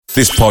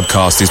This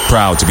podcast is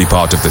proud to be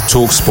part of the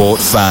TalkSport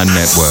Fan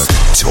Network.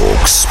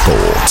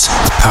 TalkSport.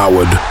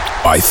 Powered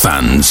by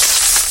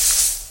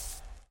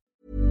fans.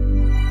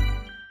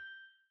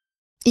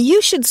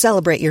 You should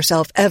celebrate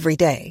yourself every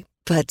day,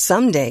 but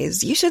some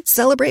days you should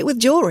celebrate with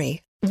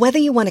jewelry. Whether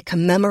you want to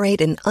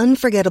commemorate an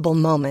unforgettable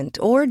moment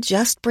or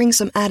just bring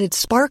some added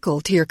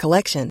sparkle to your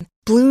collection,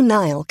 Blue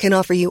Nile can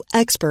offer you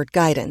expert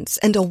guidance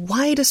and a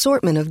wide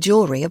assortment of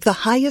jewelry of the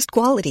highest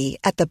quality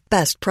at the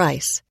best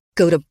price.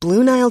 Go to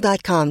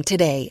BlueNile.com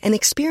today and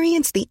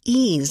experience the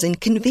ease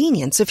and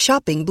convenience of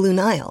shopping Blue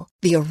Nile,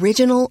 the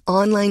original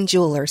online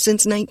jeweler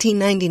since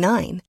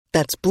 1999.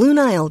 That's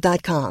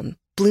BlueNile.com.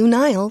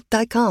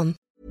 BlueNile.com.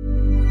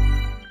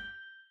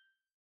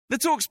 The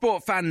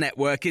TalkSport Fan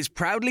Network is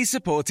proudly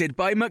supported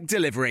by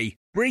McDelivery,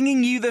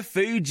 bringing you the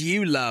food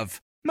you love.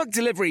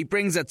 McDelivery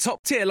brings a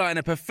top-tier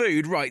lineup of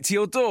food right to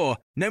your door.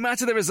 No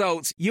matter the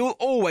result, you'll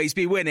always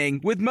be winning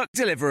with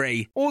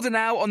McDelivery. Order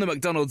now on the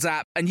McDonald's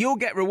app and you'll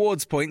get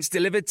rewards points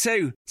delivered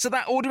too. So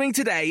that ordering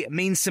today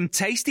means some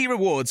tasty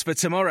rewards for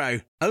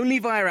tomorrow. Only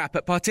via app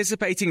at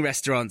participating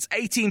restaurants.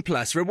 18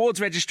 plus. Rewards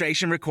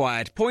registration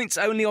required. Points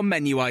only on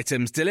menu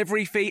items.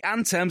 Delivery fee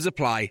and terms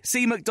apply.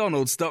 See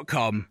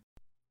mcdonalds.com.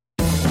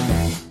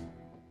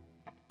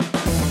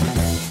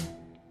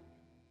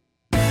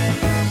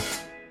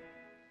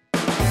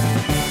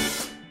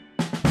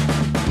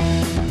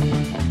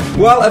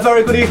 Well, a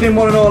very good evening,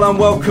 one and all, and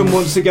welcome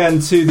once again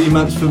to the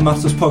Mansfield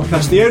Matters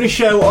podcast, the only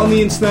show on the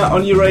internet,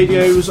 on your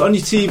radios, on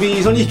your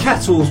TVs, on your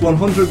kettles,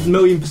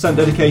 100,000,000%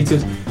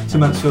 dedicated to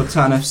Mansfield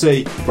Town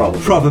FC.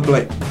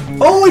 Probably.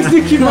 Always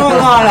Nicky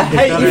Marline, I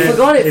hate you. You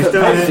forgot it for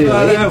a few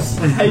weeks.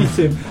 I hate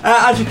him.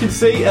 As you can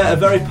see, a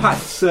very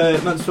packed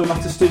Mansfield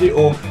Matters studio,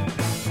 or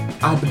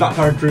I had the back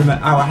garage room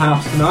at our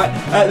house tonight.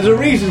 There's a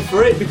reason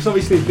for it, because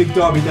obviously it's a big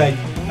derby day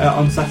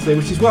on Saturday,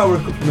 which is why we're a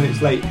couple of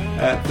minutes late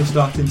for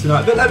starting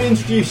tonight. But let me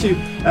introduce you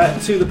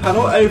to the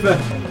panel. Over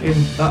in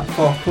that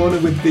far corner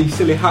with the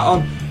silly hat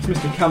on, it's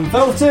Mr. Cam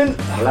Felton.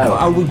 Hello.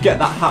 I will get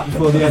that hat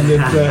before the end of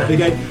the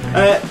game.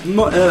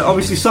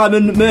 Obviously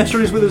Simon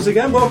Mercer is with us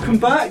again. Welcome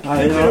back.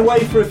 Hi, You've been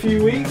away for a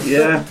few weeks.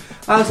 Yeah.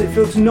 How does it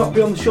feel to not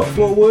be on the shop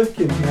floor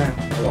working now?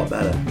 A lot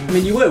better. I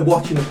mean, you were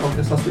watching the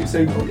podcast last week, so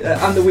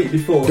and the week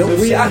before. Don't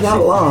so we say actually, that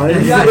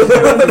live. we actually-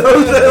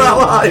 Don't say that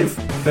live.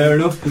 Fair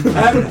enough.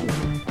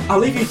 I'll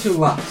leave you till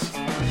last.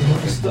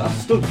 I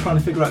stood trying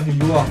to figure out who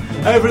you are.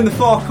 Over in the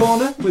far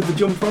corner with the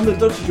jumper on, the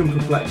Dodgy jumper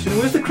collection.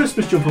 Where's the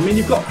Christmas jumper? I mean,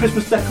 you've got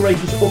Christmas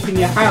decorations up in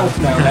your house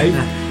now, Dave.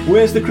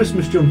 Where's the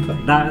Christmas jumper?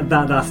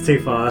 That's too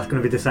far. That's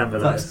going to be December.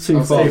 That's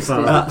too far.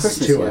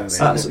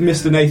 That's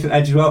Mr. Nathan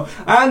Edge as well.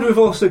 And we've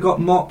also got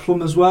Mark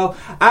Plum as well.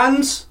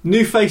 And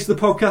new face of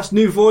the podcast,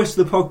 new voice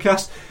of the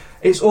podcast.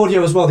 It's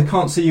audio as well. They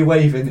can't see you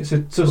waving. It's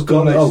a sorry.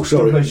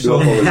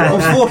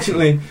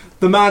 Unfortunately,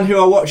 the man who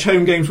I watch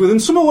home games with,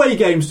 and some away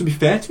games. To be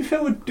fair,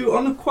 we do it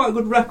on a quite a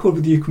good record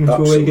with you coming to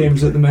away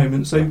games at the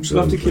moment. So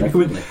we'll have to keep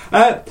coming.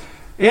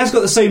 He has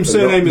got the same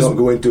surname as. Not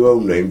going to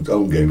own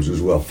games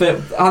as well.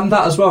 And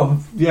that as well.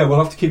 Yeah, we'll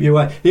have to keep you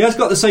away. He has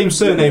got the same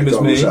surname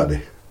as me.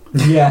 Sadly.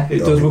 Yeah, it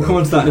does. We'll come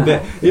on to that in a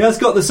bit. He has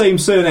got the same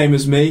surname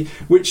as me,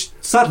 which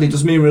sadly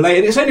does mean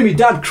related. It's only my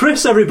dad,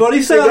 Chris,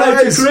 everybody. Say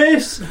hello to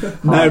Chris.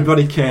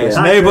 Nobody cares.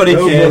 Yeah. Nobody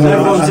cares.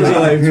 Everyone says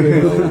hello to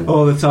him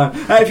all the time.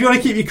 If you want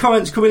to keep your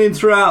comments coming in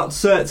throughout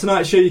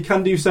tonight's show, you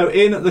can do so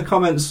in the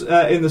comments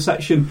in the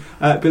section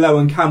below,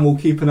 and Cam will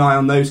keep an eye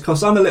on those,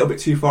 because I'm a little bit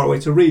too far away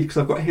to read because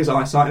I've got his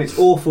eyesight and it's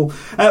awful.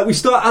 We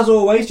start as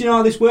always. Do you know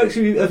how this works?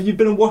 Have you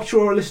been a watcher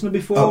or a listener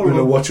before? I've been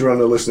a watcher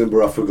and a listener,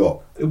 but I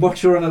forgot. A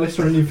watcher and a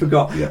listener and you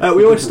forgot. Yeah.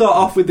 We always start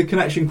off with the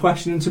connection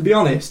question, and to be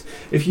honest,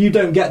 if you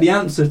don't get the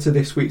answer to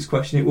this week's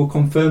question, it will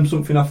confirm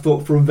something I've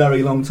thought for a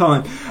very long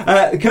time.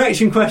 The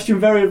connection question,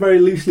 very, very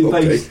loosely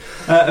based,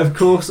 of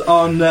course,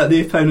 on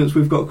the opponents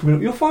we've got coming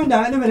up. You'll find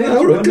out in a minute.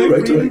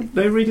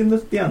 No reading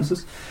the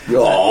answers.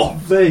 Oh.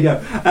 There you go.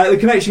 The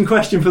connection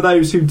question, for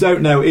those who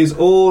don't know, is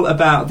all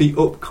about the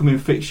upcoming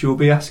fixture. We'll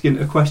be asking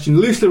a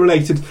question loosely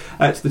related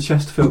to the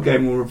Chesterfield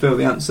game. We'll reveal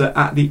the answer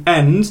at the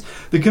end.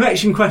 The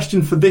connection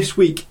question for this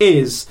week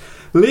is: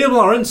 Liam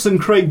Lawrence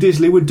and Craig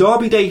Disley were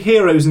Derby Day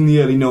heroes in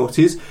the early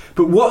noughties,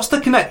 but what's the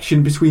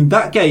connection between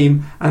that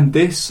game and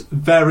this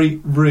very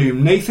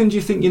room? Nathan, do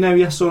you think you know,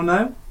 yes or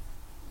no?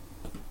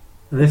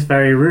 This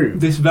very room.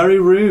 This very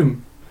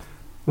room.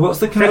 What's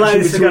the connection? I feel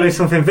like this is going to be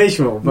something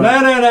visual. But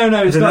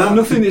no. It's not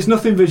nothing. It's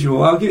nothing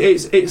visual.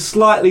 It's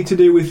slightly to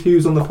do with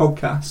who's on the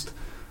podcast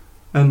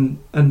and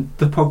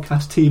the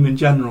podcast team in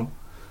general.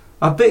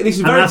 I think this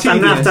is very tedious. I'm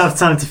going to have to have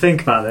time to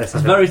think about this.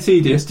 It's very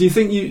tedious. Do you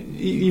think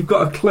you've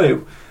got a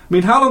clue? I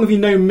mean, how long have you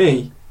known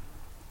me?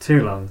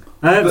 Too long.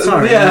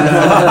 Sorry.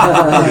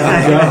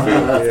 Yeah.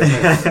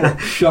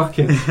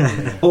 Shocking.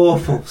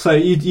 Awful. So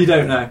you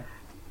don't know?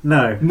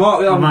 No.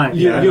 Mark, I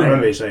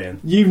remember you saying.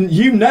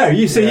 You know.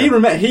 You see, you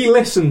remember. He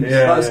listens.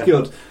 Yeah, That's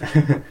good.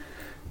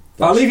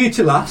 I'll leave you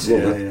to last.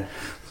 Yeah.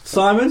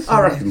 Simon?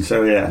 I reckon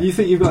so, yeah. You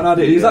think you've got an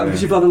idea? Is that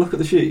because you've had a look at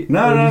the sheet?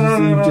 No.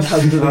 You just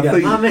haven't done it I again?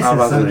 think I'm missing I've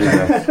had something.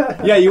 it,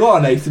 yeah. Yeah, you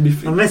are,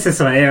 Nathan. I'm missing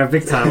something here,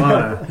 big time,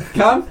 aren't I?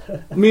 Cam?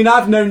 I mean,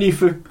 I've known you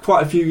for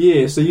quite a few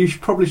years, so you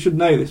probably should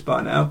know this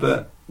by now,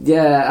 but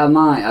Yeah, I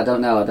might. I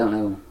don't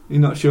know.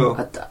 you're not sure.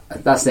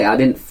 That's it. I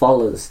didn't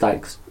follow the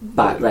Stags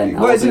back then.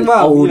 Well, I wasn't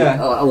well, old.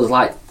 yeah. I was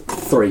like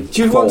 3.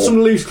 Do you 4. want some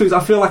loose clues?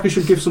 I feel like I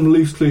should give some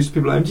loose clues to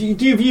people at home.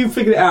 Have you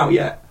figured it out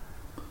yet?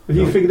 Have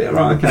you figured it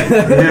out? Right, okay.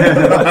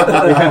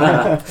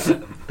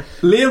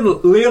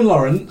 Liam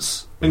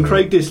Lawrence and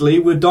Craig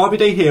Disley were Derby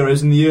Day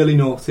heroes in the early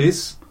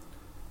noughties.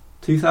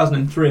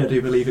 2003, I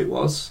do believe it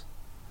was.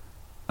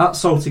 At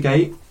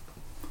Saltergate.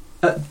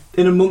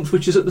 In a month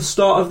which is at the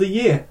start of the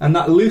year. And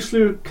that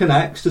loosely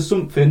connects to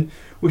something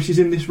which is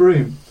in this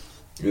room.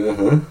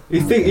 Uh-huh.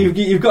 You think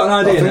you've got an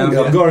I idea think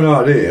now? I've got an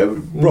idea.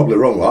 Probably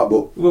wrong, that,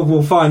 but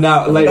We'll find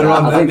out later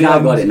on. I think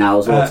I've got it now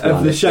as well. to be Of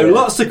the honest, show. yeah.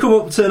 Lots to come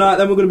up tonight.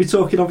 Then we're going to be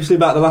talking obviously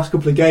about the last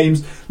couple of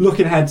games,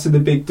 looking ahead to the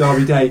big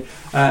Derby Day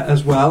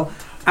as well,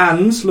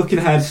 and looking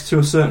ahead to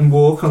a certain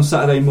walk on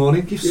Saturday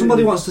morning. If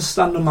somebody wants to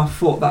stand on my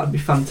foot, that would be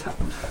fantastic.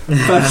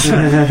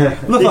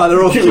 Look like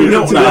they're all queuing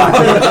up now.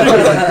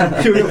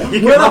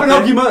 We'll have an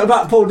argument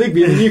about Paul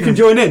Digby and you can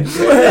join in.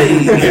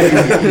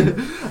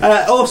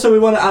 Also, we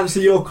want to answer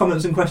your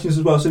comments and questions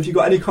as well. So if you've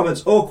got any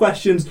comments or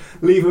questions,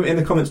 leave them in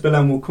the comments below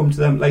and we'll come to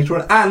them later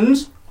on.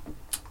 And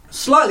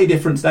slightly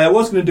different today. I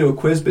was going to do a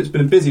quiz, but it's been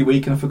a busy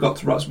week and I forgot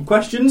to write some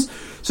questions.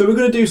 So we're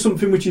going to do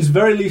something which is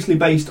very loosely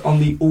based on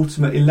the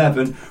Ultimate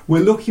 11. We're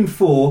looking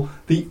for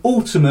the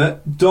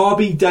ultimate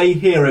Derby Day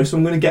hero. So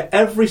I'm going to get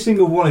every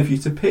single one of you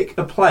to pick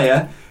a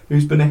player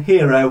who's been a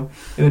hero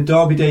in a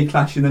Derby Day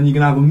clash, and then you're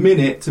going to have a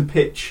minute to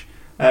pitch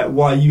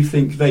why you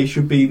think they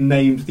should be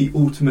named the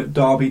ultimate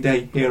Derby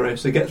Day hero.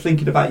 So get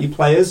thinking about your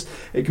players.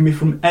 It can be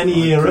from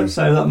any era,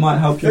 so that might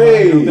help you out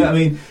a little bit. I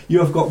mean, you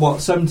have got, what,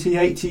 70,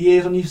 80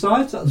 years on your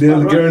side? That's they're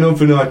about right. getting on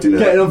for 90 now.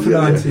 Getting on for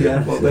 90,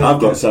 yeah. Well, I've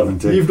got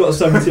 70. You've got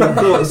 70, I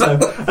thought so.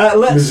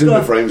 Let's There's in the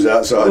start. frames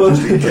outside,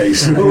 just in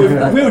case.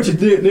 Well, we'll just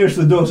nearest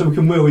to the door so we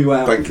can wheel you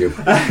out. Thank you.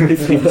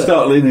 If you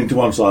start leaning to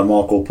one side,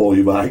 Mark will pull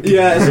you back.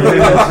 Yeah,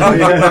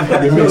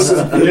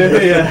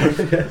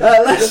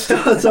 let's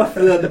start off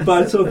then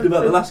by talking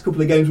about the last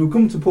couple of games. We'll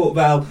come to Port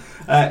Vale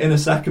in a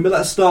second, but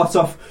let's start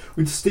off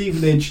with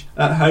Stevenage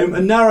at home. A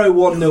narrow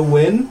 1-0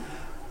 win,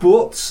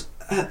 but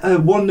a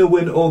 1-0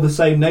 win all the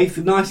same,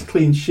 Nathan. Nice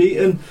clean sheet,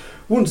 and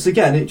once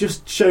again it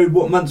just showed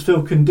what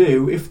Mansfield can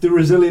do. If they're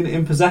resilient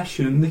in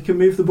possession, they can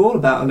move the ball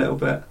about a little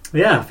bit.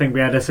 Yeah, I think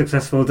we had a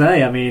successful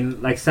day. I mean,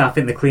 like I said, I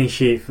think the clean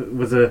sheet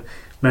was the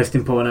most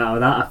important out of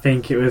that. I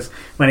think it was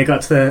when it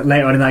got to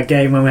later on in that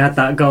game when we had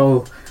that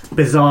goal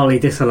bizarrely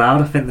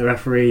disallowed. I think the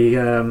referee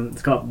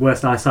has got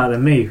worse eyesight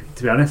than me,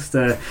 to be honest,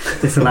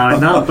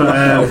 disallowing that.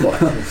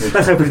 But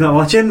let's hope he's not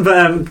watching.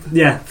 But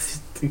yeah,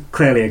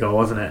 clearly a goal,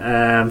 wasn't it?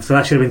 So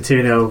that should have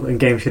been 2-0 and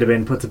game should have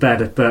been put to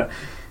bed. But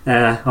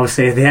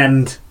obviously at the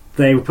end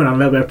they were putting on a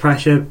little bit of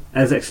pressure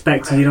as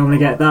expected. You normally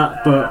get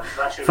that, but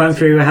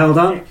thankfully we were held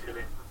on.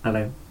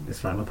 Hello,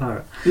 it's like my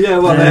parrot. Yeah,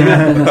 well,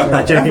 there you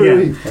go.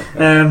 Joking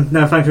again.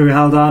 No, thankfully we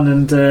held on,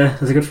 and it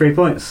was a good 3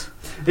 points.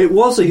 It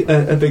was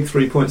a big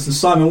 3 points, and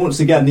Simon, once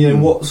again,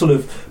 what sort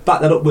of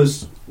backed that up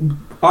was,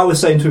 I was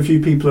saying to a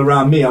few people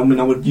around me, I mean,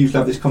 I would usually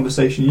have this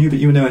conversation with you, but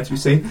you were nowhere to be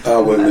seen. I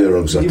weren't there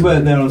on Saturday. You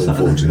weren't there on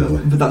Saturday,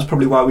 unfortunately. but that's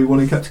probably why we won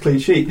and kept a clean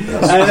sheet.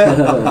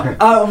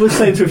 I was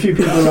saying to a few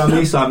people around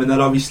me, Simon,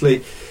 that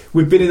obviously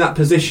we've been in that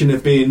position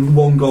of being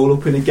 1 goal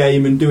up in a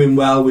game and doing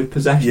well with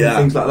possession and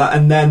things like that,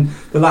 and then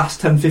the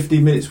last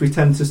 10-15 minutes we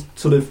tend to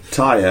sort of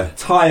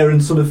tire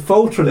and sort of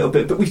falter a little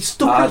bit, but we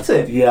stuck at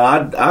it.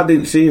 Yeah, I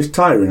didn't see us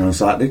tiring on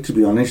Saturday, to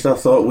be honest. I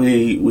thought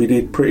we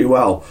did pretty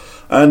well,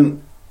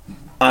 and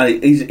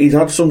he's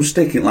had some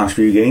stick in the last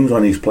few games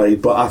when he's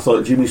played, but I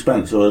thought Jimmy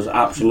Spencer was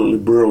absolutely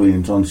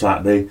brilliant on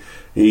Saturday.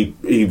 He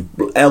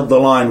held the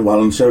line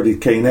well, and so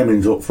did Kane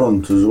Hemmings up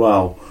front as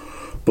well.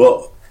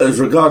 But as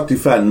regards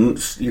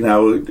defence,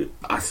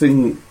 I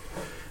think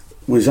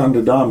with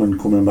Xander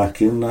Diamond coming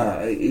back in,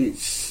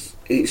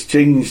 it's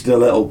changed a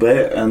little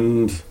bit,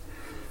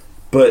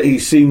 but he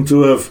seemed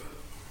to have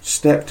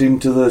stepped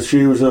into the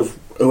shoes of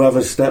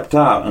whoever stepped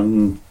out,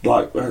 and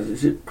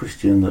is it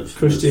Christian?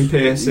 Christian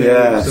Pearce.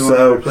 Yeah,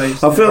 so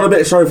I feel a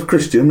bit sorry for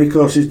Christian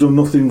because he's done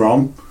nothing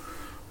wrong,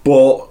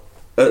 but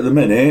at the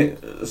minute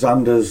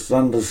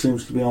Xander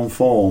seems to be on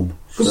form.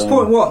 Good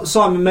point what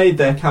Simon made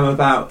there, Cam,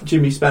 about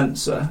Jimmy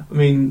Spencer. I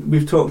mean,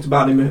 we've talked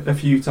about him a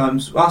few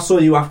times. I saw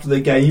you after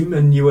the game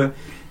and you were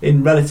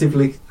in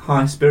relatively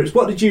high spirits.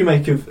 What did you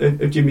make of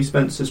Jimmy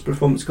Spencer's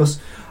performance? Because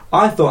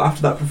I thought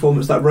after that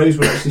performance that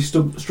Rosewood actually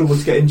struggled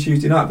to get in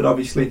Tuesday night, but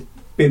obviously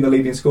being the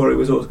leading scorer, it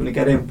was always going to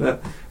get in.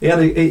 But he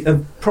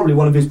had probably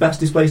one of his best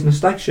displays in a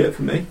Stag shirt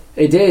for me.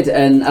 He did,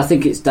 and I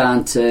think it's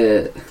down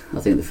to, I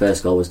think the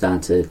first goal was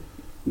down to,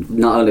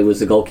 not only was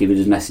the goalkeeper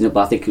just messing up,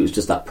 but I think it was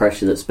just that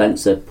pressure that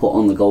Spencer put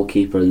on the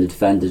goalkeeper and the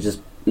defender, just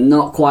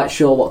not quite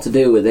sure what to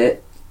do with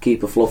it.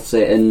 Keeper fluffs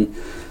it and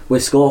we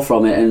score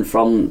from it, and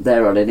from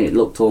there on in it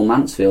looked all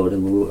Mansfield,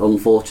 and we were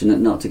unfortunate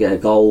not to get a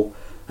goal.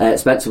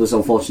 Spencer was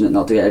unfortunate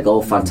not to get a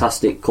goal.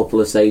 Fantastic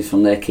couple of saves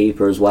from their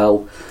keeper as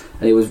well.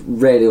 And he was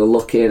really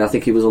unlucky, and I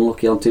think he was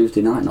unlucky on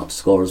Tuesday night not to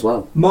score as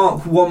well.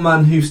 Mark, one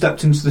man who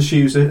stepped into the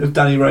shoes of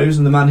Danny Rose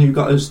and the man who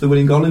got us the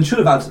winning goal and should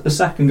have had a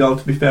second goal,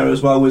 to be fair,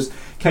 as well, was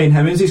Kane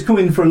Hemmings. He's come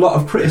in for a lot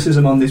of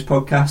criticism on this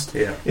podcast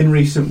in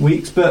recent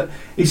weeks, but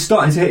he's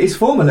starting to hit his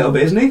form a little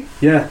bit, isn't he?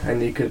 Yeah,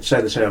 and you could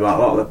say the same about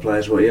a lot of the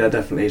players, but yeah,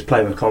 definitely he's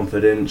playing with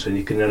confidence, and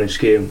you can only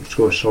see him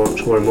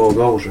scoring more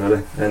goals,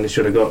 really, and he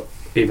should have got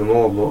even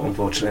more, but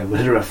unfortunately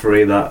with the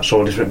referee that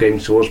saw different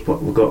games to us, but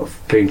we got a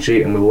clean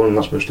sheet and we won, and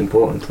that's the most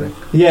important thing.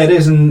 Yeah, it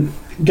is, and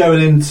going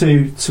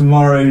into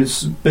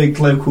tomorrow's big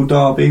local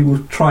derby,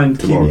 we'll try and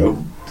keep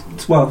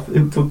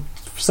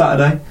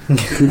Saturday.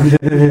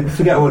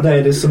 Forget what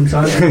day it is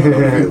sometimes.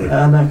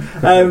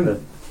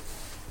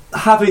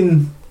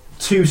 Having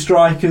two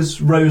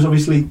strikers, Rose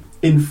obviously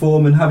in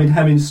form, and having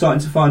Hemmings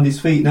starting to find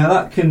his feet now,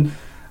 that can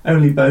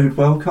only bode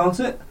well, can't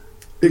it?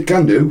 It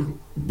can do.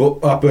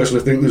 But I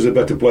personally think there's a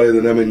better player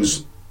than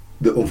Hemmings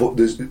that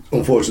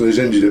unfortunately is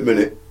injured at the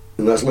minute,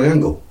 and that's Lee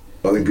Angle.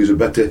 I think he's a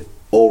better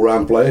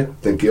all-round player. I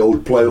think he'll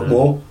play up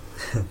more.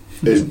 Well,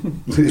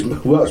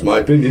 that's my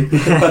opinion.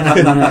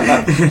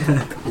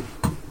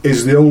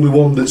 Is the only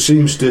one that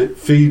seems to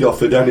feed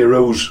off of Danny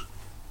Rose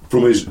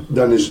from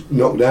Danny's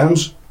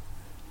knockdowns.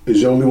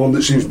 Is the only one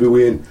that seems to be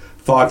within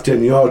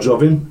 5-10 yards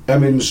of him.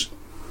 Hemmings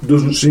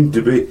doesn't seem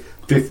to be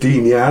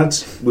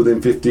within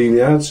 15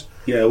 yards.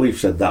 Yeah, we've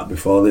said that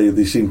before.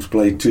 They seem to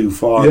play too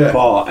far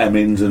apart,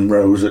 Hemmings and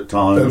Rose at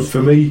times. And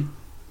for me,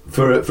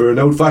 for an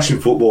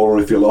old-fashioned footballer,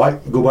 if you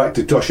like, go back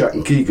to Toshack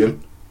and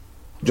Keegan.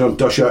 John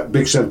Toshack,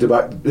 big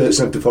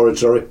centre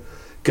forward,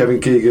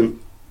 Kevin Keegan,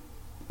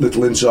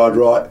 little inside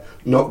right,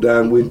 knock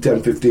down, win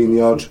 10-15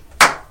 yards,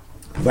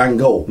 bang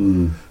goal.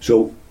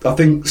 So I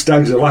think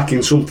Stags are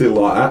lacking something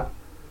like that.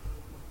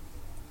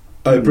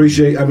 I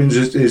appreciate Hemmings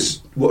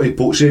is what he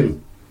puts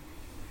in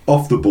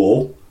off the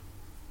ball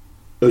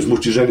as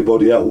much as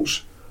anybody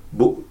else,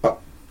 but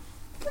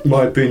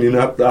my opinion,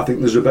 I think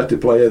there's a better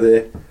player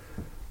there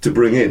to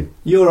bring in.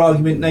 Your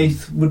argument,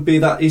 Nath, would be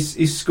that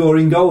he's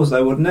scoring goals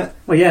though, wouldn't it?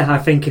 Well, yeah, I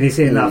think he's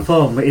in that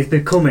form, but he's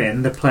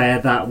becoming the player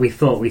that we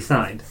thought we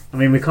signed. I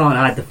mean, we can't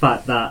hide the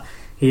fact that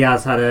he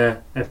has had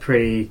a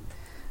pretty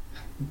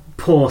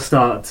poor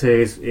start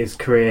to his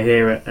career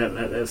here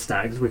at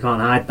Stags. We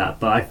can't hide that,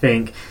 but I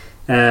think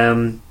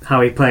how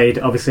he played,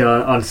 obviously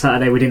on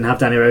Saturday we didn't have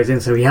Danny Rose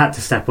in, so he had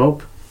to step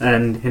up.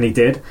 And he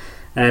did,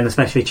 and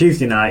especially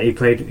Tuesday night he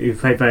played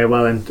very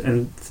well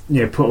and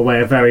put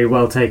away a very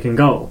well taken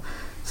goal.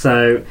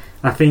 So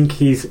I think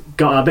he's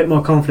got a bit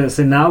more confidence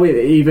in now.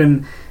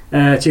 Even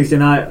Tuesday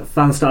night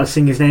fans started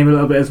singing his name a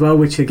little bit as well,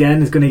 which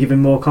again is going to give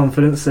him more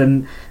confidence.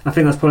 And I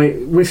think that's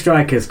probably, with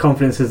strikers,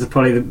 confidence is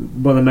probably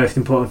one of the most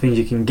important things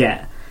you can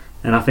get.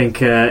 And I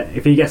think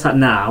if he gets that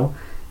now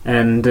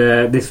and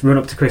this run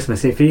up to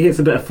Christmas, if he hits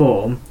a bit of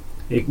form,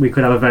 we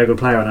could have a very good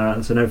player on our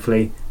hands, and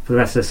hopefully for the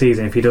rest of the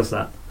season if he does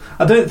that.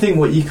 I don't think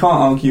what you can't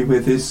argue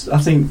with is, I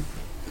think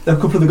a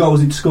couple of the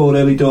goals he'd scored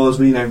early doors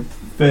were,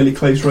 fairly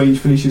close range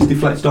finishes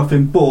deflected off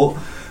him, but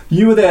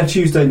you were there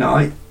Tuesday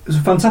night. It was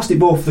a fantastic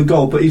ball for the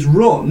goal, but his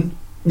run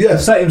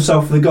set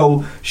himself for the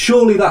goal.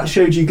 Surely that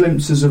showed you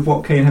glimpses of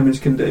what Kane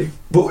Hemmings can do.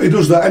 But he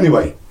does that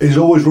anyway. He's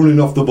always running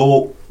off the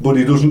ball, but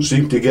he doesn't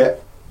seem to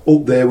get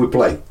up there with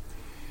play.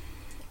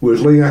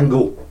 Whereas Lee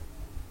Angle,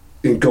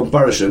 in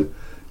comparison,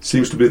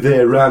 seems to be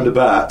there round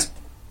about,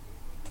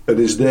 and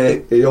is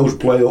there, he always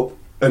play up,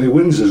 and he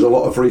wins us a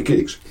lot of free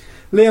kicks.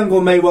 Lee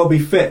Angle may well be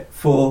fit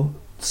for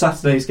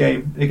Saturday's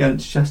game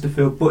against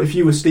Chesterfield, but if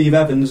you were Steve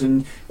Evans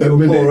and you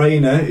were Paul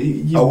Rayner,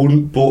 I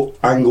wouldn't put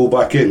Angle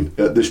back in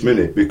at this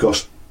minute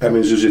because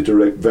Hemmings is at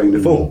a vein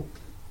of form.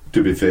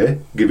 To be fair,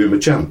 give him a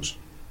chance.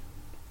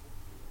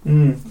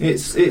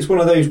 It's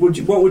one of those.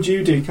 What would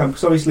you do, Cam?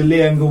 Because obviously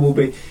Lee Angle will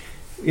be,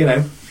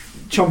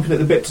 chomping at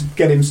the bit to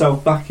get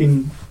himself back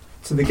into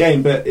the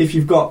game. But if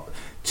you've got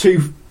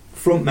two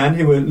front men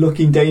who are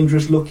looking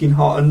dangerous, looking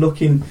hot, and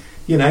looking,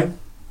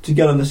 to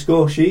get on the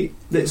score sheet,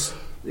 it's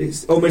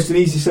almost an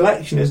easy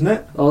selection, isn't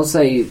it? I'll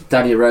say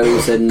Danny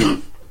Rose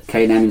and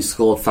Kane Hemmings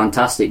scored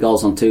fantastic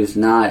goals on Tuesday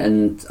night,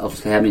 and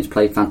obviously Hemmings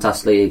played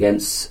fantastically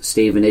against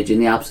Stevenage in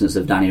the absence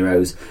of Danny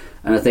Rose.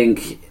 And I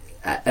think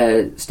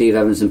Steve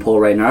Evans and Paul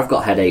Rayner have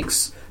got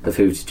headaches of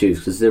who to choose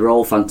because they're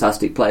all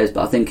fantastic players,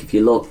 but I think if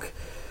you look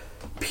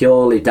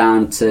purely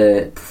down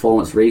to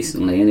performance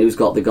recently and who's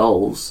got the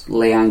goals,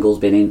 Lee Angle's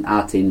been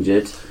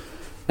injured,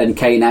 and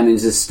Kane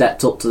Hemmings has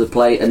stepped up to the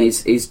plate and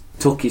he's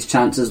took his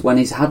chances when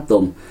he's had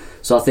them.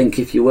 So I think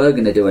if you were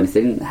going to do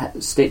anything,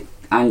 stick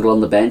Angle on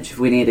the bench if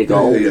we need a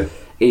goal.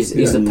 He's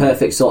the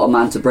perfect sort of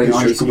man to bring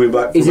on. He's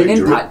an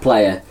impact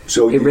player.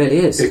 So it really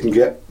is. He can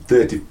get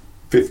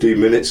 30-15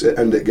 minutes at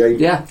end of game.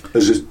 Yeah.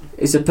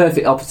 It's a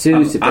perfect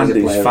opportunity to bring and a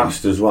player he's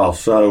fast as well.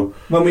 So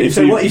what you're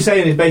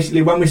saying is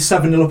basically when we're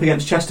 7-0 up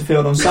against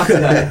Chesterfield on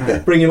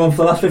Saturday, bring him on for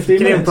the last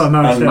 15 minutes.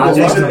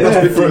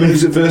 That's before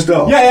minutes at first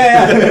half.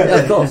 Yeah,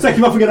 of course. Take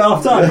him off again at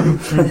half time.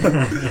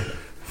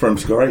 from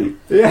Scorey.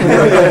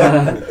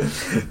 Yeah.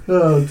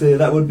 Oh dear,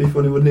 that would be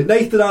funny, wouldn't it?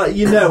 Nathan,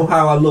 you know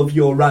how I love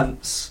your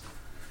rants.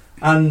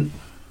 And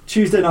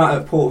Tuesday night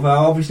at Port Vale,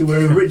 obviously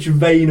we're in a rich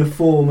vein of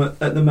form at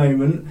the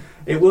moment.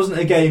 It wasn't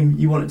a game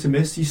you wanted to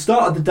miss. You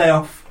started the day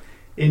off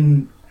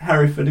in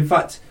Hereford. In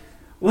fact,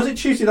 was it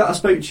Tuesday that I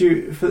spoke to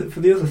you for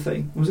the other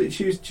thing? Was it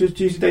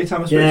Tuesday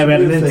daytime I spoke to you? Yeah, we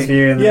had an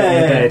interview in the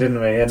day,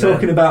 didn't we? And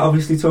talking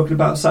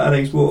about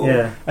Saturday's War.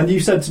 Yeah. And you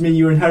said to me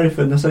you were in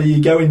Hereford, and I said, are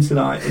you going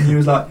tonight? And you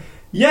was like,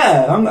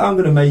 yeah, I'm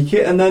going to make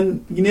it. And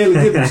then you nearly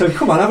didn't. So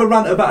come on, have a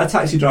rant about a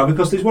taxi driver,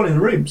 because there's one in the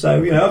room.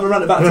 So, have a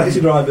rant about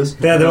taxi drivers.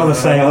 Yeah, they're all the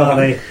same, aren't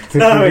they?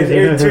 No,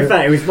 to be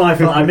fair, it was my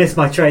fault. I missed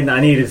my train that I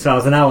needed, so I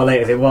was an hour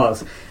late as it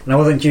was. And I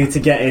wasn't due to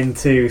get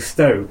into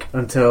Stoke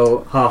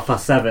until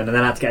 7:30, and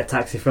then I had to get a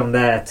taxi from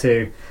there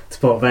to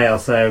Port Vale.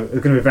 So it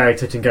was going to be very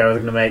touch and go. I was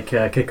going to make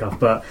kick-off.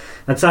 But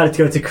I decided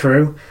to go to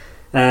Crewe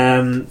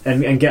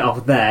and get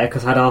off there,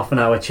 because I had half an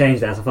hour change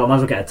there. So I thought I might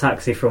as well get a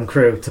taxi from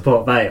Crewe to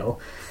Port Vale.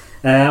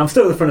 I'm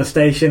still at the front of the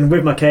station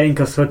with my cane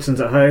because Hudson's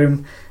at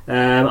home.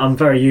 I'm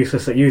very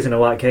useless at using a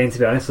white cane, to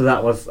be honest, so that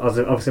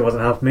obviously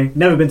wasn't helping me.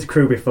 Never been to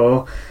Crewe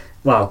before,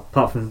 well,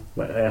 apart from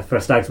for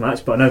a Stags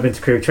match, but I've never been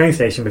to Crewe train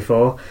station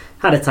before.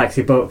 Had a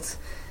taxi booked.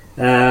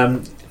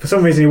 For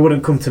some reason he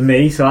wouldn't come to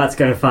me, so I had to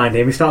go and find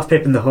him. He starts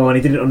pipping the horn.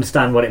 He didn't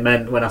understand what it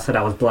meant when I said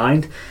I was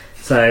blind,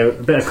 so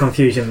a bit of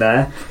confusion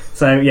there.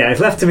 So yeah, it's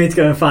left to me to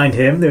go and find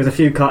him. There was a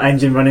few car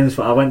engine run-ins,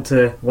 but I went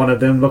to one of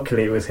them.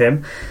 Luckily it was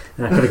him.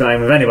 I could have got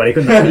in with anybody,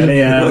 couldn't I?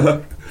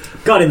 Really?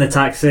 Got in the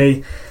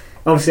taxi.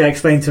 Obviously I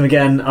explained to him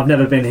again, I've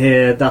never been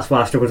here, that's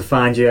why I struggled to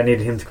find you, I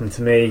needed him to come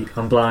to me,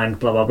 I'm blind,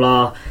 blah blah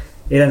blah.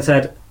 He then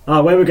said,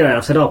 where are we going?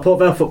 I said, Port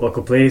Vale Football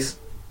Club, please.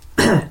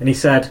 And he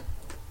said,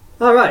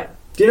 right,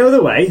 do you know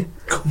the way?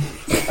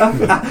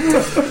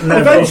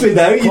 Eventually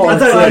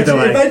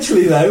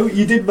though,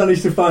 you did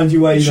manage to find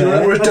your way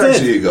there. Sure, what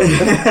taxi you got?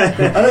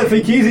 I don't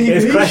think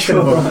he's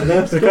questionable. Right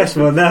now. It's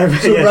questionable. No,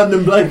 some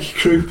random bloke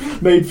crew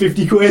made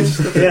 50 quid.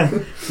 Yeah,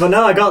 but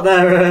no, I got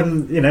there. At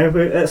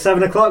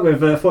 7:00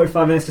 with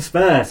 45 minutes to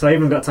spare, so I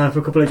even got time for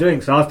a couple of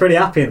drinks. So I was pretty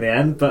happy in the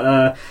end.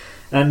 But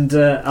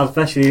I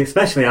was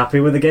especially happy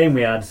with the game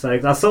we had. So I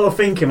was sort of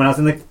thinking when I was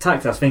in the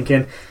taxi, I was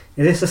thinking,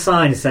 is this a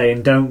sign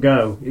saying don't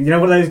go? You know,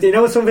 one of those. You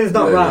know when something's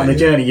not right on the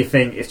journey, you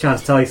think it's trying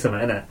to tell you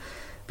something, isn't it?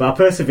 But I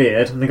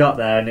persevered and I got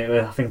there, and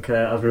I think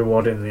I was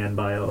rewarded in the end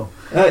by it all.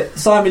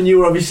 Simon, you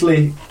were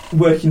obviously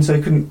working, so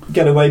you couldn't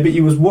get away, but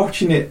you was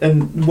watching it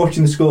and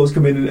watching the scores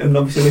come in, and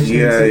obviously listening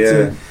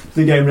to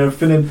the game and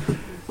everything. And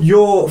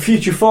your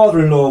future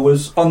father-in-law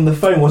was on the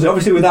phone, was it?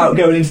 Obviously, without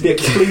going into the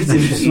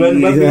expletives.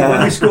 when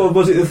we scored,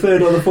 was it the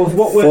third or the fourth?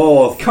 What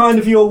were kind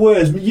of your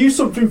words? Use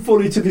something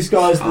funny to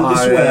disguise the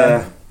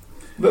swear.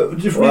 But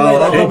just relay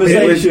that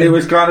conversation. It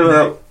was kind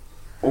of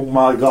oh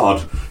my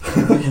god,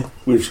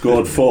 we've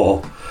scored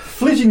 4.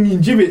 Fledging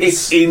in gibbets.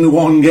 It's in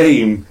one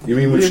game. You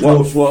mean what's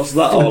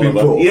that all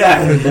about?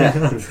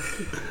 Yeah.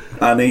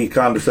 And he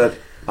kind of said,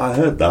 I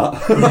heard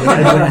that.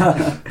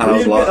 And I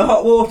was like,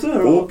 hot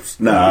water? Oops,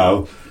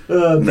 no.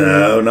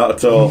 No, not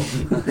at all.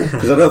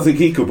 Because I don't think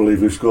he could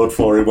believe we've scored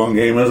 4 in one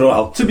game as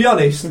well. To be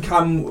honest,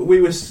 Cam,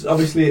 we were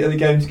obviously at the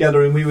game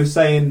together, and we were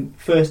saying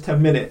first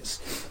 10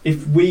 minutes,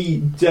 if we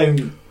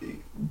don't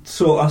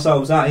sort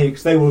ourselves out here,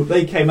 because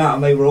they came out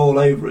and they were all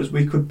over us,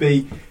 we could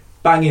be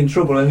banging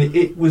trouble. And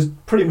it was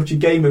pretty much a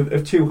game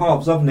of two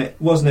halves, wasn't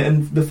it?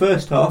 And the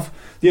first half,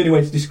 the only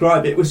way to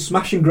describe it was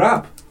smash and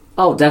grab.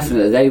 Oh,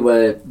 definitely. They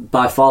were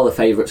by far the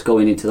favourites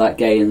going into that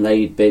game.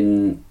 They'd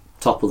been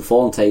top of the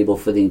form table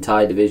for the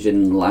entire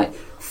division, like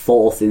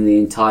 4th in the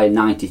entire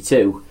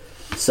 92.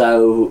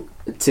 So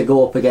to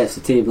go up against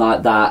a team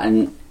like that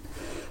and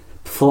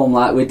perform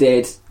like we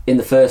did in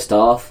the first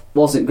half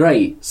wasn't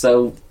great.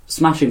 So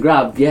smash and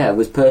grab,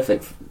 was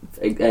perfect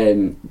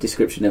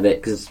description of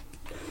it, because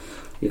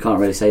you can't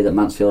really say that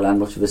Mansfield had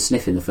much of a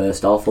sniff in the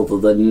first half, other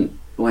than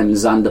when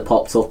Xander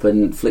popped up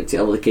and flicked it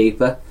over the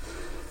keeper.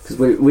 Because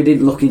we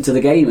didn't look into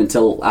the game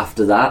until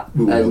after that.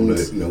 We were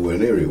nowhere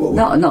near it, were we?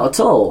 Not at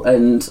all.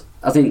 And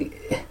I think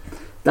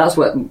that's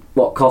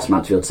what cost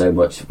Mansfield so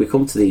much. We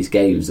come to these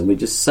games and we're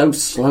just so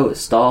slow at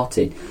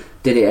starting.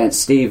 Did it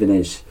against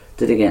Stevenage,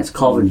 did it against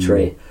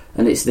Coventry,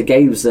 and it's the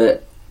games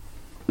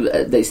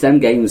it's them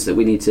games that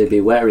we need to be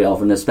wary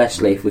of, and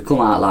especially if we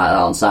come out like that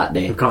on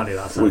Saturday. We can't do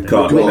that Saturday.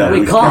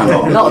 We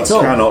can't, not at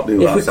all. Cannot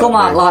do if we come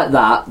out like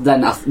that,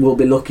 then we'll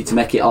be lucky to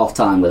make it half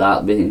time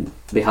without being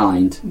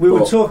behind. We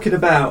were talking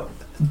about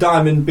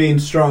Diamond being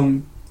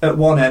strong at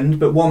one end,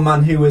 but one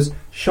man who was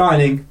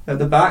shining at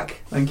the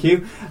back, thank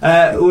you,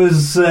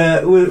 was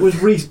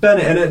Reece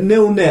Bennett. And at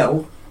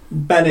 0-0,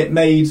 Bennett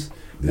made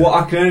what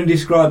I can only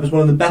describe as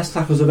one of the best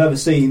tackles I've ever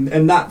seen,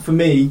 and that, for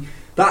me,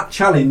 that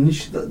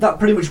challenge, that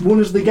pretty much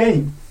won us the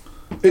game.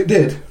 It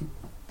did.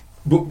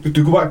 But to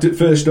go back to the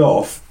first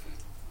half,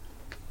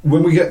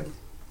 when we get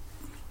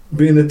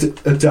being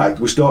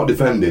attacked, we start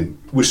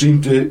defending, we seem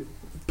to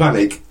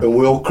panic, and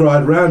we all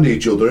cried round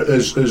each other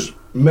as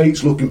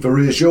mates looking for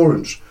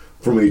reassurance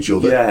from each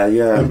other.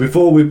 Yeah. And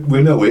before we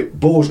know it,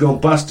 ball's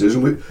gone past us,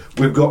 and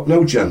we've got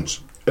no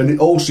chance. And it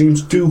all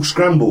seems too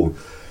scrambled.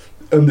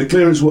 and the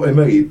clearance what he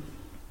made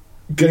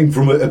came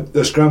from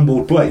a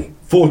scrambled play.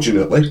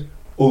 Fortunately,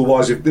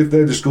 otherwise, if they'd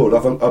have scored,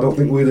 I don't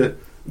think we'd have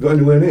got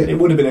anywhere near. It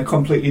would have been a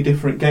completely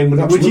different game.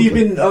 Would you have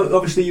been?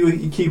 Obviously, you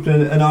were keeping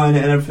an eye on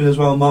it and everything as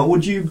well, Mark.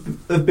 Would you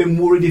have been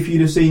worried if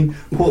you'd have seen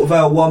Port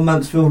Vale 1,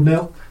 Mansfield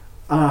 0?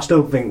 I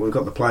still think we've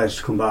got the players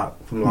to come back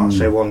from, like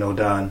say, 1-0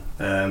 down.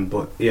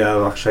 But yeah,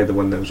 like I say, the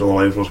one that was all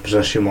over us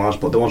possession-wise,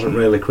 but there wasn't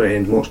really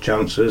creating much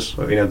chances.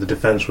 You know, the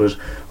defence was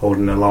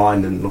holding the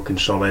line and looking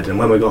solid. And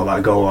when we got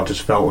that goal, I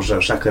just felt as though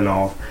second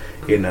half,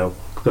 you know,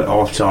 at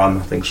half time,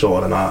 I think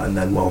sorted them out, and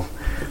then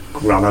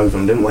ran over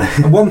them, didn't we?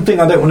 And one thing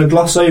I don't want to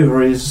gloss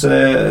over is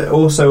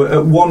also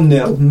at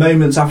 1-0,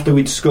 moments after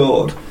we'd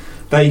scored,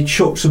 they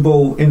chucked the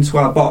ball into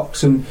our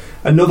box, and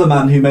another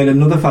man who made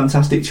another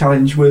fantastic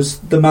challenge was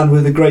the man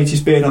with the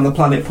greatest beard on the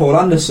planet, Paul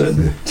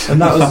Anderson,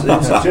 and that was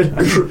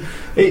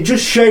it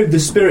just showed the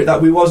spirit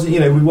that we wasn't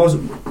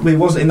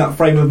in that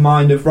frame of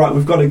mind of right,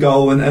 we've got a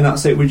goal and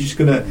that's it, we're just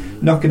going to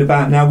knock it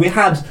about now. We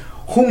had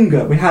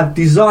hunger, we had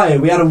desire,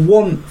 we had a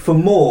want for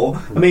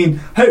more. I mean,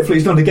 hopefully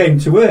it's not a game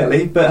too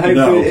early, but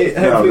hopefully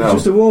it's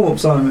just a warm-up,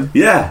 Simon.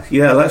 Yeah,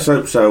 let's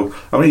hope so.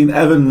 I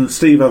mean,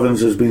 Steve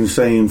Evans has been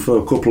saying for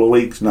a couple of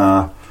weeks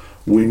now,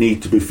 we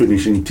need to be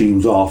finishing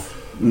teams off,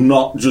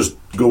 not just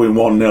going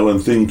 1-0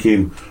 and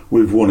thinking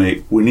we've won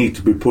it. We need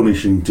to be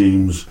punishing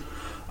teams,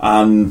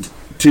 and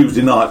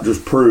Tuesday night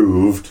just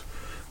proved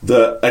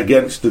that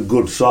against a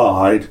good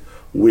side,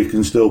 we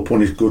can still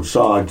punish good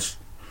sides.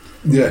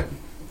 Yeah,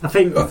 I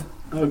think.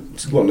 I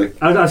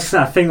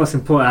think what's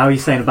important, how you're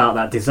saying about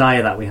that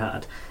desire that we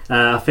had.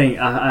 I think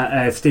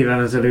Steve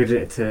Evans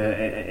alluded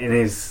to in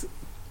his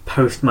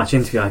post-match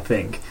interview. I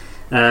think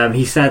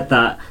he said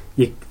that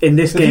in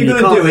this game, if you're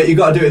going to do it, you've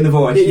got to do it in the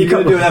voice. You've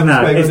got to do it in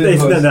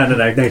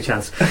no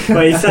chance.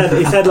 But he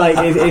said like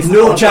it's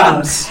no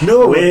chance,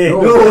 no way.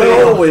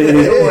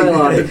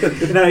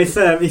 He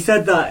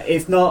said that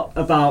it's not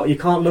about, you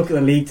can't look at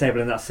the league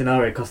table in that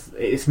scenario because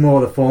it's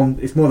more the form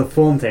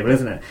table,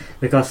 isn't it?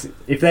 Because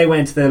if they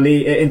went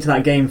into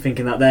that game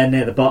thinking that they're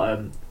near the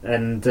bottom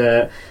and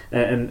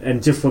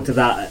just looked at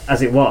that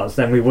as it was,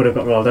 then we would have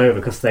got rolled over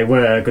because they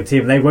were a good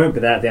team. They won't be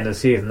there at the end of the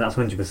season. That's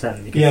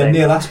 100%.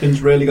 Neil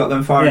Aspin's really got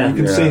them firing. You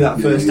can see that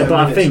first. But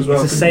I think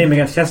it's the same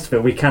against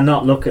Chesterfield. We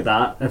cannot look at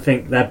that and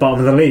think they're bottom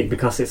of the league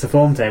because it's a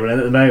form table, and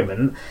at the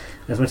moment,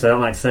 as much as I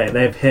don't like to say it,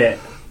 they've hit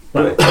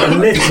a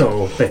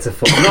little bit of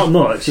form. Not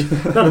much.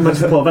 Not as much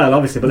as Port Vale,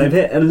 obviously, but they've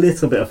hit a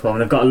little bit of form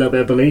and they've got a little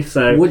bit of belief.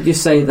 So, would you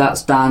say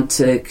that's down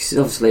to, cause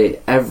obviously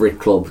every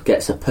club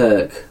gets a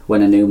perk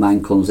when a new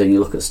man comes in?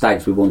 You look at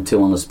Stags, we won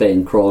 2 on the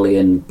spin, Crawley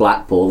and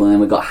Blackpool, and then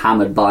we got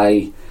hammered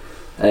by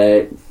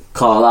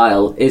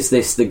Carlisle. Is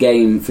this the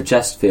game for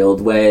Chesterfield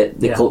where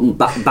they come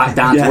back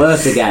down to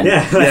earth again?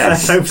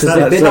 Because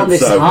they've been on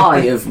this high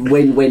of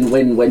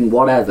win,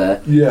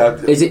 whatever. Yeah.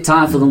 Is it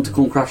time for them to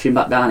come crashing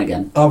back down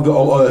again? I've got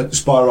a lot of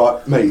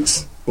Spirite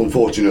mates,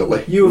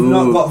 unfortunately. You have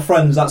not got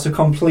friends, that's a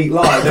complete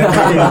lie.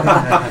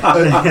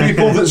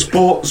 People that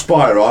support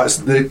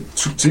Spirites, they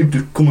seem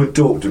to come and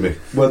talk to me.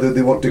 Whether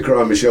they want to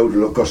cry on my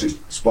shoulder or because it's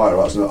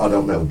Spirites, I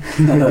don't know.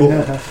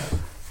 But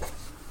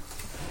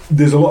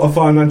there's a lot of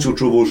financial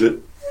troubles at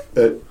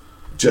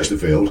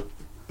Chesterfield,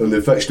 and they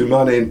fetched a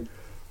man in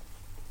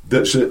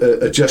that's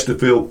a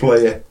Chesterfield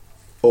player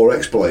or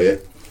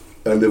ex-player,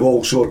 and they've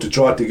all sort of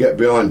tried to get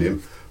behind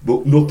him,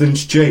 but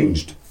nothing's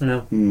changed.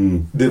 No.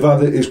 They've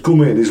had he's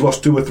come in, he's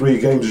lost 2 or 3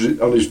 games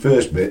on his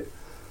first bit,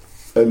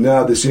 and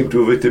now they seem to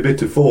have hit a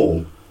bit of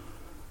form.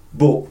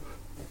 But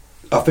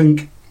I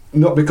think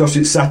not because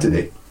it's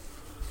Saturday,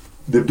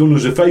 they've done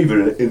us a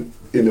favour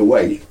in a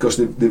way, because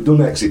they've done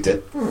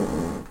Exeter.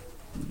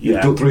 They've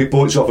took 3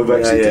 points off of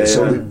Exeter,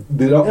 so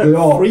they are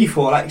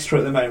 3-4 extra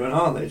at the moment,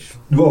 aren't they?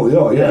 Well, they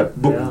are, yeah.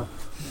 But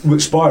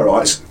with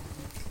Spirites,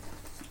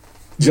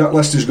 Jack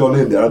Lester's gone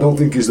in there. I don't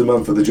think he's the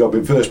man for the job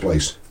in first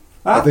place.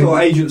 I thought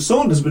Agent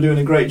Saunders were doing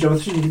a great job. I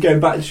should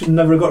have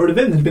never got rid of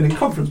him. He's been in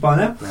conference by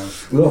now.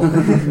 Well,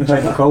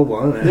 take a cold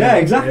one, isn't it? Yeah,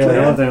 exactly.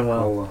 They're doing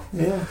well.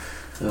 Yeah.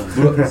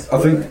 But I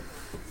think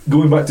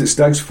going back to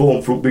Stag's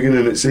form from beginning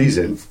of the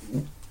season,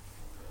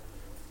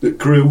 the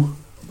Crewe,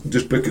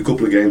 just pick a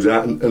couple of games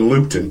out, and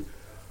Luton,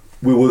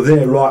 we were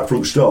there right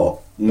from start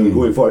and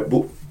going for it.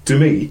 But to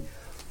me,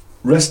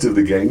 rest of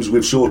the games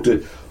we've sort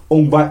of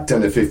hung back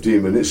 10 or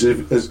 15 minutes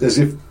as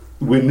if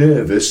we're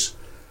nervous.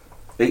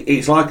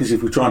 It's like as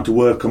if we're trying to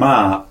work them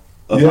out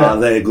of how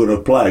they're going to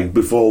play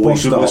before we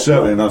start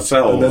playing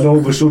ourselves. And then all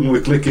of a sudden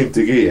we click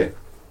into gear.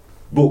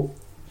 But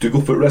to go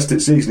for the rest of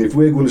the season, if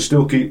we're going to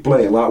still keep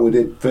playing like we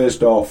did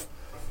first half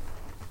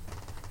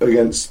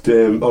against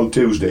on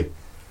Tuesday,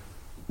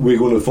 we're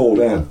going to fall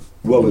down,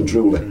 well and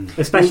truly.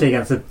 Especially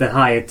against the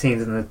higher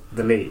teams in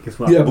the league as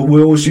well. Yeah, but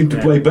we always seem to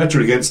play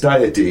better against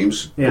higher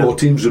teams or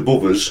teams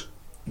above us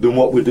than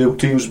what we do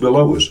teams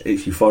below us.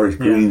 It's your Forest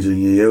Greens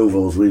and your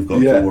Yeovils we've got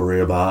to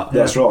worry about.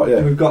 That's right,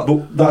 yeah. We've got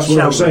but that's what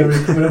I was saying.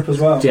 Coming up as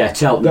well. Yeah,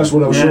 Cheltenham. That's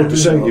what I was sort of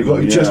saying. You've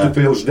got your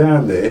Chesterfields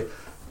down there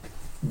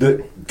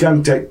that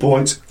can take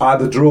points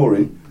either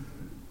drawing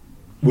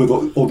with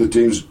other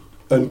teams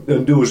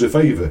and do us a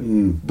favour.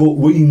 But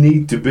we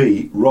need to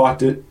be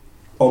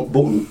on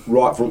button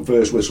right from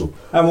first whistle.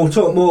 And we'll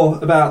talk more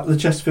about the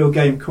Chesterfield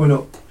game coming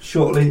up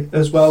shortly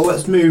as well.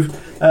 Let's move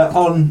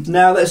on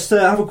now. Let's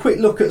have a quick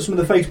look at some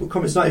of the Facebook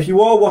comments tonight. If you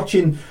are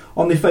watching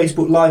on the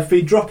Facebook live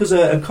feed, drop us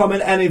a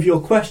comment, any of your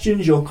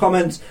questions, your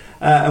comments,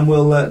 and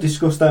we'll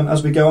discuss them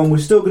as we go on. We're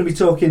still going to be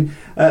talking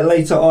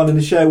later on in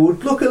the show. We'll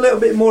look a little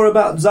bit more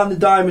about Xander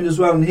Diamond as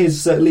well and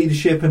his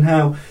leadership and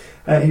how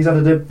he's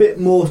added a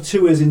bit more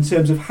to us in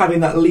terms of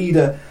having that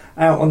leader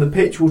out on the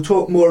pitch. We'll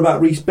talk more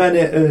about Reece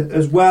Bennett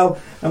as well,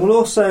 and we'll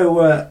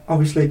also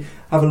obviously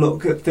have a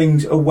look at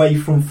things away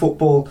from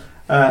football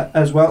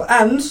as well,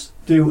 and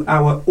do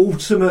our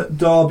ultimate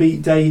Derby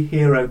Day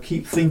hero.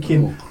 Keep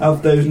thinking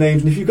of those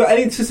names, and if you've got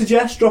anything to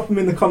suggest, drop them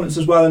in the comments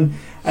as well, and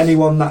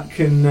anyone that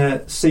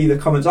can see the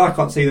comments, I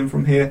can't see them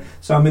from here,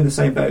 so I'm in the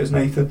same boat as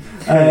Nathan.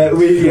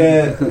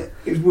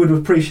 We would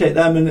appreciate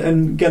them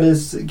and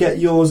get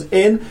yours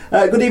in.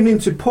 Good evening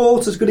to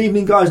Paul. Says good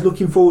evening, guys.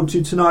 Looking forward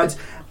to tonight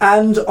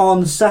and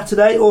on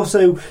Saturday.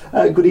 Also,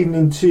 good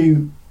evening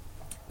to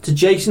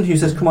Jason, who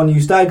says come on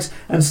you Stags,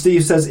 and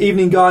Steve says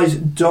evening guys,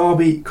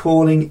 Derby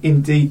calling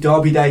indeed.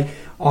 Derby Day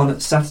on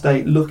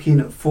Saturday.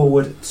 Looking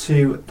forward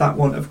to that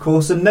one, of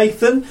course. And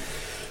Nathan,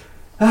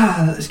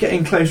 it's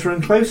getting closer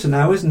and closer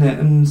now, isn't it?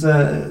 And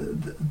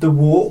the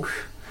walk.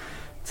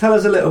 Tell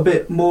us a little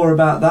bit more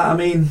about that. I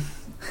mean,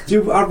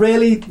 do I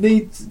really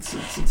need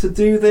to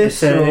do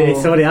this?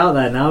 It's already out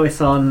there now.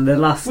 It's on the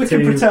last we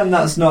can pretend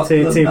that's not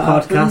two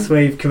podcasts.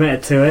 We've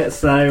committed to it,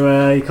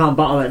 so you can't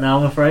bottle it now,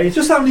 I'm afraid.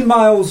 Just how many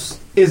miles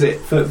is it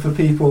for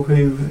people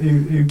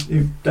who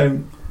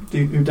don't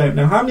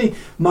know? How many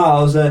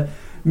miles are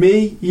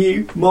me,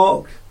 you,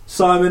 Mark,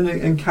 Simon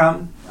and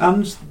Cam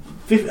and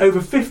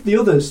over 50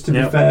 others, to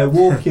be fair,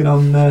 walking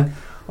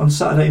on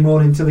Saturday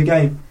morning to the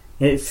game?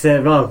 It's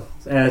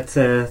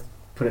to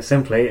put it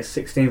simply, it's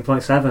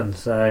 16.7,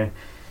 so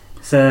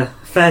it's a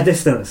fair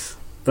distance.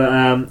 But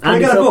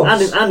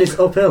and it's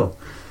uphill.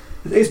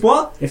 It's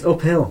what? It's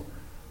uphill.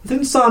 I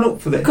didn't sign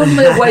up for this. Couldn't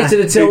they have waited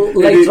until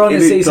later on in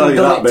the season and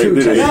done it 2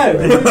 days?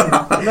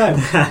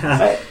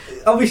 No.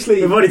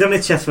 Obviously, we've already done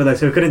it Chesterfield though,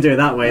 so we couldn't do it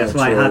that way. That's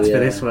why I had to go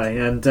this way.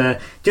 And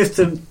just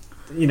to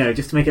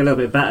make it a little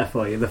bit better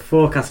for you, the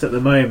forecast at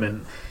the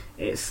moment,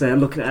 it's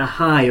looking at a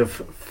high of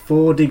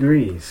 4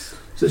 degrees.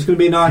 So it's going to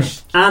be a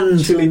nice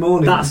and chilly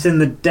morning. That's in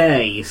the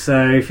day.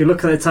 So if you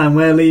look at the time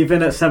we're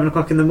leaving at 7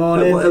 o'clock in the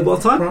morning, at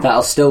what time?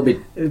 That'll still be.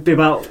 It'd be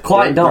about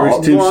quite dark. There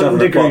is 2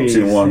 7 o'clocks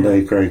in one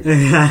day, Craig.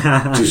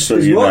 Just so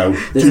you know,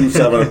 2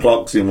 7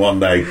 o'clocks in one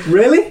day.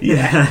 Really?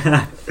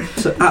 Yeah.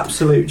 It's an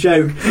absolute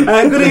joke.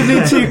 Good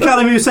evening to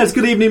Callum, who says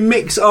good evening.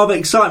 Mix of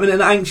excitement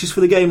and anxious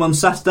for the game on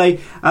Saturday.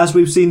 As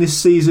we've seen this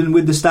season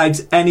with the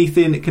Stags,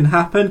 anything can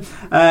happen.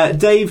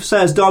 Dave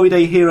says Derby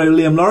Day hero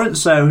Liam Lawrence.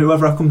 So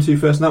whoever I come to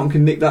first, that one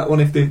can nick that one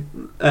if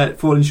they're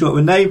falling short of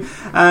a name.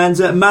 And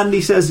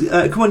Mandy says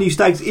come on you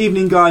Stags,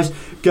 evening guys,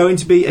 going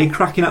to be a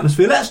cracking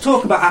atmosphere. Let's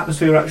talk about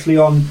atmosphere actually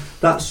on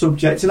that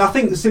subject. And I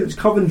think that since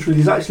Coventry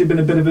there's actually been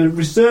a bit of a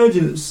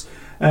resurgence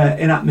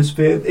in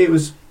atmosphere. It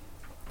was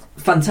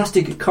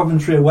fantastic at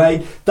Coventry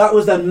away. That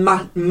was then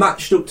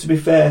matched up, to be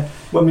fair,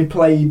 when we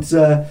played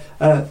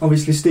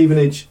obviously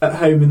Stevenage at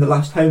home in the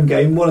last home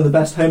game, one of the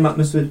best home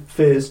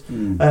atmospheres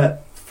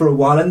for a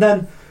while. And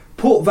then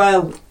Port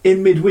Vale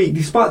in midweek,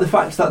 despite the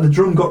fact that the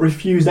drum got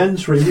refused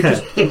entry, we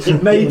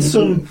just made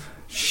some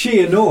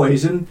sheer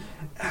noise. And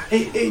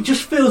it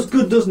just feels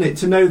good, doesn't it,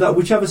 to know that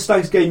whichever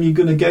Stags game you're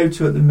going to go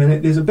to at the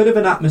minute, there's a bit of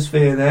an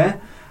atmosphere there.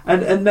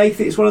 And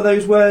Nathan, it's one of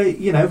those where,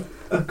 you know,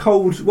 a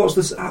cold, what's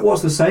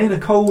the saying? A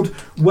cold,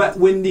 wet,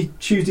 windy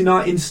Tuesday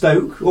night in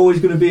Stoke. Always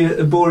going to be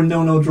a boring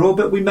 0-0 draw,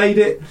 but we made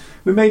it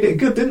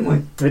good, didn't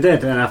we? We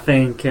did, and I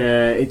think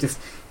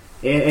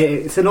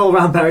it's an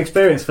all-round better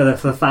experience for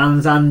the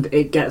fans, and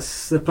it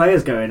gets the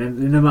players going. And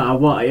no matter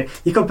what,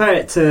 you compare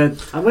it to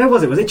where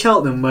was it? Was it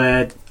Cheltenham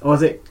or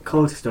was it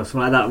Colchester or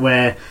something like that,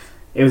 where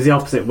it was the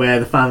opposite, where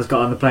the fans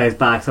got on the players'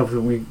 backs.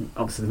 Obviously,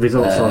 the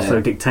results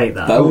also dictate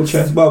that. Both.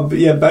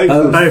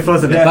 Both,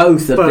 wasn't it?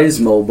 Both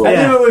abysmal.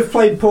 But we've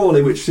played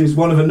poorly, which is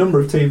one of a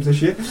number of teams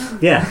this year.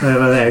 Yeah,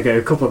 well, there you go,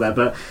 a couple there.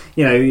 But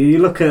you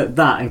look at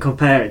that and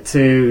compare it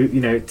to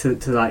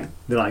to like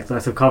the likes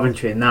of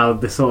Coventry, and now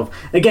the sort of,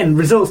 again,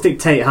 results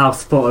dictate how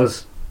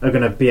supporters are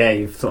going to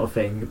behave, sort of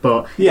thing.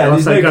 But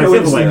there's no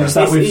coincidence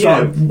that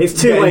we've it's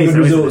two ways. Good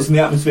results and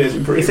the atmosphere's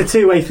improved. It's a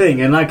two-way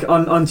thing, and like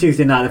on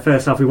Tuesday night, the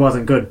first half we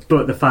wasn't good,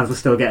 but the fans were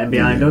still getting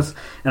behind us,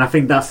 and I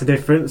think that's the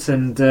difference,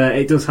 and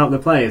it does help the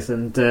players.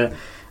 And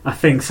I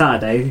think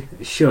Saturday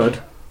should.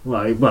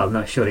 It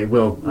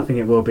will. I think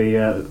it will be.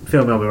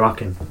 Film will be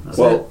rocking.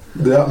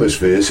 The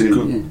atmosphere. See,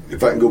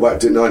 if I can go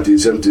back to the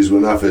 1970s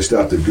when I first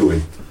started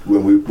going,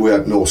 when we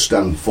had North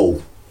Stand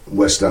full,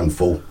 West Stand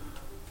full,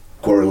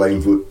 Quarry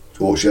Lane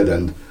or Shed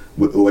End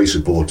with away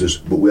supporters,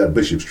 but we had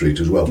Bishop Street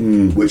as well,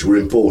 which were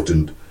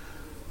important.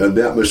 And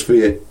the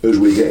atmosphere as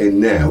we get in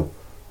now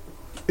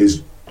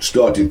is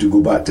starting to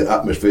go back to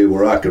atmosphere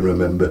where I can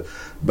remember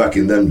back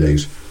in them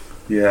days.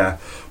 Yeah,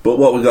 but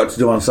what we've got to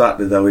do on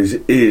Saturday though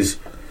is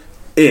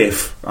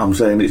if, I'm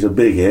saying it's a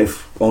big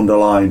if,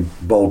 underline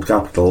bold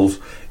capitals,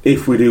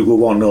 if we do go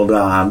 1-0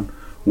 down,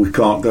 we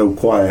can't go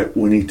quiet.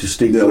 We need to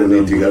stick with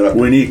them.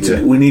 We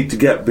need to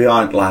get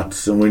behind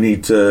lads, and we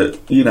need to,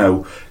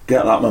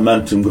 get that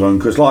momentum going.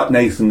 Because, like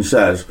Nathan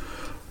says,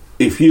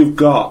 if you've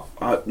got,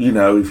 like,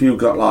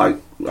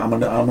 how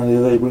many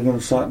are they bringing on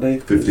Saturday?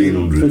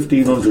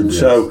 1,500. Yeah.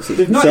 So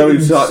they've not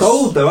even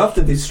sold though.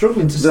 After they're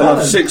struggling to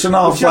sell,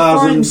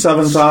 6,500,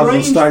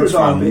 7,000 Stags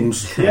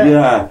fans.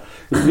 Yeah.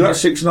 If you've got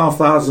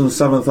 6,500,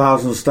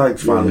 7,000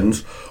 Stags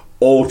fans.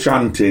 All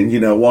chanting,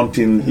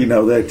 wanting,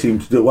 their team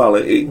to do well.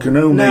 It can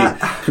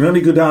only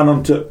go down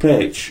onto the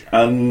pitch,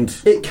 and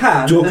it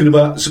can. Talking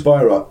about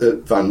Spire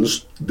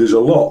fans, there's a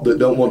lot that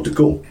don't want to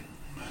come.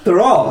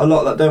 There are a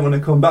lot that don't want to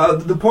come.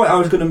 But the point I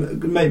was going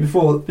to make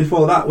before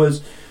that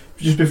was,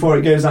 just before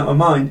it goes out of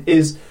my mind,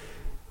 is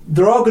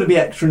there are going to be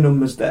extra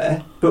numbers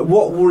there. But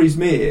what worries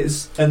me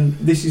is, and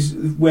this is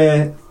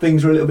where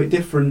things are a little bit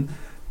different,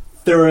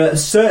 there are a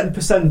certain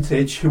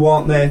percentage who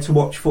aren't there to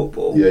watch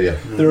football. Yeah.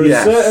 There are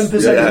a certain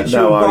percentage who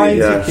are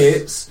buying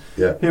tickets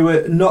who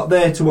are not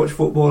there to watch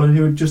football and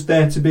who are just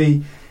there to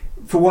be,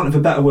 for want of a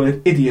better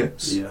word,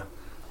 idiots. Yeah.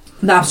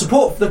 Now,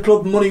 support for the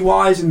club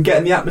money-wise and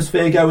getting the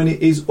atmosphere going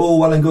is all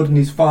well and good and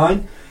is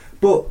fine,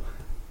 but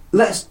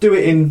let's do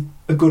it in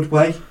a good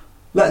way.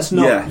 Let's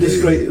not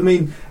disgrace. I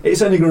mean,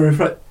 it's only going to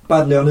reflect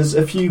badly on us.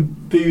 A few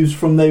boos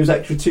from those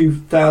extra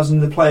 2,000,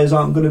 the players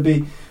aren't going to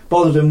be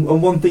bothered, and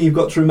one thing you've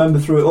got to remember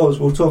through it all, as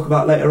we'll talk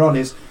about later on,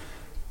 is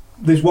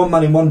there's one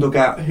man in one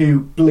dugout who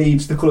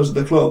bleeds the colours of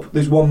the club.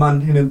 There's one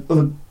man in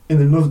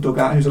another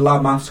dugout who's a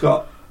loudmouth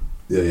Scot.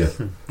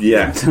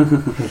 Yeah.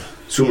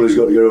 Somebody's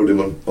got to get hold of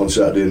him on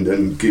Saturday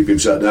and keep him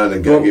sat down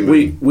and gag him.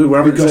 We were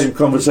having the same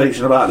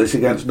conversation about this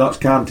against Notts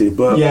County,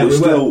 but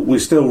we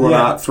still run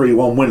out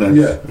 3-1 winners.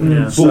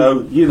 Yeah.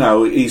 So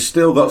he's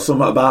still got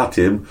something about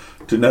him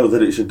to know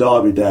that it's a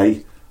derby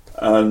day,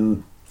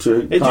 and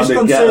it just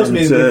concerns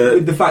me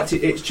with the fact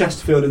it's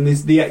Chesterfield and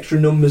there's the extra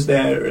numbers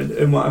there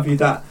and what have you,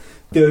 that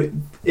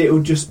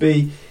it'll just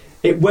be,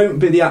 it won't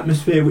be the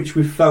atmosphere which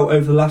we've felt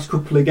over the last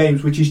couple of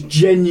games, which is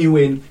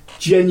genuine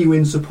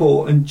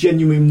support and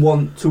genuine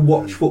want to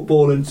watch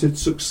football and to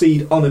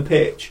succeed on a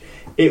pitch.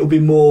 There'll be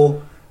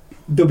more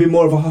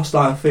of a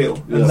hostile feel,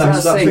 and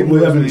that's I think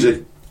with Evans,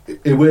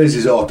 he wears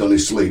his heart on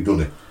his sleeve,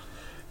 doesn't he?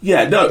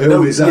 Yeah,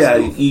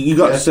 you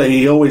got to say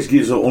he always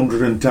gives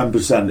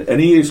 110%,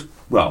 and he is.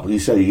 Well, you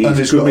say he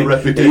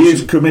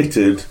is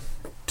committed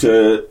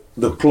to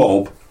the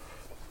club.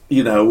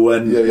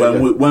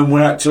 When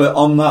we're actually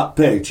on that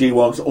pitch, he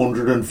wants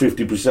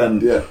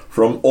 150%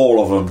 from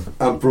all of them.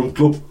 And from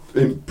club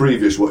in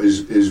previous, what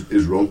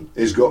is wrong,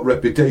 he's got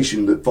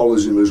reputation that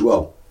follows him as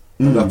well.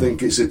 And I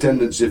think it's a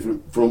tendency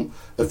from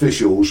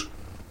officials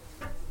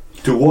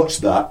to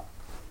watch that,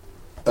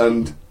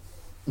 and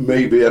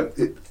maybe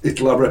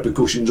it'll have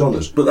repercussions on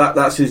us. But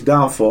that's his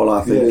downfall,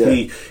 I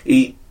think.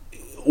 He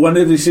when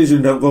a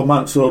decision don't go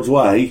Mansurd's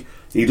way,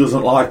 he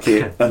doesn't like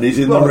it, and he's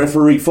in the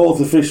referee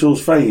fourth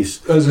official's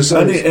face, as I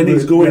say, and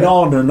he's going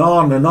on and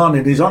on and on,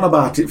 and he's on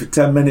about it for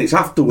 10 minutes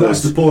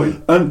afterwards. That's the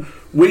point. And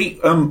we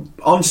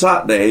on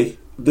Saturday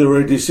there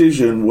were a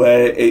decision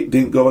where it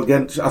didn't go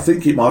against. I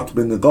think it might have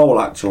been the goal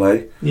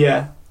actually.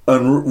 Yeah.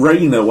 And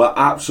Rayner were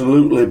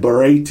absolutely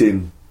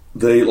berating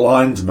the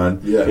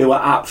linesman. They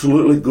were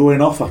absolutely going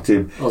off at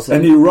him,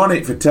 and he ran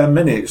it for 10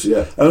 minutes.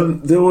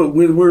 And there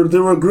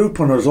were a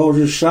group on us all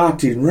just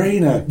shouting,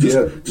 "Rayner,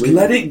 just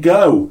let it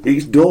go.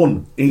 It's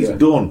done. It's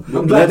done.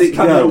 Let it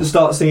go." To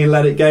start singing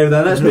 "Let It Go."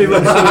 Then let's move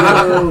on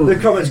to the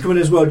comments coming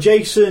as well.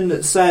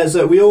 Jason says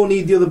we all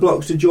need the other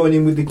blocks to join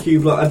in with the Q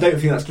block. I don't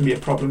think that's going to be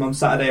a problem on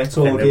Saturday at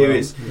all.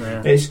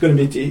 It's going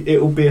to be.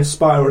 It will be a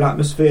spiral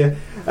atmosphere.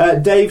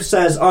 Dave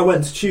says I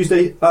went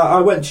Tuesday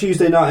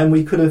night and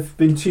we could have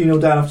been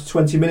 2-0 down after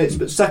 20 minutes,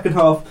 but second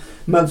half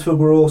Mansfield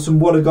were awesome.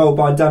 What a goal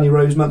by Danny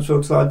Rose,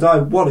 Mansfield till I die.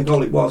 What a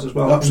goal it was as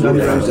well.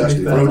 Absolutely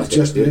fantastic. Rode the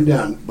chest in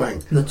down,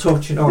 bang. The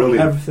touch and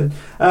everything.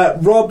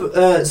 Rob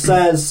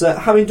says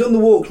having done the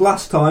walk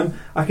last time,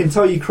 I can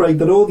tell you, Craig,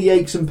 that all the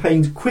aches and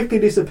pains quickly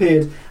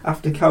disappeared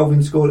after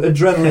Calvin scored.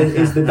 Adrenaline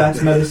is the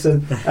best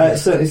medicine.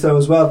 Certainly so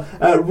as well.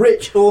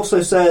 Rich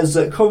also says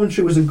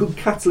Coventry was a good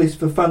catalyst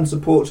for fan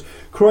support.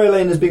 Croy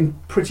Lane has been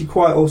pretty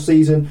quiet all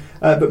season,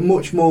 but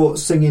much more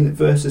singing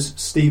versus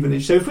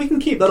Stevenage. So if we can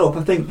keep that up,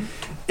 I think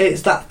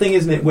it's that thing,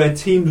 isn't it, where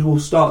teams will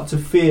start to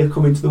fear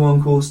coming to the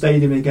One Call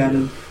Stadium again,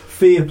 and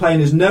fear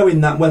playing us,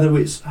 knowing that whether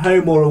it's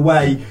home or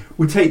away,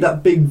 we take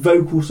that big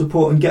vocal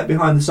support and get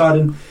behind the side.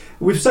 And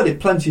we've said it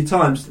plenty of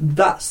times,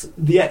 that's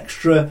the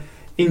extra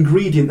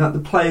ingredient that the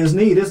players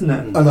need, isn't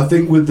it? And I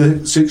think with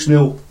the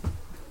 6-0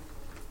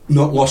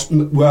 not lost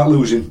without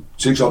losing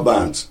 6 on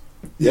bounce,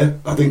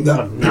 I think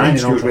that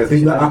I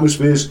think that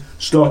atmosphere's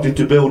starting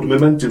to build,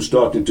 momentum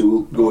starting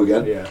to go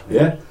again.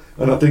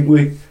 And I think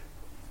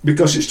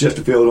because it's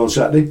Chesterfield on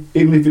Saturday,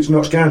 even if it's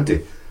Notts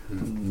County,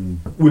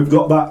 we've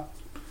got that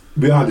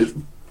behind us.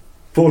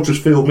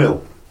 Fortress Field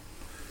Mill.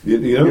 You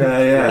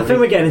know? I think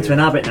we're getting into an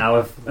habit now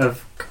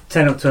of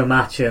turn up to a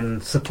match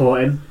and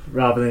supporting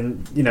rather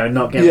than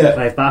not getting the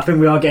players. But I think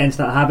we are getting into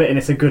that habit, and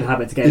it's a good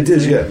habit to get into. It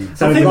is, yeah.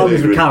 So as long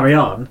as we carry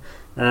on,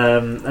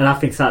 and I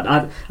think that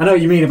I know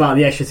what you mean about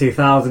the extra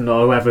 2,000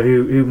 or whoever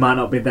who might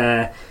not be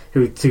there,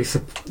 to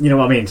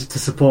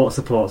support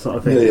sort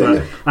of thing.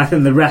 But I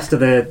think the rest of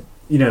the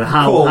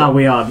how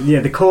we are,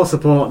 the core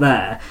support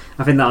there,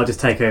 I think that'll just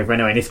take over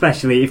anyway. And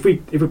especially if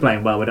we're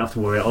playing well, we don't have to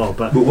worry at all.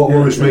 But what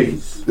worries me,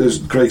 as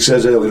Craig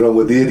says earlier on,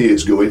 with the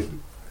idiots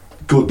going,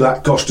 could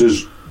that cost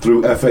us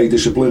through FA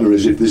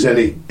disciplinaries if there's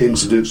any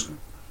incidents?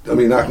 I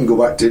mean, I can go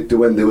back to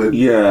when they were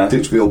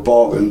Titchfield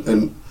Park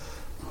and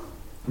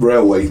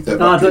Railway.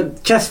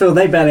 Chesterfield,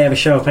 they barely ever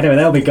show up anyway.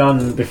 They'll be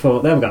gone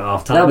before. They'll be gone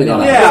half time. They'll be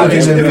gone. Yeah,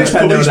 if it's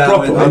policed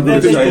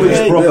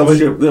properly,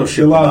 they'll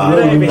show up.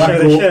 They'll be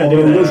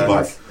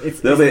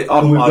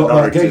on my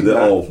narrative.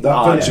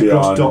 That fence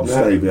across top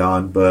stay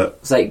behind, but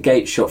it's like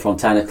gates shut from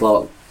 10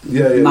 o'clock.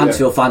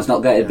 Mansfield fans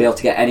not going to be able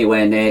to get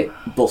anywhere near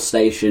bus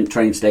station,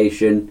 train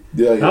station.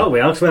 Oh, we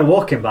are, because we're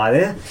walking by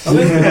there.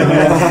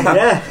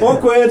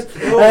 Awkward.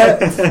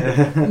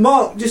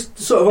 Mark, just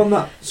sort of on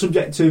that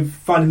subject of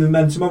finding the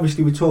momentum,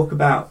 obviously we talk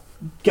about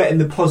getting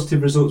the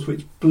positive results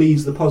which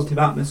bleeds the positive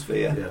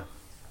atmosphere.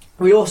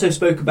 We also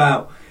spoke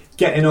about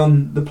getting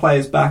on the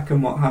players back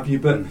and what have you,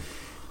 but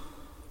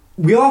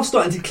we are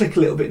starting to click a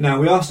little bit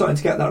now. We are starting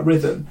to get that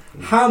rhythm.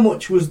 How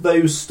much was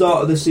those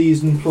start of the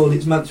season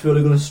plaudits, Mansfield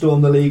are going to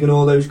storm the league, and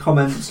all those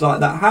comments like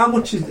that? How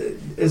much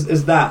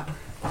is that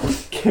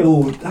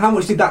killed? How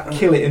much did that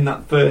kill it in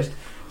that first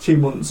 2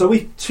 months? Are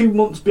we 2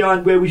 months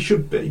behind where we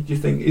should be, do you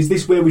think? Is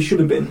this where we should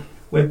have been?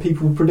 Where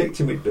people were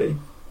predicting we'd be?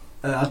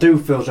 I do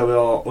feel as though we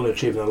are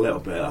underachieving a little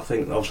bit. I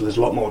think obviously there's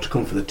a lot more to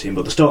come for the team,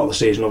 but the start of the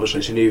season,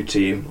 obviously it's a new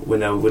team. We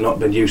know we've not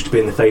been used to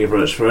being the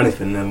favourites for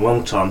anything in a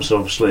long time, so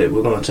obviously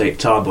we're going to take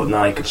time, but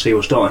now you can see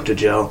we're starting to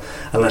gel,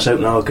 and let's hope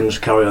now we can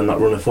just carry on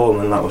that run of form,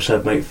 and like we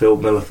said, make Phil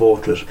Miller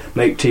Fortress,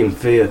 make team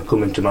fear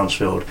coming to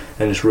Mansfield,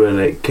 and just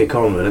really kick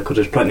on really, because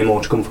there's plenty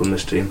more to come from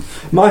this team.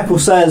 Michael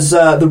says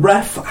the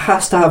ref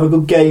has to have a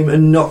good game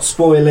and not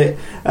spoil it,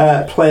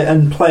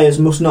 and players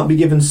must not be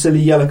given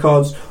silly yellow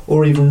cards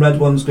or even red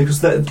ones,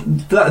 because they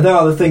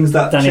are the things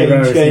that Danny change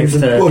Rose games.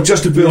 Well,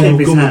 Chesterfield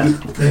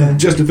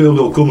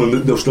will come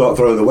and they'll start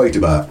throwing the weight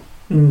about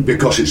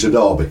because it's a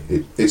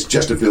derby. It's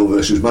Chesterfield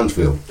versus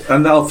Mansfield,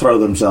 and they'll throw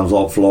themselves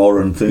off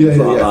floor and things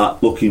that,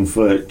 looking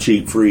for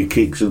cheap free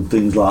kicks and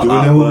things like that.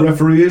 Do we know who the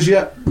referee is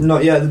yet?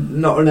 Not yet.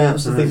 Not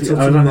announced. I think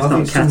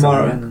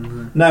tomorrow.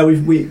 No,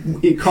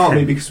 it can't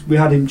be, because we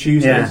had him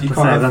Tuesday. Yeah, you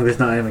can't have long as it's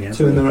not him again.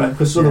 Two in the row,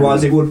 because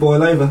otherwise it would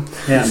boil over.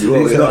 Yeah, it's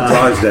not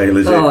Drysdale,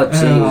 is it? Oh,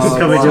 jeez.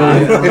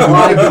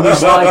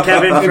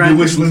 He'll be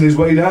whistling his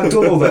way down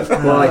to all that.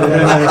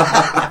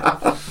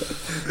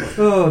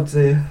 Oh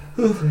dear.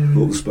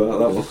 We'll spare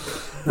that one.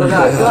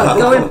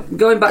 Well,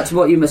 going back to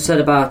what you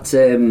said about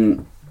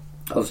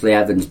obviously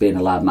Evans being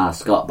a lad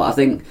mascot, but I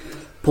think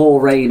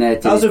Paul Rayner...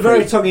 That was a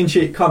very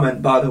tongue-in-cheek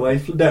comment, by the way.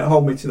 Don't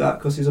hold me to that,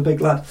 because he's a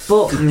big lad.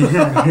 But...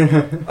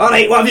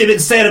 Alright, what have you been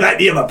saying about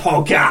the other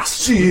podcast?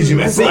 See you,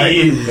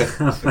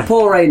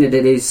 Paul Rayner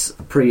did his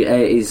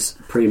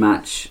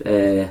pre-match,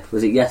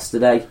 was it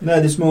yesterday?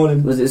 No, this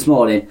morning. Was it this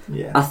morning?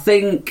 Yeah. I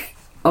think,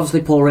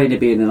 obviously Paul Rayner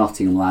being a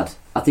Nottingham lad,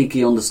 I think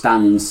he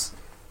understands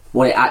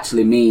what it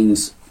actually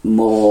means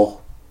more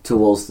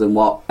to us than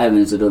what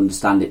Evans would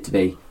understand it to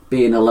be.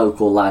 Being a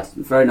local lad,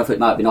 fair enough, it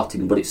might be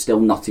Nottingham, but it's still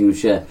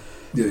Nottinghamshire.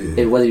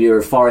 Whether you're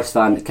a Forest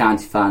fan, a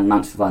County fan,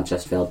 Mansfield fan,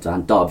 Chesterfield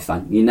fan, Derby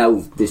fan, you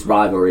know this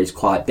rivalry is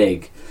quite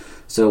big.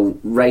 So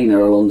Rayner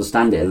will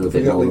understand it a little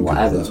bit more than what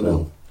Evans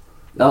will.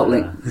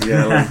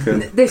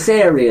 This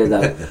area,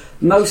 though,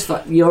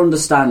 you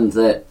understand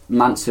that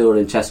Mansfield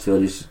and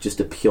Chesterfield is just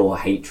a pure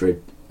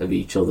hatred of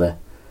each other,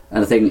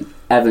 and I think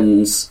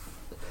Evans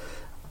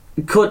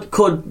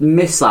could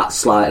miss that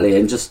slightly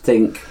and just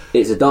think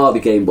it's a derby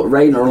game, but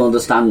Rayner will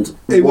understand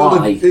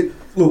why.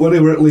 Look, when he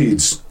were at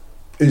Leeds,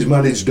 his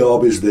managed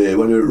derbies there.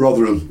 When he were at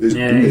Rotherham, his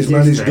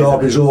managed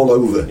derbies all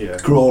over,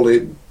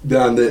 Crawley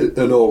down there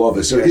and all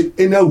over. So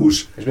he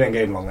knows. He's been in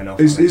game long enough.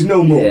 He's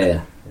no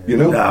more, you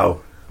know.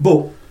 No.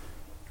 But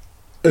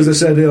as I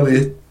said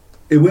earlier,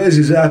 he wears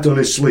his heart on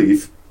his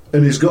sleeve,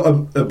 and he's got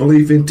a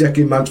belief in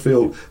taking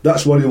Mansfield.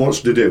 That's what he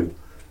wants to do.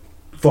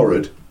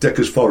 Take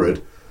us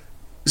forward.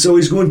 So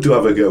he's going to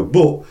have a go,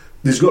 but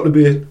there's got to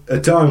be a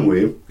time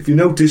with him. If you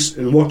notice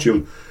and watch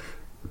him,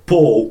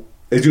 Paul,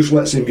 he just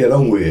lets him get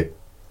on with it.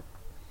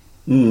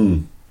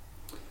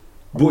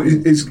 But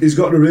he's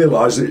got to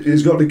realise that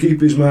he's got to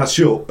keep his mouth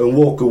shut and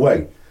walk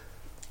away.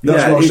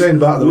 That's what I'm saying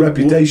about the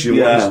reputation.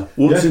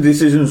 Once the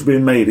decision's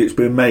been made, it's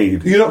been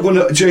made. You're not going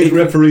to change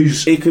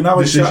referees. He can have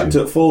a chat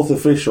at fourth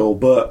official,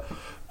 but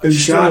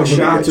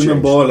shouting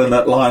and boiling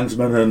at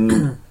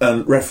linesmen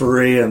and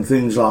referee and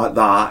things like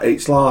that,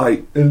 it's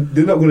like... And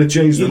they're not going to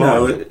change the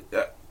mind.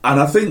 And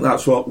I think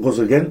that's what goes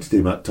against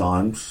him at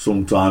times,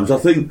 sometimes. I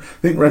think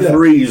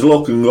referees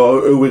look and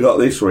go, who we got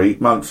this week?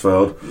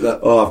 Mansfield.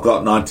 I've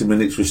got 90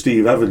 minutes with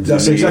Steve Evans.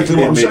 That's exactly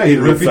what I'm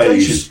saying.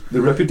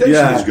 The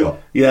reputation he's got.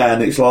 Yeah,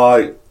 and it's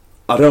like,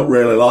 I don't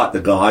really like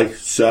the guy,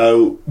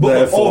 so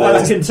therefore...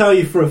 I can tell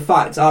you for a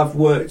fact, I've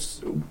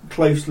worked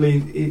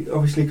closely,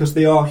 obviously because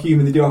they are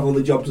human, they do have all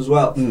the jobs as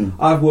well.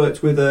 I've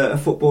worked with a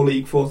Football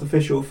League fourth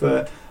official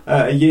for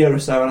a year or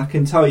so, and I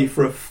can tell you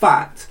for a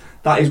fact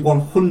that is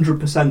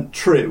 100%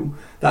 true,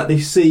 that they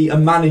see a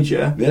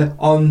manager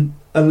on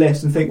a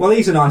list and think, well,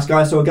 he's a nice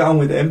guy, so I'll get on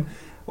with him.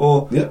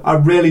 Or I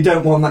really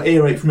don't want that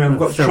earache from him. I've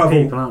got to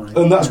travel,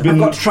 I've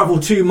got to travel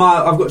 2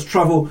 miles. I've got to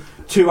travel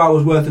 2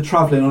 hours worth of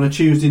travelling on a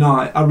Tuesday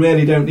night. I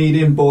really don't need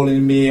him bawling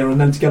in my ear and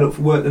then to get up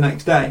for work the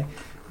next day.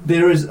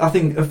 I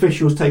think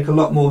officials take a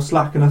lot more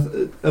slack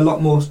and a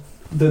lot more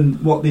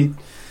than what they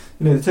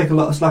take a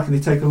lot of slack and they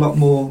take a lot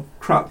more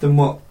crap than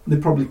what they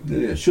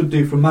probably should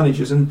do from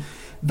managers. And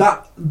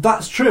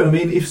that's true. I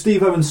mean, if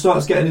Steve Evans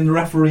starts getting in the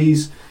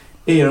referee's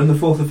ear and the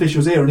fourth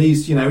official's ear, and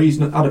he's had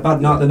a bad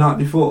night the night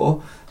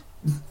before.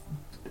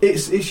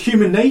 It's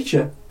human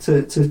nature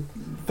to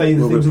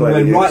favour things in the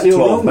way, rightly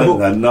or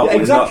wrong.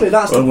 Exactly,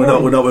 that's the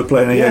point. We're not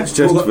playing against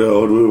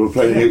Chesterfield, we were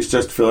playing against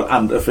Chesterfield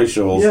and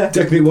officials. Yeah.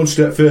 Taking it one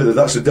step further,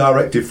 that's a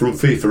directive from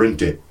FIFA,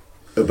 isn't it?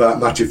 About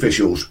match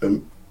officials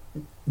and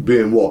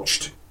being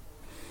watched.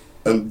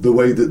 And the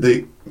way that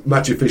the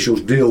match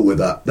officials deal with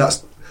that.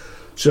 That's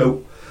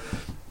so...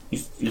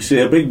 You see,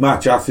 a big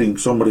match, I think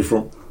somebody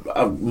from...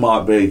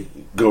 might be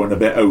going a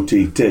bit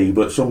OTT,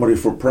 but somebody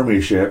from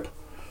Premiership...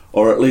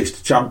 or at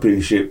least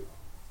Championship.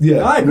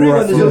 Yeah, I agree.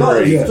 There's a lot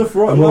of stuff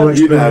right.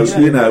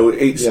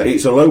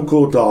 It's a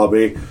local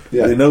derby.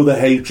 Yeah. They know the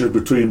hatred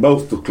between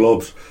both the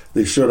clubs.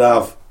 They should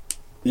have,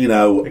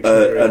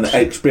 an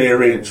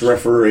experienced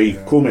referee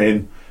come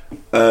in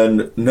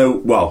and know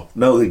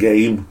the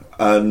game.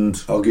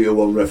 And I'll give you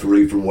one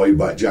referee from way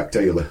back, Jack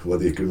Taylor,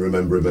 whether you can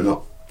remember him or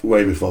not.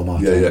 Way before my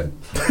time.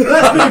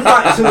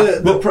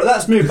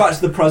 Let's move back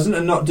to the present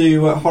and not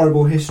do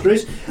horrible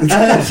histories. Look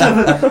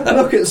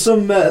at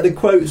some the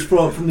quotes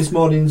from this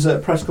morning's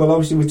press call.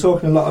 Obviously, we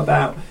talk a lot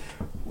about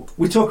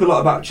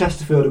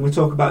Chesterfield and we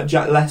talk about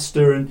Jack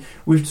Lester, and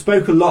we've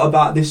spoke a lot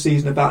about this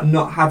season about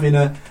not having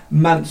a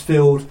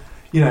Mansfield,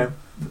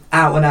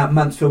 out and out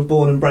Mansfield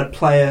born and bred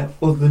player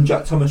other than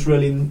Jack Thomas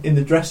really in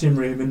the dressing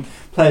room, and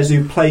players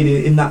who played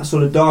in that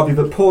sort of derby.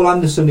 But Paul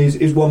Anderson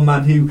is one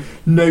man who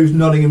knows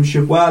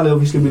Nottinghamshire well,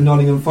 obviously with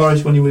Nottingham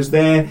Forest when he was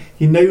there.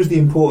 He knows the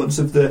importance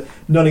of the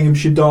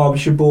Nottinghamshire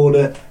Derbyshire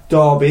border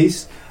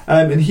derbies,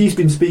 and he's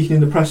been speaking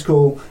in the press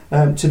call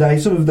today.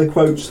 Some of the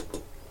quotes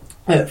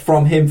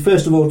from him,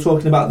 first of all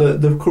talking about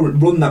the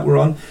current run that we're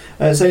on,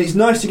 saying it's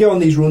nice to go on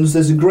these runs,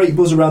 there's a great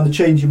buzz around the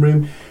changing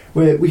room.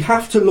 We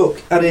have to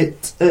look at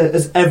it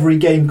as every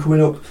game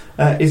coming up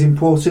is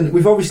important.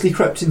 We've obviously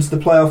crept into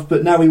the playoffs,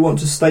 but now we want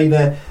to stay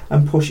there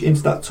and push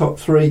into that top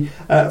three.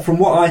 From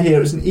what I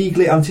hear, it's an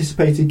eagerly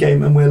anticipated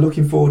game and we're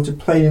looking forward to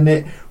playing in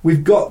it.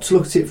 We've got to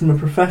look at it from a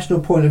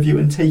professional point of view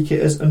and take it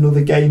as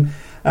another game.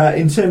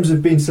 In terms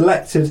of being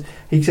selected,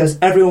 he says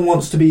everyone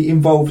wants to be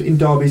involved in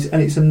derbies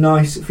and it's a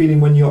nice feeling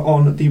when you're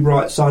on the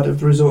right side of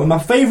the result. And my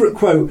favourite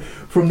quote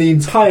from the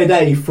entire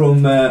day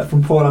from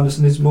Paul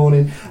Anderson this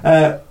morning,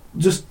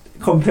 just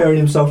comparing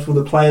himself to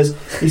other players.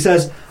 He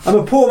says, I'm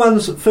a poor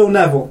man's Phil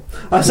Neville.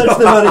 I said to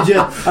the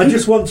manager, I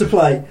just want to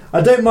play. I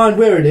don't mind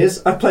where it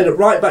is. I've played it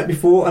right back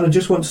before and I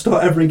just want to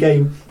start every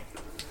game.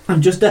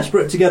 I'm just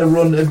desperate to get a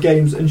run of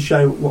games and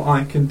show what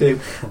I can do.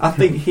 I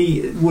think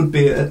he would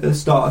be a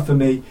starter for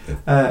me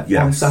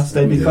on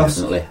Saturday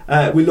because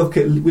we're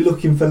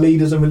looking for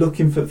leaders and we're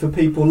looking for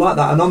people like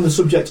that. And on the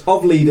subject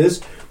of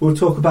leaders, we'll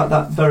talk about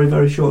that very,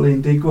 very shortly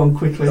indeed. Go on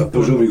quickly. I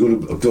presume we're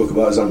going to talk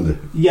about Xander.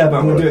 Yeah, but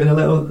I'm going to do it in a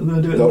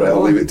little.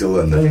 I'll leave it till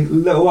then. A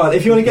little while.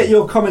 If you want to get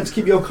your comments,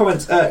 keep your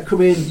comments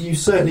coming in. You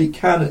certainly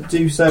can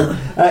do so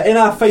in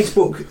our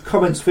Facebook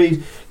comments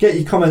feed. Get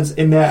your comments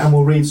in there, and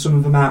we'll read some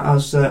of them out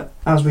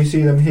as we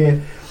see them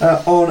here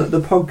on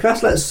the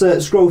podcast.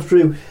 Let's scroll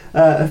through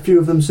a few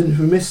of them since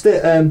we missed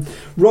it.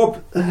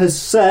 Rob has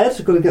said,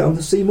 I've got to get on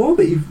to Seymour,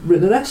 but you've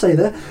written an essay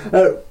there.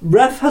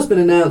 Ref has been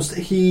announced.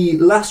 He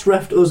last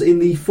refed us in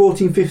the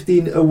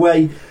 14-15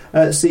 away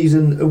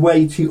season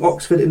away to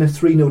Oxford in a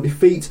 3-0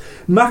 defeat.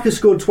 Mack has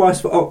scored twice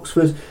for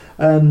Oxford.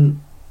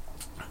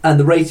 And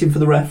the rating for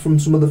the ref from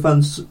some other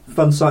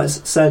fan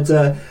sites said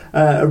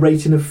a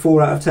rating of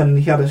 4 out of 10, and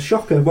he had a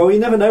shocker. Well, you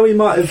never know, he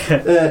might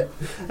have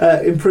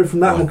improved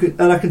from that one.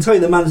 And I can tell you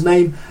the man's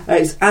name.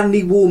 It's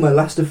Andy Woolmer,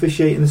 last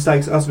officiating the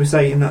Stags, as we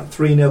say, in that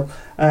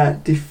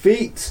 3-0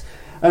 defeat.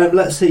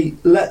 Let's see.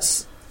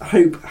 Let's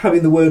hope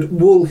having the word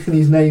wool in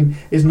his name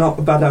is not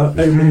a bad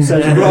omen,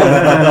 says Rob.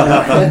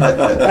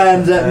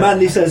 And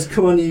Mandy says,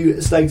 come on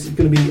you Stags, it's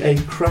going to be a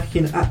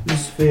cracking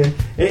atmosphere.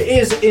 It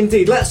is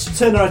indeed. Let's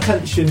turn our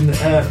attention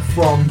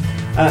from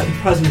the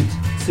present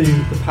to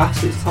the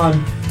past. It's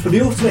time for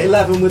the Ultimate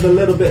 11 with a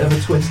little bit of a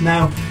twist.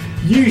 Now,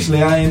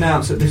 usually I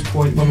announce at this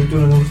point when we've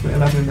done an Ultimate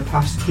 11 in the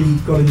past who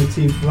got in the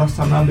team for the last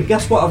time round, but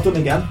guess what I've done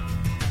again?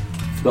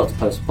 Forgot to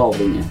post a poll,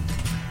 didn't you?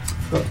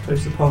 Forgot to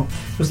post a poll.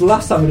 Because the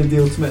last time we did the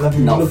Ultimate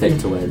 11 not fit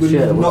to wear the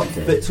shirt, not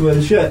fit to wear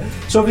the shirt.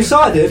 So I've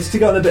decided to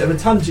go on a bit of a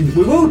tangent.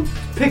 We will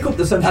pick up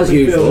the central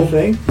midfield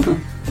thing.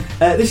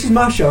 This is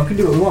my show, I can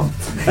do what we want.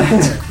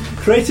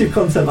 Creative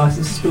content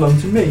licenses belong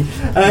to me.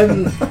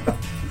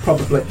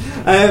 Probably.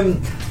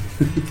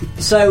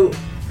 So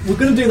we're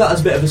going to do that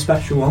as a bit of a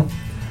special one.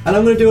 And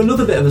I'm going to do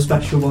another bit of a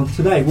special one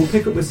today. We'll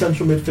pick up with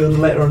central midfielder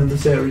later on in the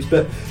series.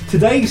 But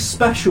today's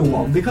special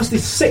one, because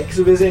there's 6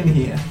 of us in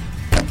here,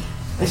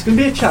 it's going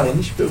to be a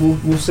challenge, but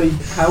we'll see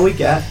how we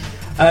get.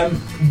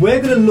 We're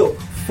going to look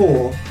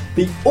for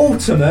the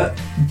ultimate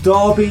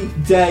Derby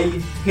Day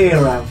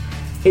hero.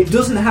 It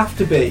doesn't have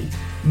to be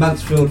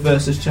Mansfield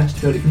versus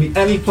Chesterfield. It can be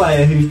any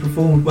player who's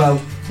performed well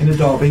in a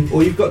derby.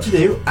 All you've got to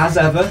do, as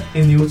ever,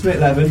 in the Ultimate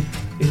 11,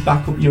 is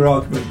back up your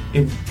argument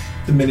in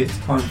the minute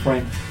time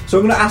frame. So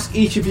I'm going to ask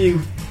each of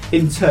you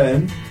in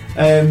turn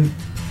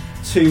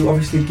to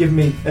obviously give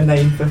me a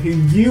name for who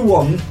you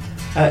want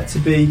to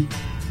be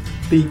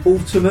the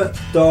ultimate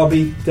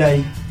Derby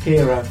Day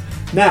hero.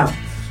 Now,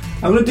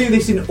 I'm going to do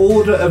this in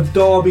order of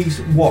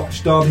derbies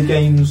watched, derby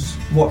games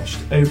watched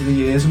over the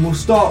years, and we'll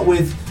start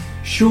with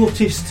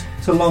shortest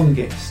to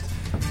longest.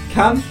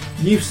 Cam,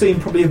 you've seen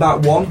probably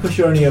about one because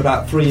you're only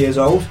about 3 years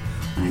old.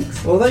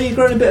 Thanks. Although you're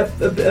growing a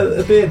bit of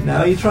a beard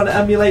now, you're trying to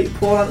emulate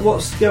Paul.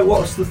 What's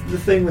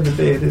the thing with the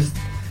beard? Is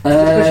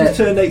because you've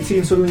turned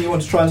 18, suddenly you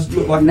want to try and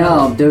look like? No,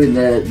 I'm doing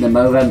the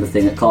Movember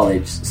thing at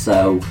college,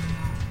 so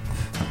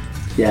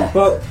yeah.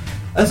 Well,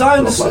 as I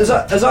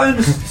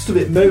understood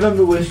it,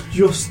 Movember was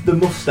just the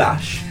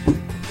moustache.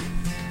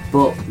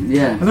 But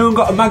yeah, and then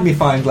got a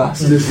magnifying glass.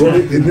 There's one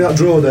in that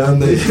drawer down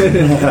there.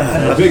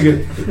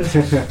 Bigger.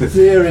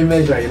 Deary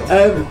me.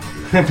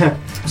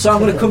 So I'm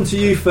going to come to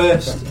you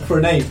first for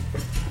a name,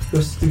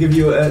 just to give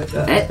you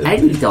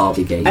any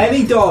derby game.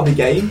 Any derby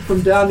game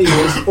from down the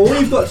years. All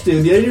you've got to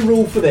do, the only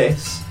rule for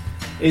this,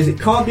 is it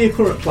can't be a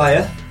current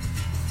player,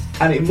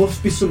 and it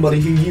must be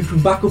somebody who you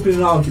can back up in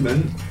an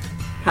argument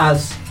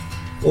has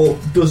or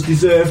does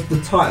deserve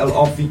the title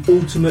of the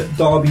ultimate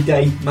Derby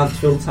Day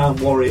Mansfield Town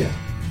warrior,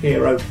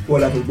 hero,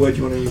 whatever word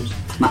you want to use.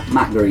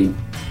 Matt Green.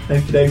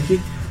 Okie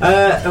dokie.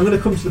 I'm going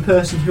to come to the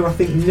person who I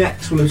think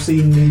next will have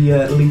seen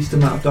the least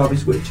amount of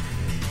derbies, which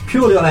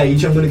purely on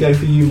age, I'm going to go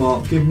for you,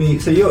 Mark. Give me.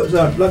 So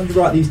let me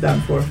write these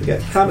down before I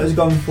forget. Cam has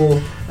gone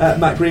for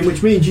Matt Green,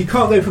 which means you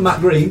can't go for Matt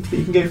Green, but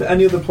you can go for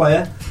any other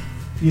player.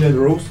 You know the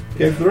rules.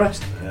 Go for the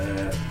rest.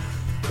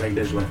 Craig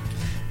Disley.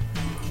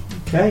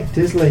 Okay,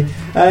 Disley.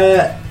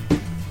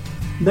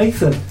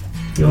 Nathan,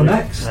 you're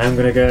next. I'm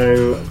going to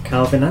go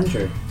Calvin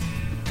Andrew.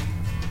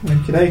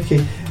 Okie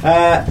dokie.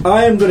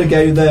 I am going to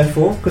go,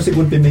 therefore, because it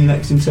would be me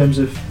next in terms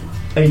of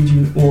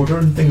aging order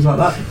and things like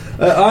that.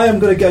 I am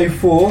going to go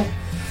for.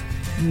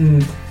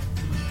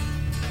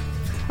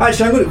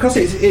 Actually, I'm going to, because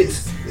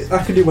it's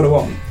I can do what I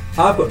want.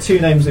 I've got 2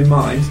 names in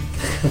mind,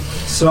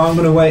 so I'm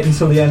going to wait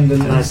until the end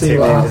and see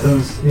what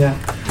happens. Yeah.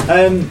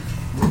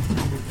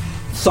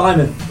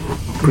 Simon,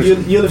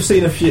 you'll have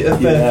seen a fair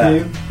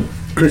few.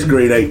 Chris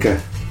Greenacre.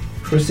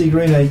 Chrissy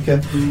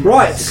Greenacre.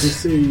 Right.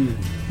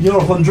 You're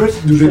 100.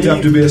 Does it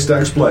have to be a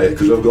Stags player?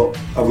 Because I've got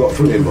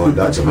 3 in mind.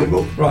 That's a big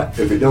one. Right.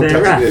 If it don't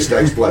have to be a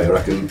Stags player,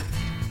 I can.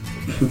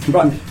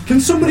 Right. Can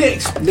somebody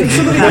tell him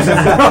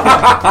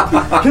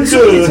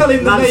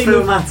the name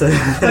of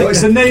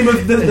the name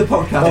of the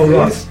podcast? Oh,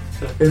 right.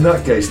 In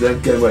that case, then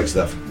Ken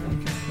Wagstaff.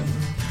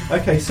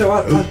 Okay, so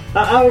out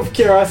of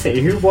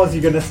curiosity, who was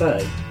you going to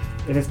say?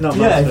 If it's not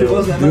Mansfield. If it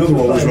wasn't the other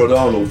one was Rod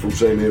Arnold from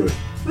same era.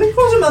 He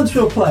was a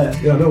Mansfield player.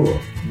 Yeah, I know what.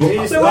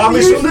 But I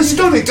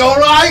misunderstood it. All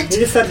right. You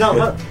just said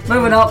not.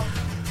 Moving up.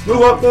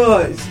 Move up.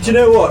 Right. Do you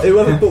know what?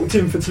 Whoever booked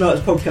him for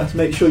tonight's podcast,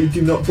 make sure you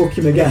do not book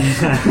him again.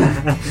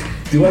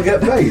 Do I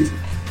get paid?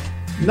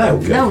 No.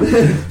 Okay.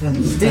 No.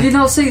 Did you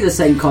not see the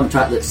same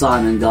contract that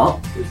Simon got?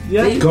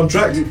 Yeah.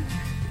 Contract?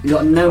 You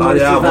got no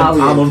monetary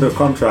value. I'm under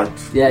contract.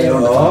 Yeah, you're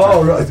under contract.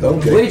 Oh, right.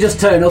 Okay. We just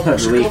turn up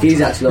every week.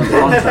 He's actually under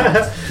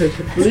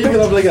contract.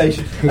 Legal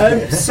obligation.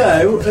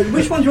 So,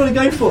 which one do you want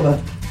to go for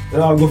then?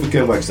 I'll go for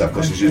Ken Wagstaff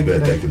because it's his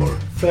birthday tomorrow.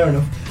 Fair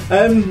enough.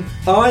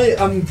 I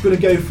am going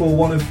to go for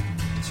one of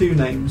 2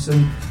 names,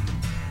 and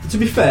to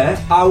be fair,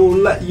 I will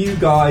let you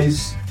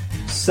guys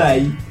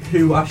say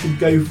who I should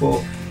go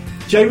for.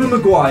 Jamie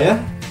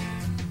Maguire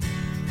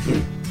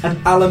and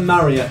Alan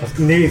Marriott. I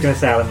knew you were going to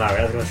say Alan Marriott.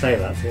 I was going to say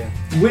that. Yeah.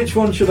 Which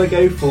one should I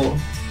go for?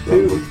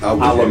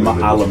 Alan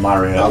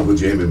Marriott. I'll go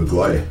Jamie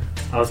Maguire.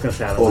 I was going to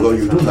say Alan. Although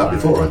you've done that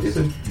before, haven't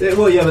you?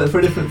 Well, yeah, but for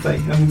a different thing.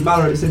 And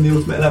Marriott's in the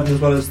Ultimate 11 as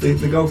well as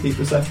the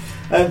goalkeeper. So,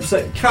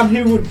 Cam,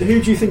 who do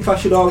you think I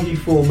should argue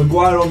for,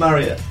 Maguire or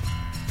Marriott?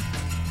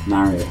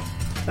 Marriott.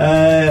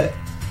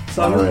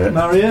 Simon,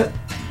 Marriott.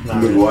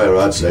 Maguire,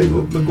 I'd say.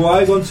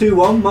 Maguire gone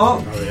 2-1.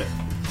 Mark. Marriott.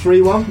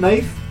 3-1.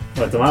 Nath.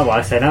 Well, it doesn't matter what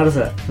I say now, does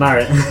it?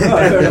 Marriott.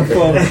 Fair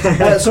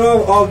enough. So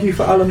I'll argue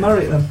for Alan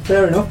Marriott then.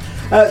 Fair enough.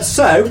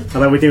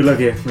 Although we do love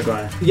you,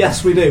 Maguire.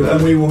 Yes, we do,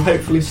 and we will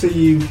hopefully see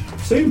you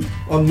soon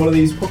on one of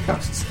these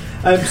podcasts.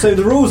 So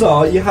the rules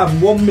are: you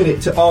have 1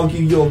 minute to argue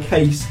your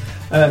case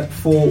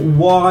for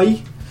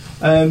why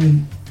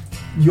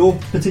your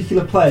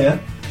particular player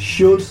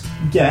should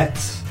get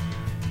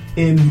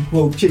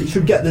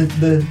should get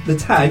the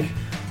tag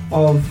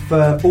of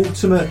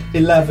Ultimate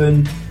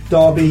 11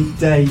 Derby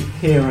Day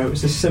hero.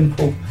 It's as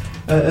simple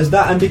as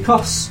that, and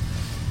because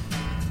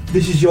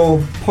this is your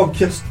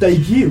podcast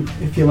debut,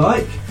 if you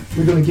like.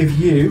 We're going to give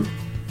you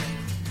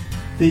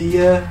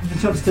the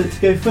chance to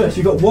go first.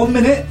 You've got 1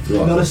 minute,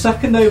 not a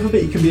second over,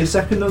 but you can be a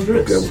second under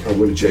it. Okay, I'm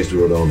going to change to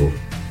Ronaldo.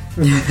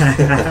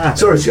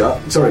 Sorry,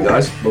 chat. Sorry,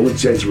 guys. I'm going to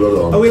change to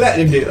Ronaldo. Are we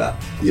letting him do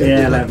that?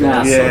 Yeah, let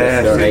him.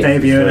 Yeah,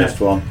 Debut, First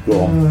one.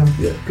 Go on.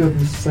 Yeah.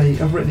 Goodness sake,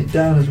 I've written it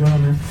down as well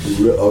now.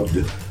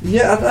 Odd.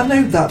 Yeah, I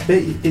know that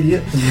bit, you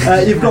idiot.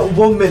 You've got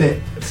 1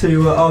 minute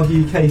to argue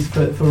your case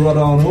for Rod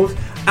Arnold.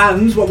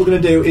 And what we're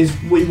going to do is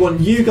we want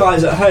you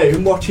guys at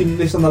home watching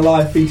this on the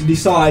live feed to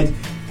decide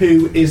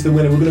who is the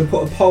winner. We're going to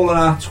put a poll on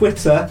our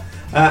Twitter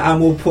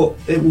and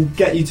it will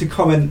get you to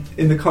comment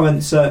in the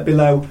comments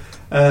below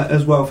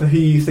as well for who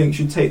you think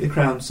should take the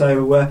crown.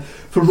 So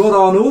for Rod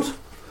Arnold,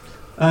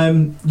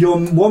 your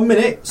 1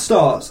 minute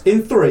starts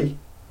in 3,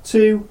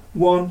 2,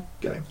 1,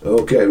 go.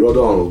 Okay, Rod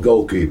Arnold,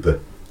 goalkeeper.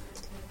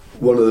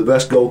 One of the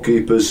best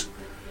goalkeepers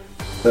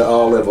at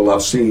our level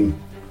I've seen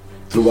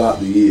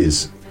throughout the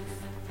years.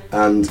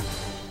 And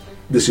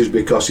this is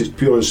because it's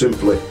pure and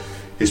simply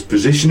his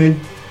positioning,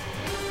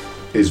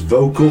 his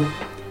vocal,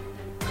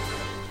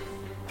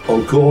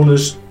 on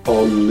corners,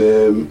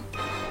 on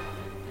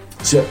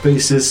set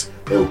pieces.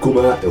 He'll come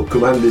out, he'll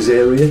command his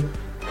area,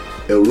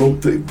 he'll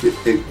run through,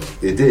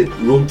 he did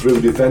run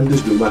through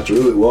defenders, no matter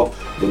who it was,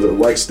 whether it was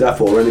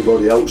Wagstaff or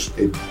anybody else,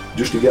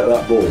 just to get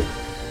that ball.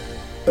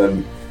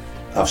 And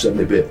I've said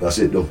my bit, that's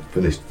it, done,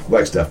 finished.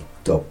 Wagstaff,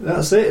 top.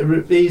 That's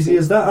it, easy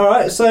as that.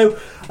 Alright, so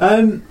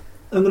I'm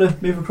going to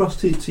move across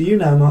to you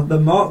now,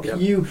 Mark. Yep.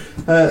 You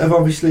have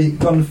obviously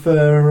gone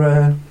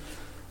for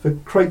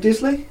Craig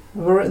Disley.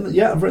 Have I written that?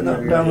 Yeah, I've written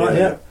that down right.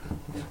 Yeah.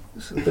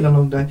 It's been a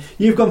long day.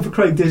 You've gone for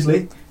Craig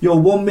Disley. Your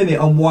 1 minute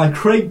on why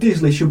Craig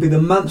Disley should be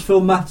the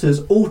Mansfield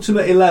Matters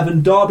Ultimate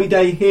 11 Derby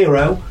Day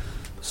hero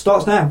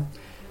starts now.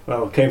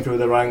 Well, came through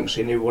the ranks.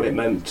 He knew what it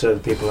meant to the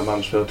people of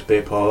Mansfield to be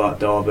a part of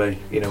that derby.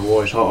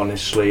 Wore his heart on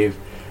his sleeve.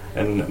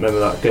 And remember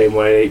that game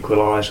where he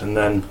equalised, and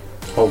then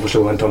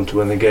obviously went on to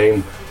win the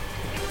game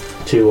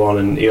 2-1,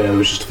 and he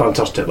was just a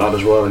fantastic lad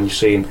as well, and you've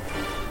seen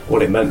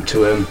what it meant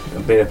to him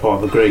and being a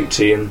part of a great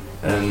team,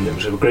 and it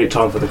was a great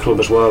time for the club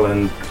as well,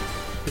 and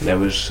there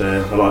was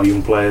a lot of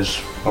young players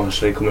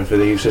obviously coming through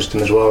the youth system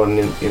as well, and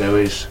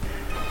he's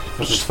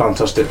just a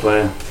fantastic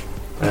player.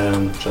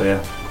 So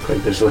yeah,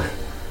 Craig Disley.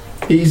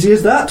 Easy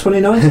as that,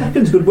 29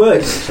 seconds, good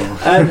work.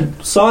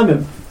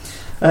 Simon,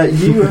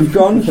 you have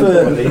gone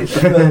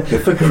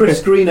for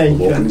Chris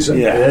Greenacre.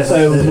 Yeah.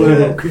 So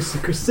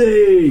Chrissy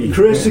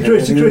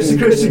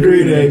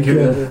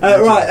Greenacre.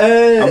 Right.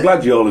 I'm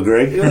glad you all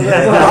agree.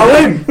 I'll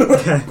win.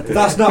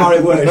 That's not how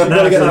it works. You've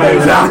got to get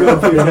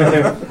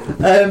the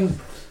votes.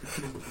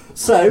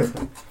 So,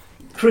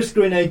 Chris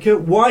Greenacre,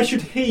 why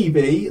should he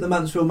be the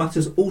Mansfield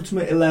Matters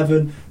Ultimate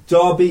 11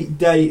 Derby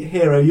Day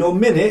hero? Your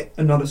minute,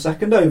 and not a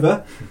second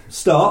over,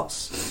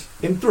 starts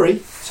in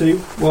 3, 2,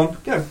 1,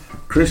 go.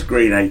 Chris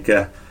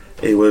Greenacre,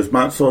 he was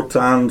Mansfield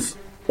Town's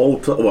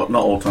not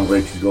all-time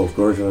greatest goal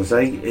scorer, shall I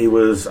say. He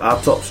was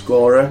our top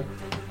scorer.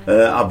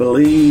 I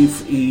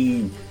believe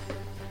he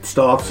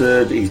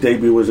started, his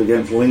debut was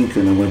against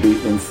Lincoln and we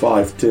beat them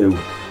 5-2.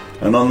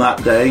 And on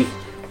that day,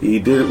 we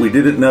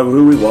didn't know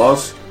who he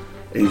was.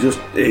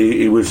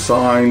 He was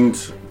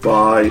signed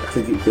by, I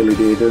think it's Billy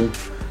Dearden.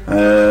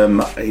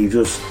 He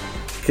just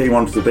came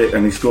onto the bit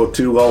and he scored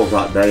 2 goals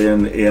that day,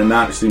 and he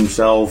announced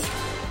himself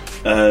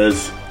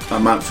as a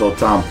Mansfield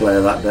Town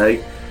player that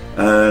day,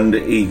 and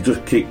he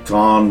just kicked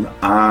on,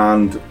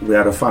 and we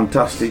had a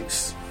fantastic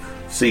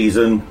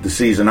season the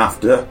season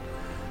after,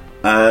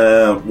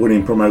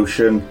 winning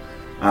promotion,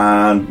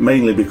 and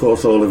mainly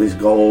because all of his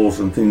goals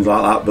and things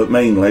like that, but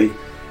mainly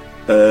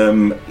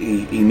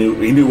he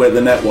knew where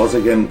the net was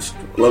against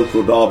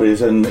local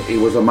derbies, and he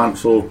was a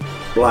Mansfield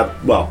lad,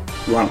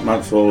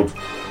 Mansfield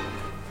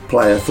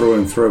player through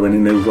and through, and he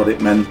knew what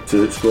it meant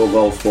to score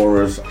goals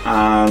for us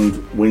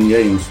and win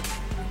games.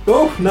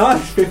 Oh,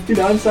 nice,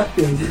 59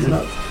 seconds. It's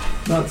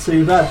not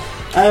too bad.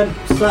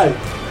 So,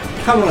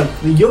 Cameron,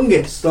 the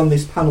youngest on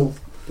this panel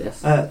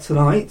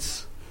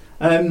tonight,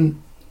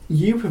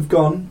 you have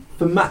gone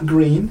for Matt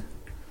Green.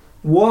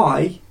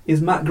 Why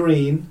is Matt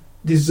Green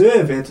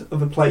deserved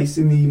of a place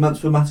in the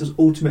Mansfield Matters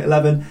Ultimate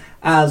 11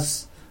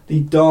 as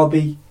the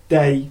Derby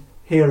Day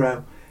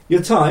hero?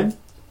 Your time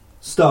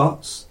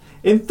starts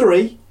in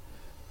 3,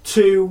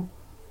 2,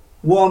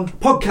 1.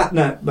 Podcast.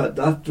 No, but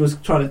I was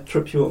trying to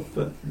trip you up,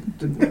 but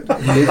didn't.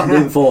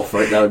 Didn't fall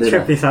for it though, did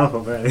Trip I? yourself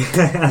up, really.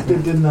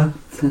 Didn't I?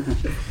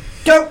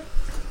 Go.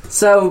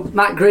 So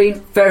Matt Green,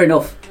 fair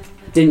enough,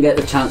 didn't get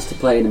the chance to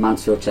play in the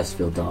Mansfield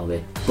Chesterfield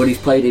derby, but he's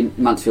played in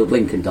Mansfield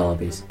Lincoln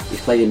derbies. He's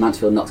played in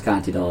Mansfield Notts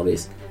County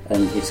derbies,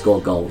 and he's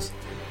scored goals.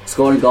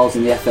 Scoring goals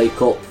in the FA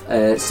Cup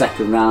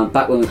second round,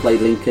 back when we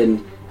played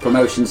Lincoln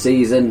promotion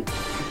season.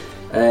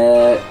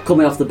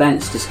 Coming off the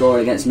bench to score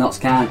against Notts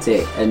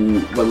County,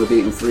 and when we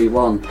beat them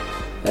 3-1,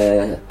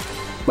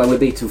 when we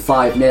beat them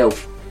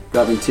 5-0,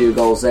 grabbing 2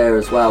 goals there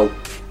as well.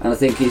 And I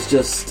think he's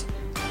just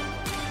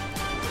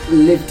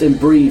lived and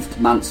breathed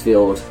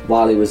Mansfield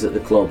while he was at the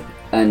club,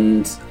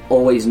 and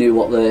always knew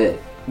what it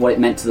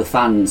meant to the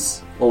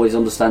fans. Always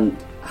understand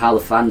how the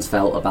fans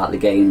felt about the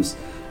games,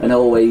 and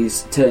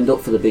always turned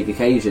up for the big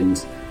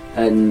occasions.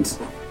 And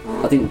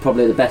I think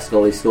probably the best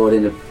goal he scored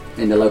in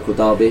the local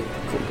derby,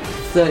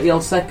 30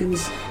 odd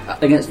seconds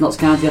against Notts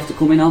County after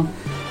coming on.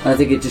 And I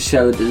think it just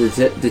showed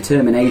the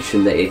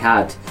determination that he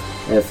had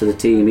for the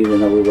team, even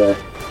though we were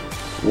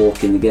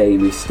walking the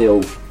game. He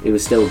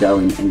was still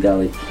going and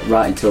going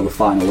right until the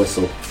final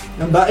whistle.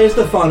 And that is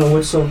the final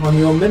whistle on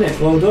your minute.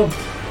 Well done.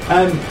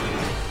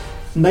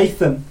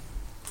 Nathan,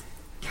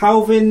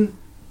 Calvin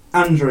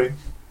Andrew,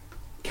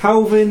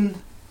 Calvin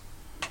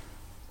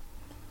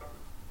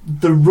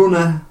the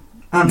runner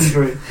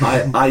Andrew.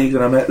 Are you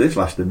going to make this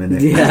last a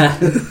minute? Yeah.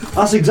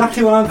 That's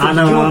exactly what I'm thinking.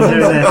 I know I'm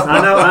doing this.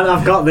 I know, and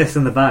I've got this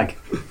in the bag.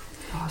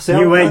 See,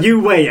 You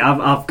wait.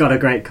 I've got a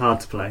great card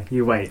to play.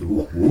 You wait. Ace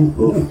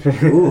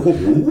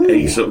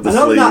up the And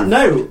on sleeve. that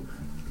note,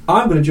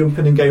 I'm going to jump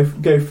in and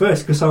go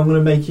first because I'm going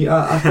to make you.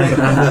 I think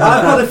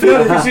I've got a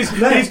feeling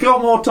He's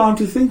got more time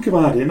to think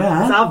about it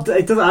now.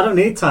 I don't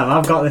need time.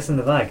 I've got this in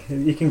the bag.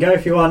 You can go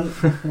if you want.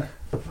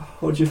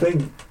 What do you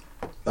think?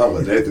 I'll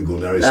let Nathan go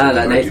now.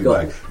 Let Nathan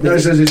go. No, he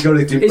says he's got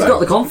it in He's bag. got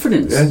the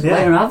confidence. Yeah.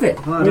 Let him have it.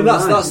 I mean,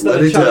 that's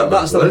Let it the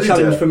out.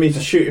 challenge for me to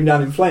shoot him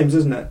down in flames,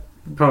 isn't it?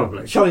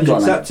 Probably. Challenge Go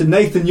on, accepted.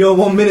 Nathan, your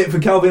 1 minute for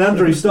Calvin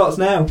Andrew starts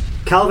now.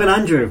 Calvin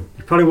Andrew.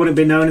 He probably wouldn't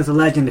be known as a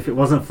legend if it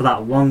wasn't for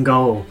that one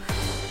goal.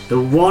 The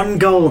one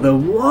goal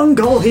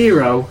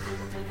hero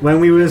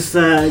when we was,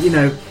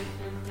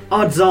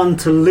 odds on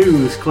to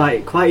lose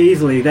quite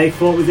easily. They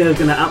thought they were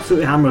going to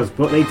absolutely hammer us,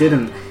 but they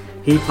didn't.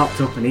 He popped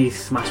up and he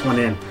smashed one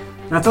in.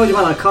 And I told you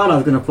about that card I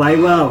was going to play.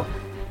 Well,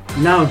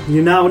 now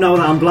you now know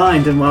that I'm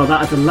blind, and well,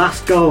 that is the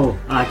last goal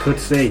I could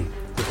see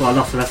before I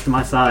lost the rest of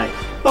my sight.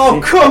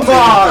 Oh, come on!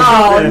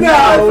 Oh,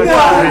 no,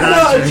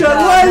 Calvin John,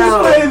 why are you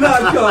playing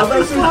that card?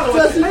 That's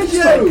a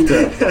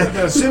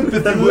joke.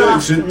 Sympathy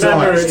works at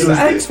times.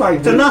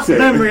 The last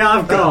memory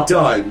I've At got.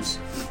 times.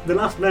 The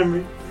last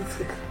memory.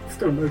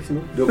 Still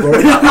emotional. Don't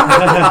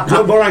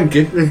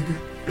Boranki.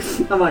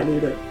 I might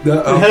need it.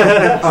 No,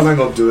 I'll hang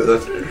on to it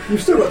then.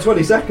 You've still got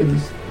 20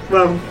 seconds.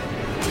 Well,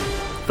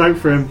 vote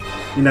for him.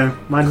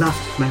 My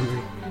last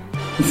memory.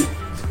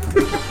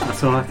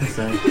 That's all I can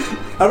say.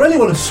 I really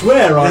want to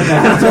swear right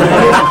now.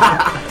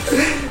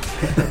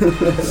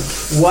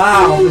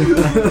 Wow.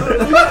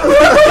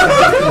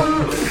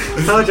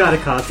 I told you I had a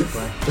card to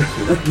play.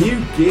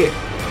 You git.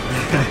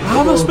 How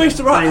am I supposed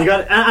to write? You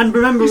got, and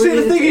remember, You see,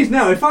 the thing is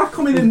now, if I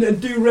come in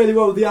and do really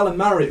well with the Alan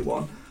Marriott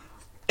one,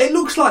 it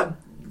looks like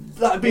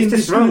that being it's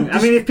just wrong.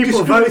 I mean, if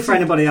people vote for discriminating.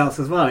 anybody else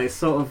as well, it's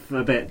sort of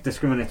a bit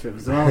discriminative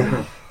as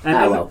well.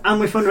 Well. And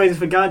we're fundraising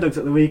for guide dogs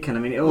at the weekend.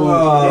 I mean, it all,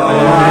 Oh, it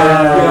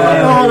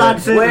yeah. all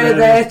adds in. We're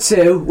there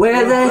too.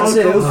 We're there All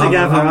too. comes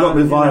together. I've got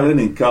my you know. violin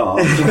in car.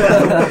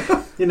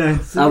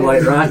 I'll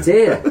wait right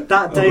here.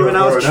 That day when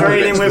I was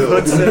training with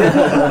Hudson.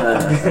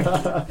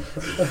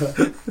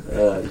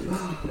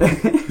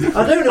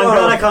 I don't I'm know.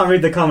 glad I can't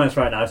read the comments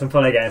right now, so I'm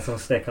probably getting some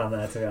stick on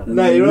there, to be honest.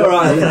 No, you're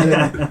alright.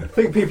 I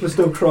think people are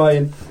still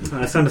crying.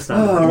 That's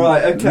understandable. Oh,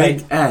 right, okay.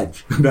 Nick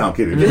Edge. No, I'm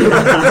kidding.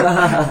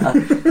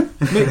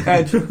 Nick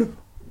Edge.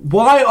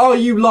 Why are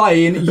you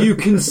lying? You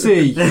can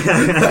see.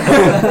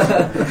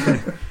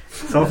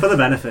 It's all for the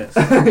benefits.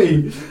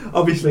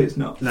 Obviously it's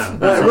not. No.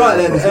 Right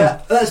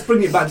then, let's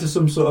bring it back to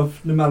some sort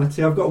of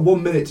normality. I've got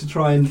 1 minute to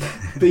try and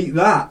beat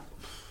that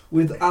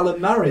with Alan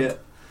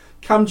Marriott.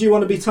 Cam, do you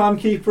want to be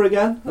timekeeper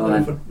again? I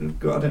don't know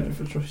if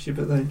I trust you,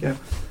 but there you go.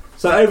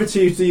 So over to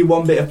you to do your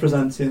 1 bit of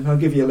presenting. I'll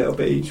give you a little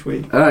bit each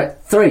week.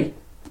 Alright, 3,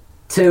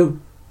 2,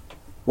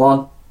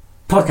 1,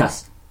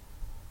 podcast.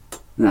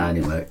 No, it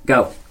didn't work.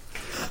 Go.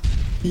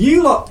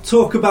 You lot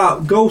talk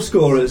about goal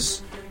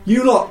scorers.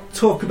 You lot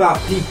talk about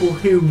people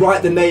who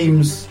write the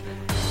names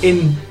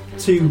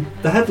into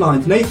the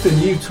headlines. Nathan,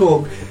 you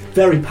talk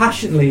very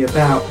passionately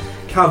about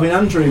Calvin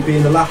Andrew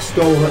being the last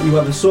goal that you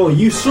ever saw.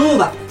 You saw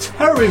that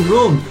tearing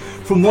run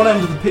from one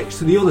end of the pitch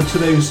to the other to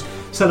those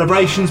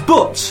celebrations.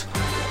 But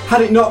had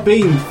it not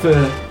been for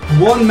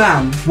one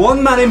man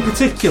in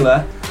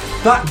particular,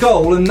 that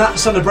goal and that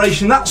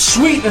celebration, that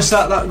sweetness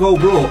that goal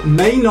brought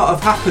may not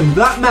have happened.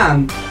 That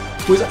man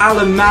was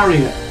Alan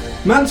Marriott.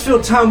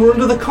 Mansfield Town were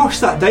under the cosh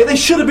that day. They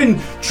should have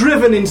been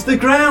driven into the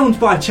ground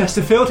by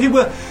Chesterfield, who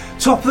were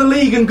top of the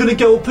league and going to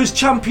go up as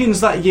champions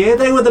that year.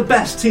 They were the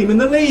best team in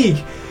the league.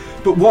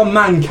 But one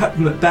man kept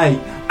them at bay.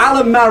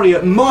 Alan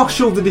Marriott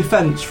marshalled the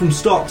defence from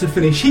start to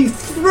finish. He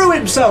threw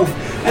himself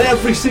at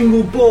every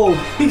single ball.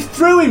 He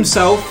threw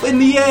himself in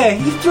the air.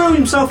 He threw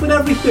himself in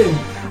everything.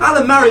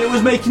 Alan Marriott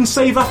was making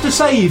save after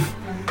save.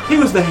 He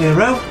was the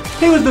hero.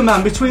 He was the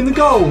man between the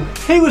goal.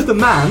 He was the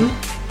man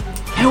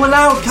who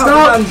allowed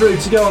Calvin Andrew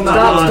to go on that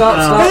run.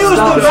 Stop. He was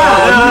the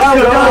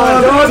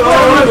man.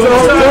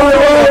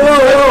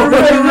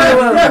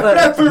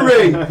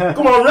 Referee!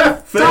 Come on,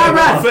 ref!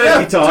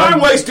 Time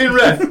wasting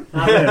ref!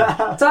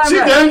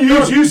 Sit down,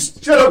 you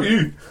shut up,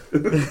 you!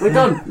 We're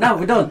done. No,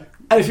 we're done.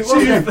 And if it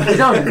wasn't, We're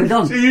done.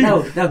 No. Cheat.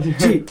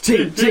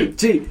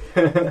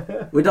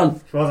 We're done.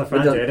 If it wasn't for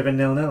Andrew, it'd have been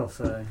 0-0.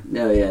 So.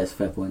 No, yeah, it's a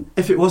fair point.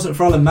 if it wasn't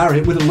for Alan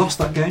Marriott, we'd have lost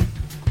that game.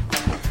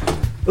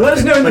 Let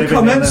us know in the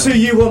comments who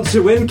you want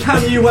to win.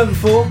 Cam, you went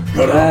for?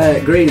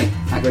 Greeny.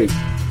 Agree.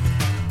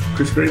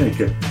 Chris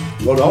Greenacre.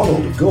 Rod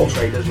Arnold, of course.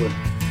 Right, does one.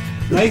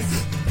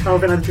 Nath?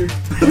 Calvin Andrew.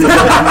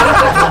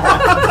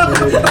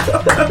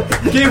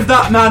 Give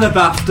that man a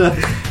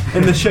BAFTA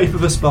in the shape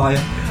of a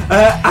spire.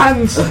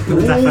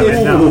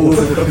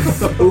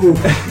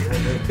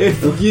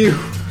 If you...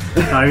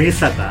 Oh, you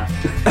said that.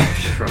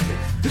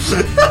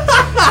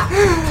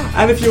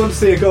 And if you want to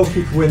see a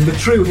goalkeeper win, the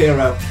true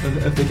hero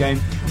of the game,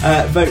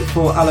 vote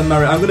for Alan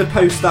Merritt. I'm going to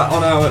post that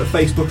on our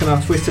Facebook and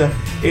our Twitter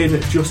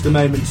in just a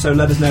moment, so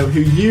let us know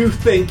who you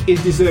think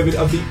is deserving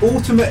of the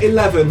Ultimate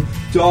 11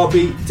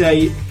 Derby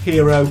Day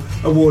Hero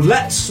Award.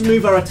 Let's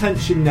move our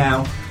attention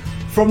now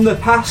from the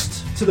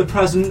past to the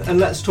present, and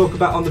let's talk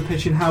about on the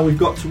pitch and how we've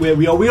got to where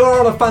we are. We are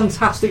on a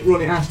fantastic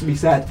run, it has to be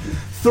said.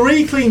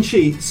 3 clean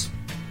sheets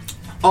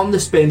on the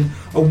spin,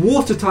 a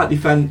watertight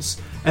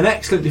defence, an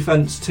excellent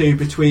defence too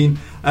between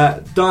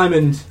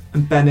Diamond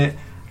and Bennett.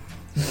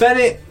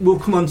 Bennett we'll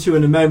come on to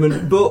in a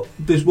moment, but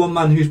there's one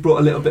man who's brought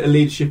a little bit of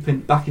leadership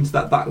back into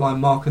that backline,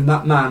 Mark, and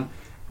that man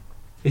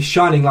is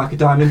shining like a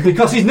diamond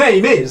because his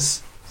name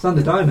is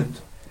Xander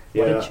Diamond.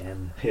 Yeah,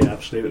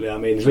 absolutely. I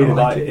mean, he's leading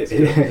by he's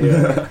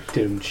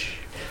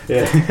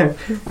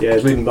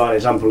leading by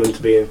example into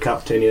being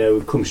captain. You know,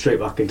 we've come straight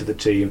back into the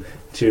team.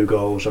 2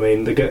 goals. I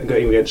mean, the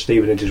game against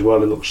Stevenage as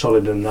well, it looked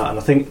solid in that, and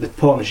I think the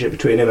partnership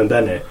between him and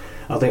Bennett,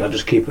 I think I'll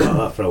just keep it like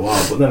that for a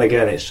while. But then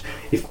again, I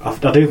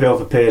do feel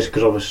for Pearce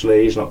because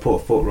obviously he's not put a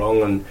foot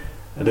wrong, and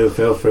I do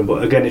feel for him.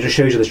 But again, it just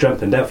shows you the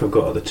strength and depth we've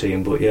got of the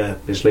team. But yeah,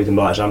 he's leading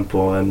by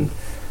example, and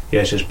yeah,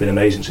 it's just been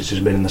amazing since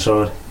he's been in the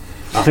side.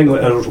 I think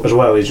as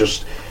well, he's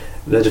just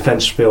the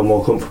defence feel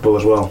more comfortable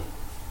as well.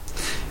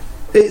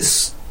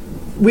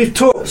 We've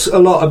talked a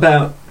lot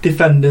about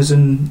defenders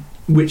and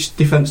which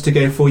defence to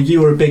go for.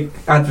 You are a big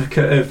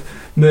advocate of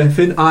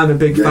Murphy. I'm a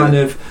big fan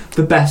of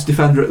the best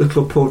defender at the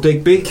club, Paul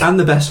Digby, and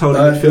the best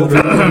holding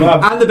midfielder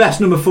and the best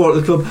number 4 at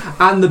the club,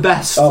 and the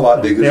best... I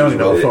like Digby. The only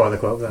number 4 at the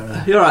club, don't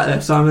they? You're right there,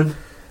 Simon.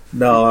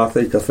 No, I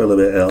think I feel a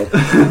bit ill. You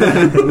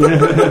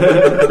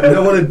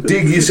don't want to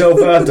dig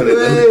yourself out of it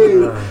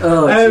then.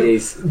 Oh,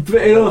 jeez.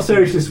 But in all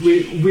seriousness,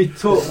 we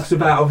talked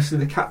about obviously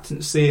the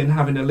captaincy and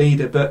having a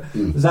leader, but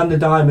Xander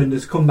Diamond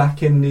has come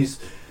back in. He's,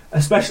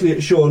 especially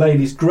at Shore Lane,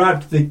 he's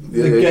grabbed the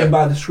game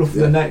by the scruff of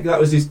the neck. That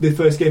was the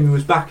first game he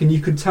was back, and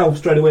you could tell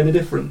straight away the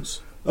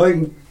difference. I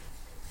think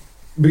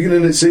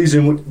beginning of the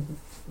season,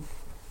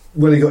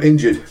 when he got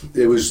injured,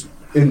 it was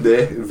in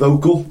there,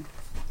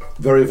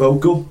 very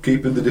vocal,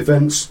 keeping the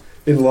defence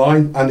in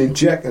line and in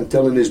check, and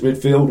telling his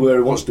midfield where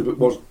he wants to be,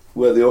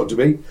 where they ought to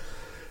be.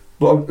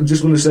 But I'm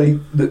just going to say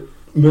that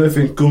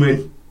Murphy come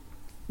in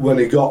when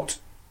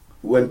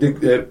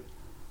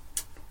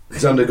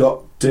Xander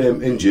got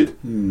injured,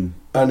 and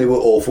they were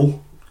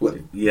awful,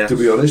 to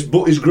be honest.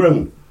 But he's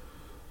grown.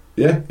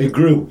 Yeah, he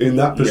grew in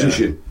that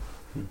position,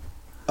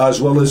 as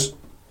well as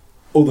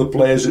other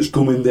players that's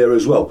come in there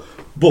as well.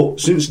 But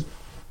since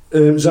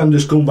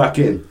Xander's come back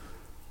in,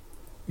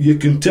 you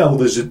can tell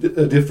there's a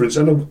difference.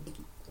 I know,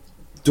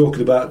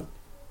 talking about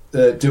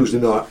Tuesday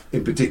night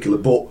in particular,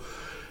 but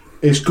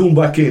it's come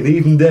back in.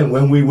 Even then,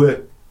 when we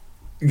were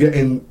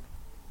getting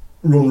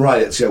run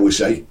riot, shall we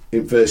say,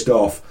 in first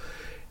half,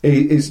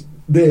 he is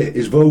there,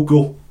 is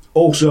vocal.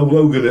 Also,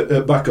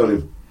 Logan back on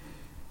him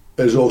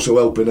is also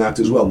helping out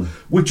as well,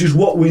 which is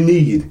what we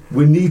need.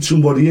 We need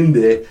somebody in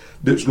there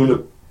that's going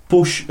to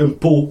push and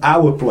pull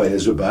our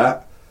players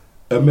about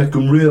and make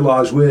them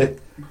realise where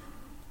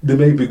they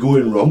may be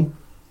going wrong.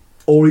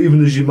 Or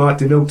even, as you might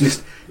have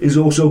noticed, is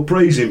also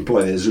praising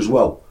players as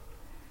well,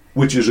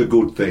 which is a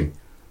good thing.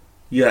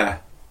 Yeah.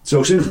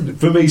 So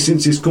for me,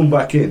 since he's come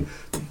back in,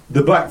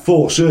 the back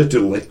 4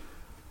 certainly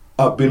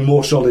have been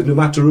more solid, no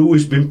matter who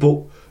has been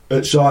put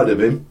outside of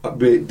him,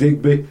 be it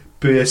Digby,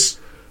 Pearce,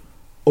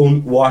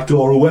 White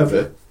or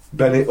whoever,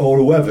 Bennett or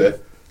whoever,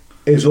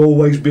 has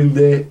always been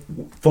there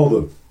for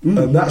them.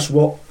 And that's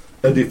what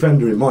a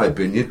defender, in my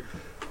opinion,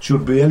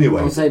 should be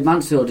anyway. I'll say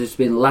Mansfield has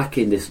been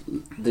lacking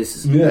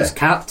this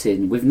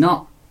captain. We've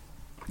not.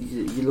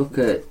 You look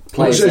at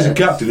players. Well, it says a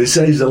captain. It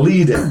says a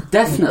leader.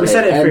 Definitely. We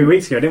said it 3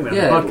 weeks ago, didn't we?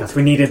 On the podcast,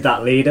 we needed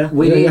that leader.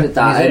 We needed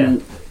that,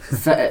 and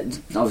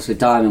obviously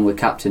Diamond was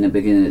captain at the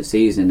beginning of the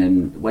season,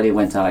 and when he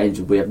went out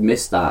injured, we had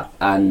missed that,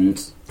 and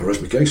the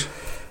rest of the case.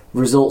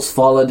 Results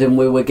followed, and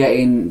we were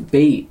getting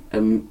beat,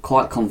 and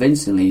quite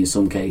convincingly in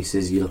some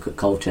cases. You look at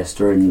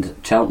Colchester and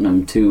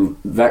Cheltenham, 2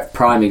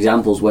 prime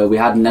examples where we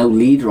had no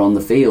leader on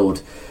the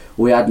field.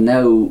 We had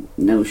no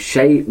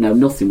shape, no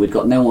nothing. We'd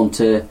got no one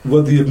to...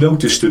 Whether you've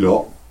noticed or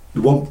not,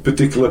 one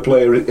particular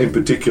player in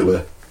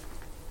particular,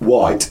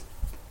 White,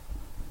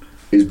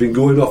 he's been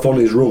going off on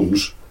his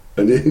runs,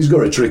 and he's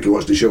got a trick he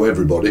wants to show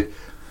everybody,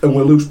 and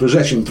we'll lose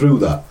possession through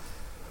that.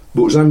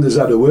 But Xander's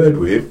had a word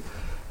with him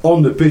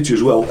on the pitch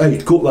as well. Hey,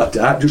 cut that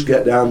out, just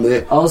get down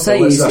there. I'll say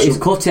he's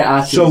cut it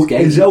out. So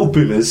he's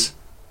helping us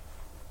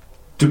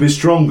to be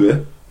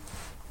stronger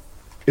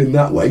in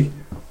that way.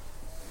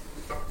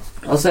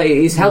 I'll say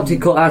he's helped him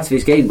cut out of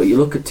his game, but you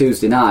look at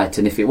Tuesday night,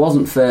 and if it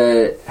wasn't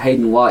for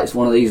Hayden White's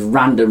one of these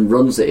random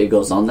runs that he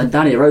goes on, then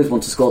Danny Rose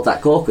wouldn't have scored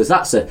that goal, because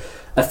that's a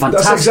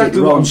fantastic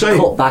exactly run,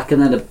 cut back,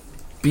 and then a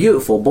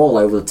beautiful ball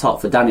over the top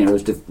for Danny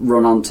Rose to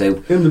run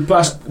onto. In the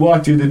past,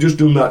 Whitey, they'd just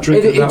done that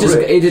trick.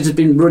 He'd just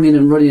been running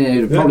and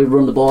he'd probably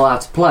run the ball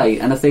out of play,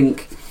 and I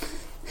think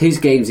his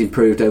game's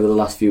improved over the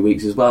last few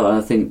weeks as well, and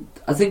I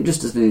think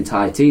just as an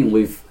entire team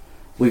we've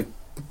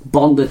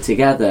bonded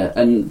together,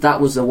 and that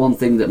was the one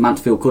thing that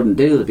Mansfield couldn't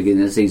do at the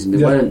beginning of the season.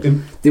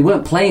 They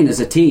weren't playing as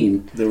a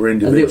team. They were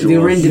individuals. They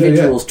were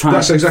individuals trying.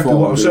 That's exactly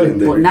what I'm saying.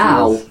 But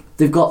now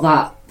they've got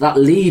that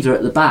leader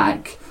at the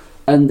back,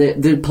 and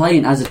they're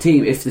playing as a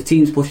team. If the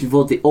team's pushing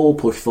forward, they all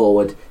push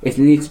forward. If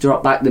they need to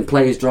drop back, then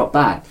players drop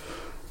back.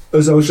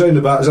 As I was saying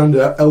about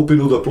Xander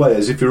helping other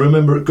players, if you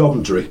remember at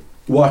Coventry,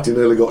 Whitey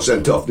nearly got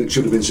sent off. It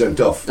should have been sent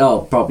off.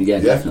 Oh, probably,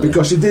 definitely.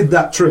 Because he did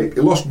that trick.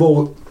 He lost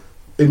ball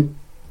in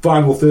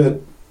final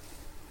third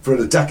for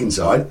an attacking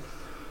side,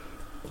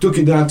 took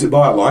it down to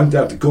byline,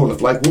 down to corner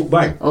flag, look,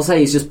 bang. I'll say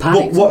he's just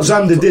panicked. But what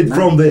Xander did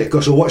from there,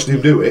 because I watched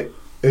him do it,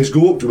 is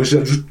go up to him and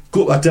say, just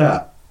cut that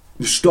out,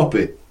 just stop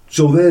it.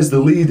 So there's the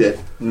leader,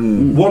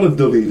 one of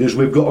the leaders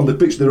we've got on the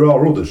pitch. There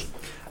are others.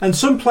 And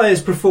some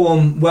players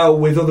perform well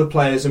with other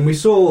players, and we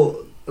saw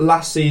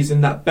last season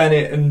that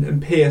Bennett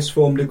and Pearce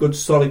formed a good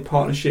solid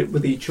partnership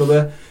with each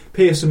other.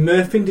 Pearce and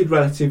Murphy did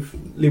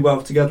relatively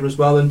well together as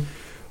well, and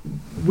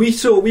we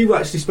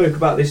actually spoke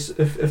about this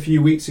a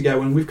few weeks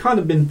ago, and we've kind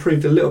of been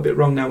proved a little bit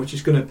wrong now, which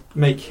is going to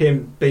make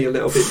him be a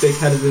little bit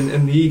big-headed,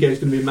 and the ego is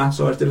going to be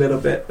massaged a little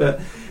bit. But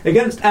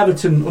against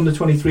Everton under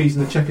 23s in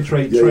the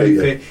Checkatrade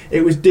Trophy,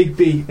 it was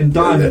Digby and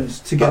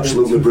Diamonds together.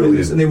 Absolutely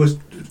brilliant. And they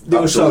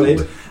were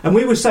solid. And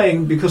we were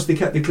saying, because they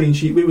kept the clean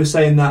sheet, we were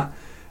saying that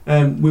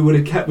we would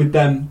have kept with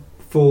them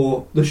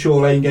for the Shaw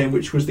Lane game,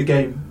 which was the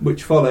game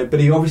which followed. But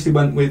he obviously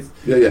went with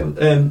they're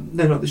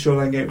not the Shaw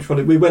Lane game which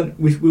followed. We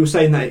were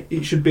saying that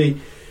it should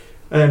be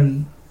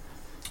Diamond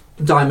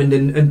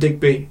and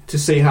Digby to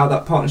see how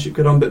that partnership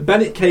got on. But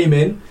Bennett came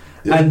in,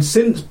 and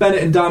since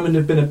Bennett and Diamond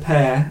have been a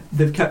pair,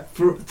 they've kept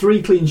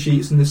 3 clean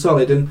sheets and they're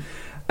solid. And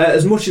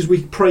as much as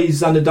we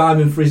praise Xander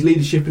Diamond for his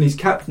leadership and his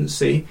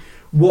captaincy,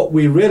 what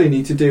we really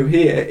need to do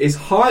here is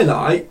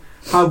highlight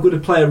how good a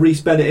player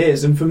Reece Bennett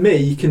is, and for me,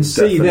 you can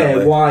see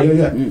there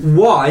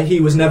why he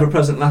was never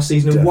present last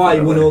season and why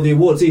he won all the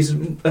awards. He's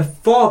a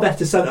far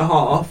better centre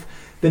half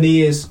than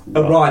he is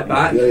a right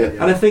back,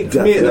 and I think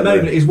for me at the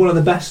moment he's one of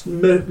the best,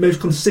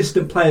 most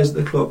consistent players at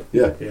the club.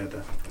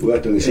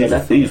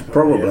 He's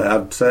probably,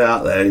 I'd say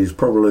out there, he's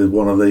probably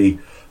one of the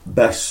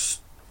best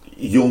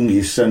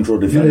youngest central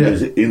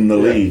defenders in the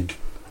league,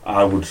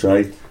 I would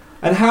say.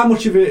 And how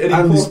much of an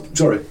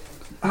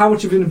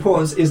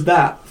importance is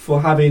that for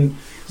having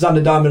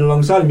Xander Diamond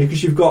alongside him,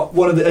 because you've got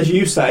one of the, as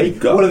you say,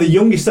 one of the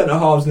youngest centre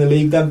halves in the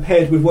league, then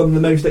paired with one of the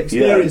most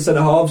experienced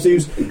centre halves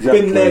who's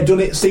been there, done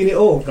it, seen it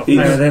all. Got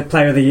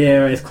player of the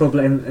year at his club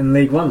in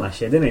League One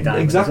last year, didn't he,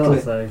 Diamond? Exactly. Well,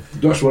 so.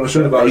 That's what I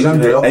said about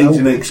Xander. Age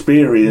and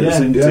experience,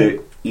 isn't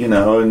it? You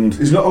know, and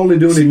he's not only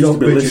doing it on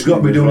pitch, he's got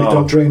to be doing it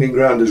on training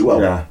ground as well.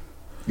 Yeah.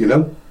 You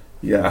know?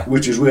 Yeah.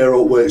 Which is where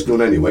all work's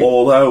done anyway.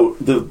 Although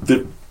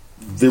the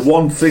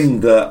one thing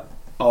that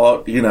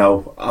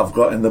I've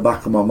got in the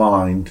back of my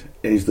mind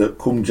is that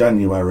come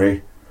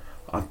January,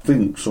 I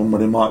think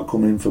somebody might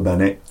come in for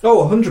Bennett.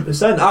 Oh,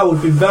 100%. I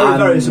would be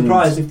very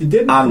surprised if they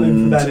didn't come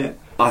in for Bennett.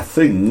 I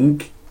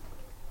think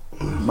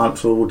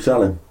Mansfield would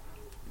sell him.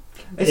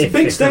 It's a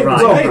big statement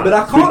to make, but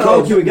I can't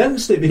argue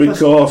against it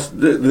because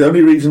the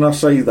only reason I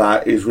say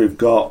that is we've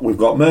got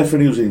Murphy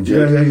who's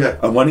injured,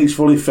 and when he's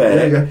fully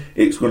fit,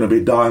 it's going to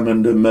be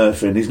Diamond and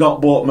Murphy. He's not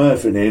bought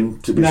Murphy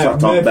in to be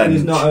sat on bench.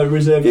 He's not a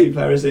reserve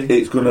player, is he?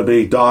 It's going to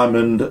be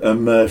Diamond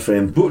and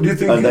Murphy, but do you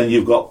think and then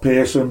you've got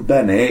Pearce and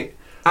Bennett,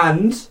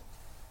 and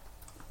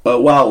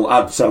well,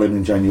 I'd sell him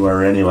in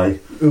January anyway.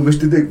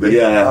 Mr. Digby?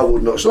 Yeah. I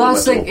would not sell him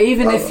Last thing,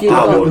 even if you...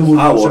 I would.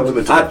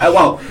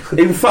 Well,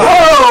 in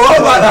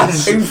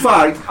fact... in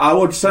fact, I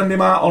would send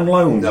him out on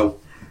loan. No.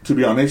 To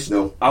be honest.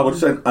 No. I would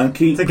send... And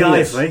keep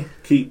Pearce.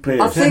 Keep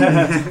Pearce. I think...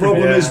 The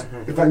problem is...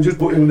 If I can just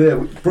put him there...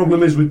 The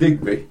problem is with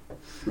Digby,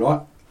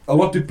 right? A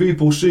lot of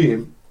people see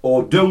him,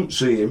 or don't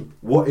see him,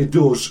 what he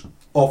does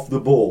off the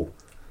ball.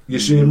 You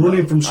see him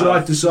running from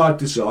side to side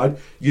to side.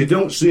 You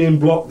don't see him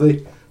block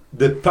the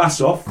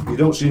pass off. You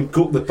don't see him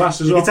cut the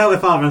passes off. You can tell the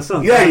father and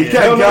son. Yeah, you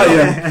can, can't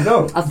you?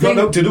 No, I think got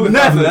nothing to do with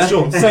never that.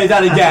 say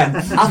that again.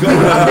 I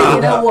think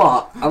you know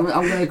what? I'm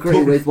going to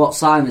agree with what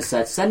Simon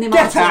said. Send him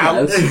out.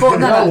 But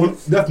no,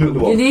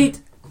 definitely won't. you need.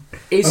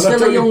 He's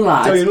still a young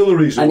lad, tell you another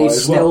reason and why he's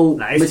as well.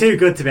 still. He's too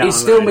good to be out. He's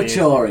still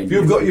maturing. If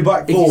you've got your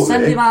back If forward, you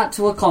send him out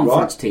to a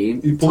conference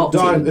team, you put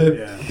top team.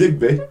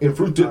 Digby in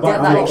front of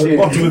Get that at the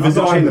bottom of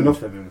the diamond.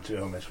 to be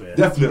honest with you.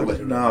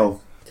 Definitely.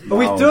 No. Are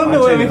we done?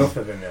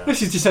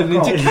 This is just heading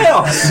into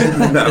chaos.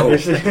 No.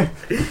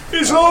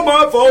 It's all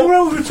my fault.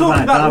 We were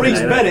talking about Reece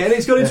Bennett and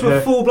it's gone into a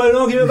full-blown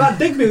argument about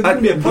Digby. There's going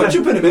to be a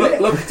punch-up in a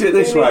minute. Look at it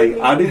this way.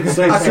 I didn't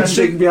say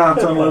Digby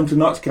out on loan to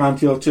Notts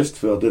County or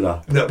Chesterfield, did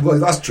I? No, well,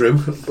 that's true.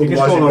 Otherwise, it'd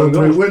go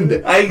through windy.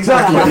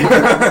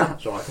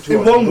 Exactly.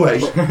 In one way,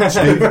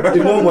 Steve,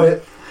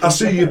 I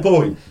see your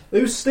point.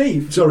 Who's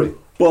Steve? Sorry.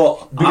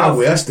 But Big out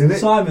west, isn't it?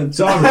 Simon.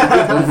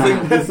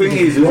 the thing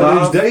is,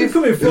 Dave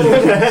coming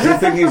forward. the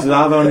thing is that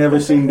I've only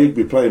ever seen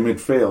Digby play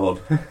midfield.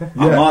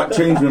 I might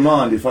change my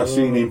mind if I've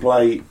seen him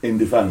play in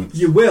defence.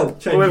 You will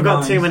change We've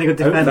got too many good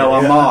defenders. No,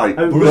 I might.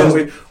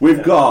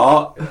 We've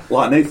got,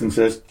 like Nathan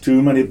says,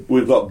 too many.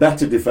 We've got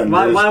better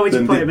defenders. Why would you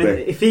than put him in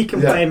Digby. if he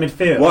can play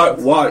midfield? Why put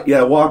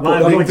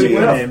would Digby you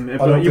in? put him?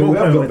 I don't You think we won't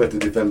have put got him better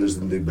defenders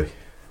than Digby.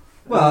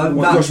 Well,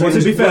 Well,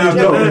 to be fair, well, I've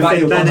no, got Murphy,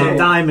 Bennett, Bennett,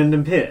 Diamond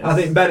and Pierce. I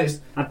think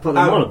Bennett's. I'd put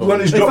them all above. When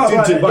he's If dropped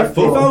into back if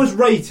four. I was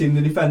rating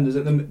the defenders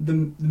at the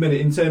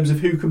minute in terms of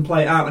who can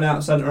play out and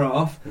out centre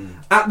half,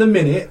 at the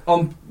minute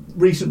on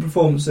recent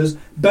performances,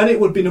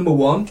 Bennett would be number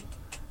 1,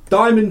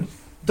 Diamond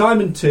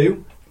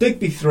 2,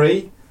 Digby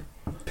 3,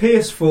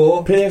 Pierce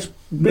 4, Pierce.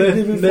 Pierce.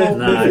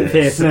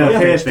 Pierce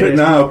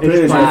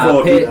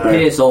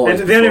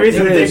always. The only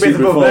reason Pierce Digby's is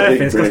above before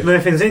Murphy is because Digby.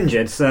 Murphy's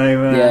injured,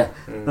 so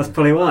that's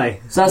probably why.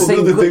 So I Well,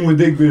 think the other thing with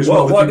Digby as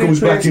well, What if he did comes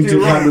back Pierce into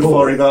do right back before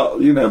four. he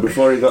got,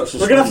 before he got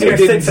We're going to have to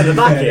suspended? go 6 at the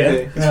back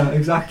here. Yeah,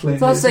 exactly.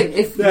 So I think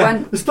if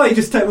when Let's play.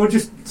 We'll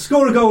just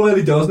score a goal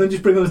early doors and then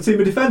just bring on a team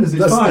of defenders.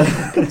 It's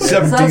fine.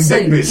 17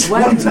 Digby's.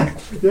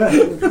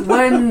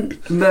 when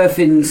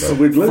Murphy's Well,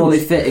 we'd lose. fully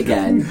fit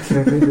again,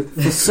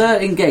 for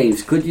certain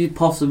games, could you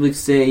possibly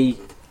see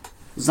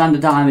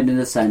Xander Diamond in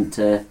the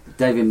centre,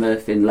 David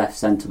Murphy in left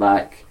centre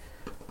back,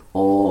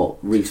 or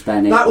Reece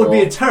Bennett? That would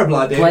be or a terrible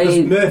idea because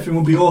playing- Murphy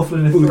would be awful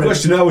in a Well, the three.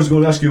 question I was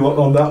going to ask you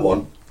on that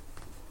one,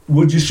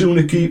 would you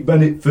sooner keep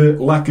Bennett for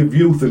lack of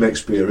youth and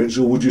experience,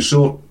 or would you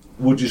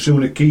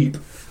sooner keep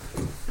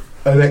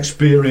an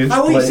experienced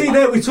Now, we player? see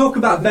there, we talk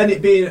about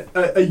Bennett being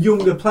a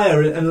younger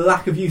player and a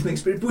lack of youth and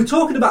experience. But we're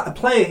talking about a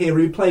player here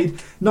who played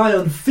nigh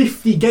on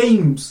 50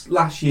 games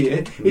last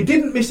year. He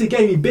didn't miss a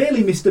game. He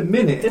barely missed a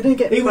minute. Didn't he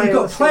get He player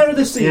got of the player of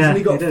the season. Yeah,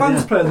 he got he did,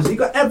 fans yeah. player of the season. He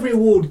got every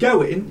award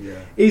going.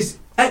 He's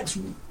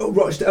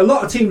ex-Rochdale. A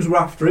lot of teams were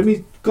after him.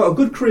 He got a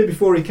good career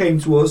before he came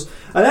to us.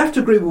 And I have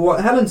to agree with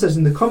what Helen says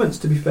in the comments,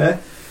 to be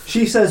fair.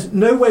 She says,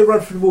 no way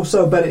Radford will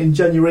sell Bennett in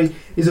January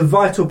is a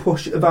vital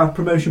push of our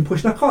promotion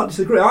push. And I can't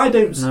disagree. I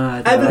don't. No,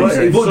 I don't Evidence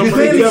agree. But do you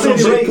clearly think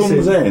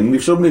simulates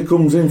If somebody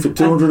comes in for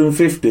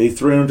 250,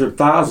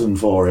 300,000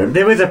 for him,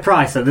 There is a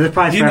price, though. There's a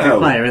price You for every know,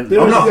 player, isn't there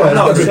there? is- I'm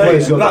not every saying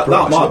player's got a that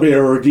price, might be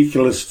a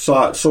ridiculous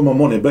sum of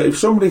money, but if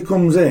somebody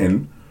comes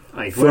in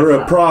Oh, he's for worth a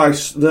that.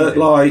 price that,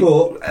 like,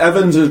 But-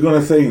 Evans is going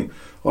to think,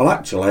 well,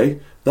 actually,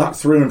 that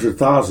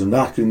 300,000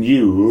 I can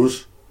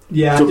use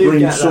Yeah, to I do bring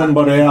get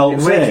somebody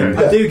else In in.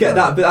 Waitrose. I do get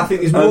that, but I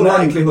think there's more And then-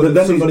 likelihood but of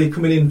then somebody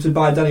coming in to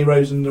buy Danny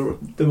Rose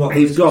than what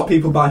He's got-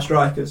 people buy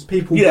strikers.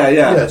 People, Yeah.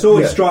 it's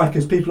always Yeah.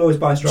 strikers. People always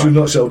buy Should strikers.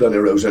 not sell Danny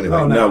Rose anyway.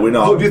 Oh, No, we're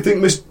not. But do you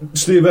think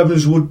Steve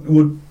Evans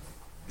would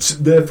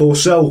therefore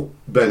sell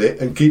Bennett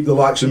and keep the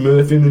likes of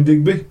Murphy and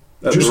Digby?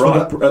 At Just the, for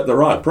right, that? at the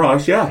right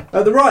price, yeah.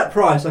 At the right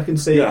price, I can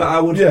see, Yeah. but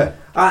I would. Yeah.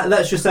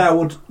 Let's just say I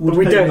would But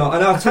we pay don't- not.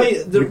 And I'll tell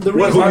you the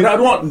Well,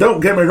 reason. don't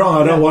get me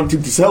wrong, I don't want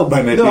him to sell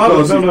Bennett No,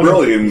 because no, he's no.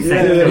 brilliant.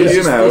 It's You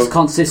just know. this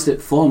consistent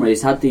performer.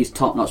 He's had these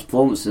top-notch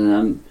performances,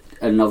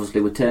 and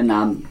obviously we turned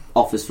down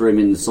offers for him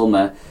in the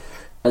summer.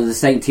 And the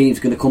same team's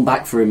going to come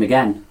back for him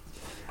again.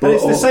 And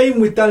it's the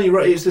same with Danny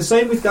Rose. It's the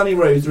same with Danny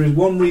Rose. There is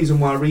one reason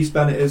why Reece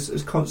Bennett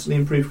has constantly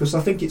improved, because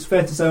I think it's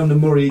fair to say under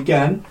Murray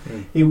again,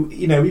 he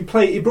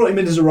brought him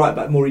in as a right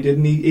back. Murray did,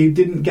 and he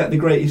didn't get the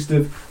greatest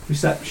of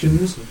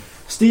receptions.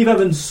 Steve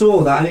Evans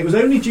saw that, and it was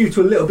only due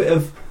to a little bit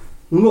of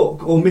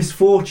luck or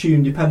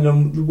misfortune, depending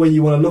on the way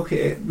you want to look at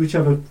it,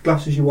 whichever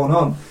glasses you want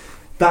on,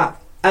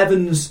 that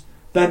Evans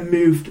then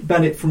moved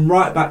Bennett from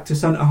right back to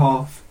centre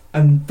half,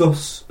 and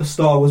thus a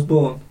star was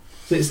born.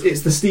 So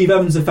it's the Steve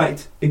Evans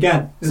effect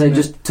again. So isn't they it?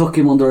 just took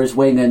him under his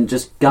wing and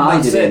just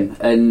guided That's it. him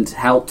and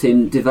helped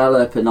him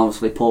develop. And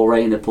obviously Paul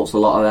Rayner puts a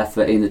lot of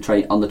effort in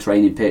on the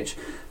training pitch.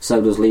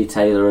 So does Lee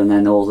Taylor, and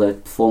then all the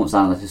performance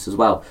analysts as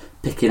well,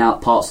 picking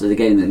out parts of the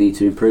game that need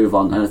to improve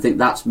on. And I think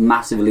that's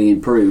massively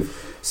improved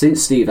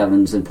since Steve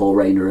Evans and Paul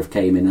Rayner have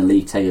came in, and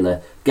Lee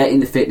Taylor getting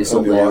the fitness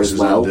up And the there likes as of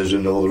well. Sanders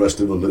and all the rest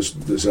of them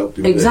that's helped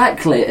him.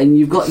 Exactly, and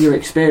you've got your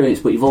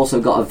experience, but you've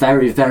also got a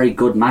very, very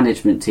good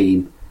management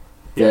team.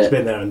 Yeah, it's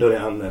been there and done it,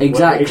 haven't they?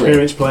 Exactly.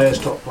 Experienced players,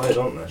 top players,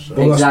 aren't they? So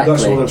Well, that's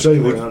Exactly. what I'm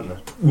saying. aren't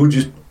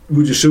they?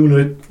 Would you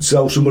sooner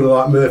sell somebody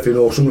like Murphy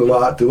or somebody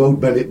like that to hold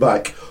Bennett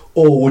back,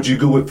 or would you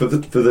go with for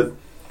the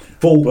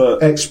full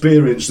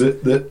experience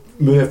that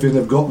Murphy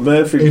have got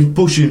in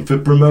pushing for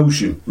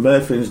promotion?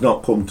 Murphy's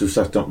not come to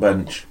set up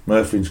bench.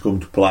 Murphy's come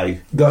to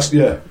play. That's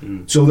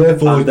So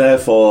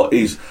therefore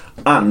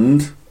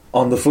And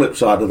on the flip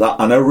side of that,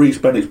 I know Reece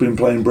Bennett's been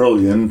playing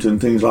brilliant and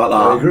things like that.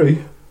 I agree.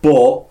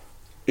 But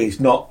he's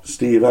not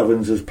Steve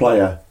Evans as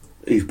player.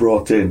 He's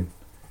brought in.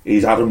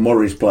 He's Adam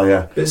Murray's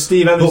player. But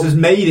Steve Evans has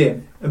made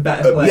him a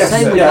better player. Yes,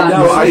 Same with yeah, Dan.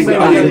 no, I Same with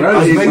Dan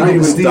Rose. He's made him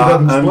a Steve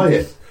Evans and-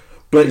 player.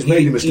 But He's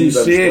made him a Steve you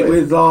Evans see it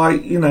player. with,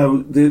 like, you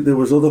know, there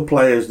was other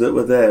players that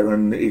were there,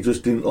 and he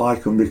just didn't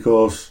like them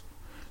because,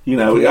 you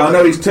know, I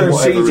know he's turned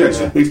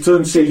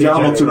CJ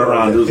Hamilton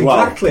around as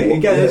well. Exactly.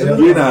 Again, there's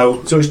another You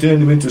know, So he's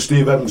turned him into a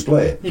Steve Evans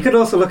player, You could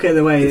also look at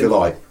the way, if you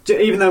like.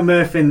 even though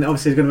Murphy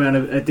obviously is going to earn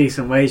a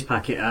decent wage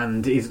packet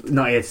and he's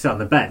not here to sit on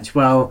the bench,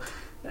 well,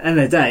 end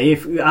of the day,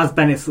 if as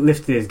Bennett's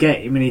lifted his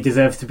game and he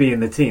deserves to be in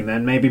the team,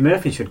 then maybe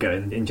Murphy should go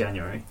in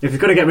January. If he's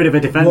got to get rid of a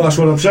defender, Well, that's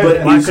what I'm saying.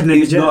 but why he's, couldn't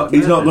he's it not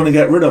going to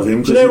get rid of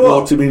him because Do you he know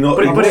what? brought him in.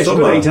 but it's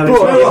summer. good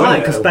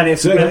because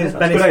Bennett's It's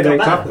got a great better.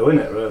 tackle, isn't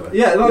it, really?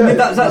 Yeah, I mean,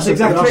 that's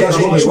exactly that's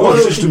it. what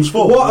the system's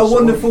for. What a That's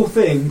wonderful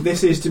thing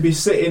this is to be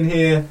sitting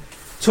here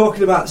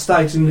talking about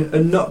Stags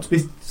and not to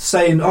be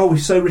saying, oh, we're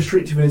so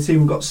restrictive in a team,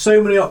 we've got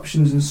so many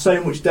options and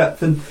so much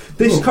depth. And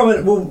this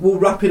comment will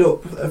wrap it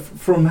up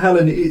from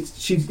Helen.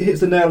 She hits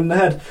the nail on the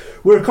head.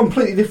 We're a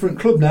completely different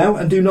club now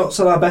and do not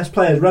sell our best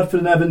players.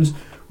 Radford and Evans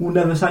will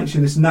never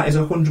sanction this, and that is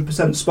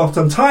 100% spot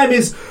on. Time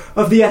is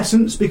of the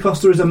essence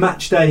because there is a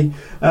match day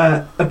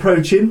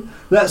approaching.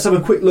 Let's have a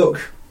quick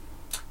look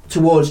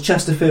towards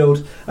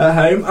Chesterfield at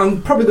home.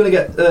 I'm probably going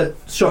to get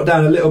shot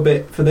down a little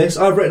bit for this.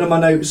 I've written on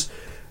my notes,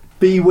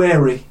 be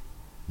wary.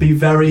 Be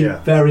very,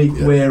 very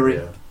wary.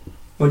 Yeah.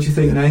 What do you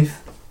think,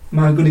 Nath? Am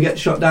I going to get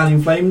shot down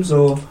in flames,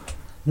 or...?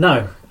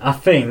 No, I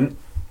think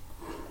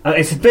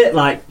it's a bit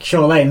like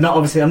Shaw Lane. Not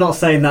obviously, I'm not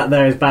saying that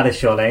they're as bad as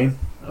Shaw Lane.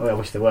 Oh, I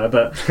wish they were,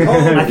 but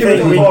I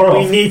think we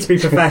need to be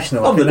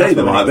professional. On the day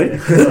they might be.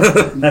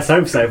 Let's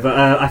hope so. But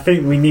I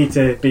think we need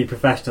to be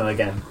professional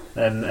again,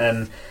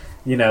 and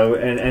you know,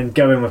 and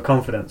go in with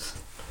confidence.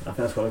 I think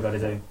that's what we've got to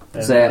do.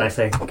 And when I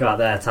say go out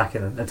there, attack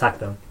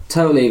them.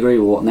 Totally agree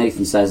with what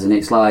Nathan says, and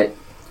it's like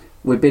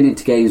we've been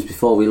into games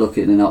before. We look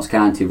at the Notts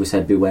County, we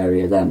said be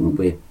wary of them, and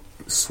we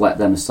swept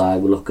them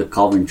aside. We look at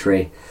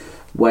Coventry,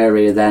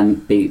 wary of them,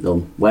 beat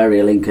them.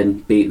 Wary of Lincoln,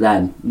 beat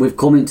them. We've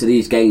come into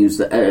these games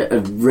that are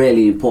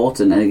really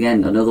important, and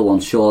again, another one,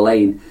 Shaw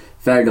Lane.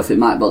 Fair enough, it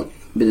might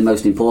be the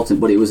most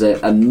important, but it was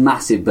a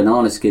massive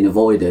banana skin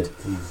avoided.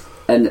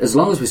 And as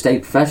long as we stay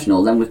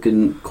professional, then we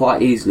can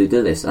quite easily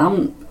do this.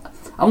 I'm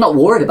not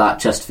worried about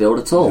Chesterfield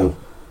at all.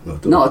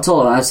 Not at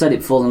all. And I said it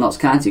before the Notts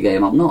County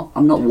game. I'm not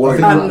worried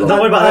about that. Don't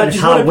worry about I that.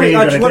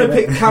 just want to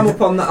pick Cam up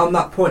on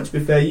that point. To be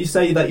fair, you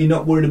say that you're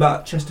not worried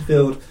about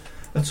Chesterfield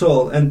at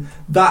all, and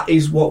that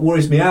is what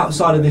worries me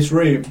outside of this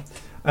room.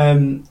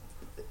 It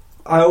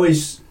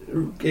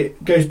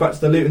goes back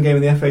to the Luton game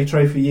in the FA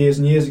Trophy years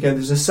and years ago.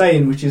 There's a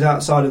saying which is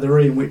outside of the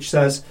room which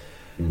says,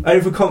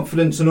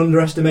 overconfidence and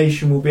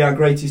underestimation will be our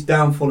greatest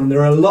downfall. And there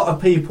are a lot of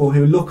people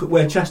who look at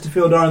where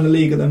Chesterfield are in the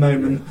league at the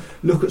moment,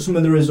 look at some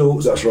of the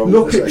results,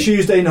 look at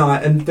Tuesday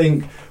night and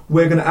think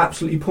we're going to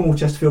absolutely pummel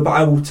Chesterfield. But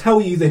I will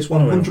tell you this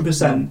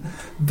 100%,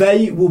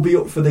 they will be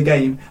up for the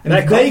game. And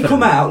if they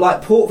come out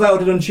like Port Vale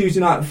did on Tuesday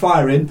night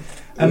firing,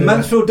 and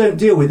Mansfield don't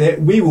deal with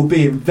it, we will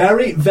be in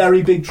very,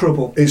 very big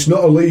trouble. It's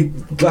not a league.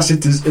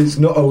 It's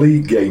not a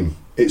league game.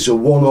 It's a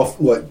one-off.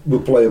 Like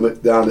we'll play them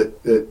down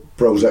at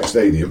Prozac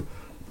Stadium.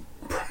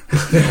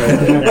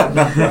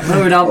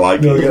 Moving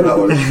on. Get that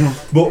one.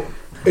 But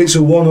it's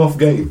a one-off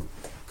game.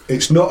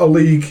 It's not a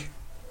league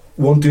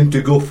wanting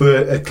to go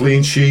for a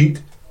clean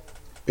sheet.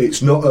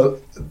 It's not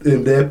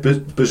in their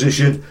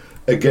position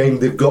a game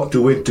they've got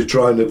to win to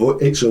try and avoid.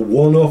 It's a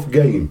one-off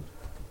game.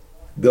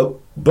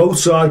 Both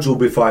sides will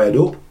be fired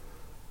up.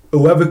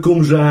 Whoever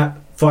comes out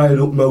fired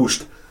up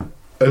most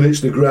and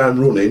it's the ground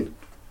running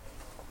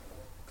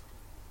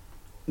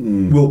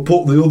will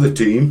put the other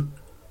team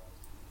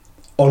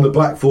on the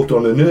back foot,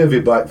 on a nervy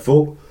back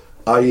foot,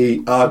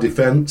 i.e. our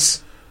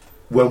defence,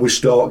 when we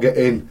start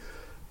getting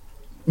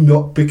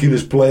not picking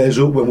his players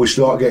up, when we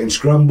start getting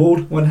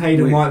scrambled. When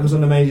Hayden White was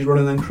on the major run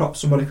and then cropped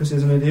somebody because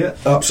he's an idiot.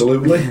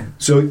 Absolutely.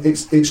 So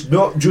it's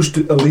not just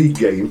a league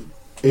game,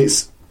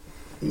 it's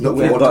not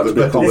We've got to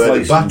be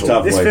complacent,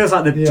 have we? This feels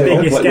like the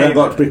biggest game. We've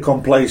got to be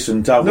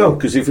complacent, have we?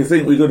 Because if you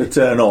think we're going to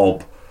turn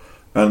up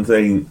and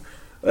think,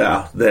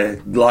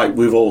 they're like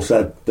we've all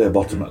said, they're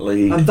bottom at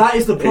league, and that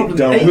is the problem.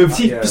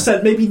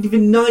 80%, maybe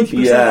even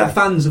 90% of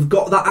fans have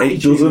got that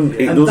attitude.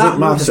 It doesn't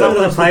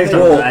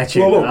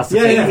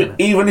matter.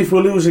 Even if we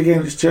lose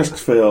against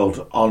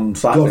Chesterfield on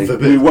Saturday,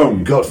 we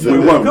won't. God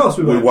forbid. Of course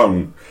we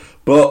won't.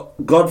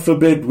 But God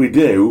forbid we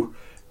do.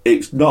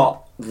 It's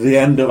not the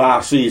end of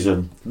our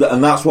season,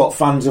 and that's what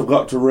fans have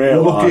got to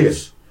realise. Well, look here,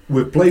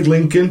 we've played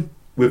Lincoln,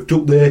 we've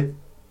took their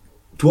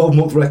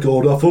 12-month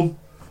record off them,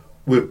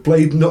 we've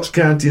played Notts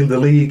County in the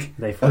league,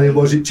 and then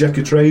was it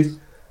Checkatrade?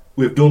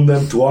 We've done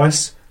them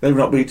twice. They've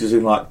not beat us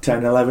in like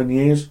 10, 11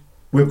 years.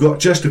 We've got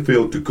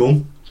Chesterfield to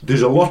come.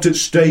 There's a lot at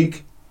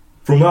stake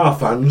from our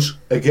fans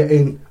are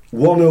getting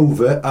one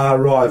over our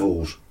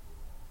rivals.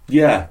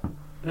 Yeah.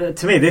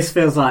 To me, this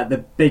feels like the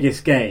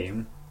biggest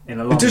game in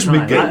a long time. It is a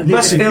big game,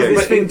 massive game.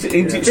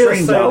 Into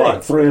extremes are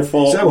like 3 or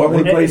 4. So when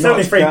we play it's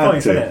only 3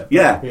 points, isn't it?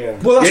 Yeah.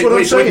 Well, that's what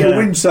I'm saying. We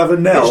win 7-0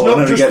 and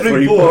only get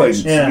 3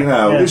 points. You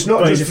know, it's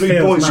not just 3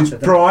 points. It's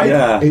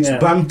pride. It's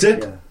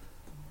banter.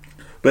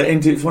 But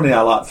isn't it funny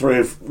how like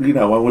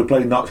when we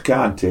played Notts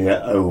County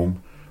at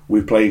home,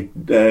 we played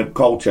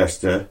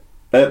Cheltenham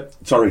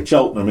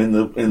in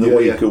the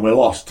week and we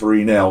lost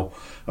 3-0,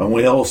 and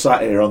we all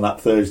sat here on that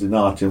Thursday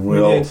night and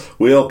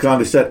we all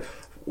kind of said,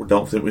 we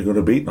don't think we're going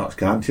to beat Notts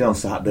County on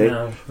Saturday.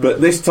 No.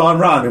 But this time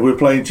round, if we're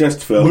playing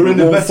Chesterfield, we're in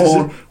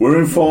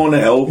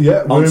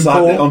 4-0 on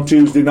Saturday, on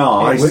Tuesday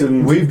night.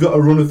 We've got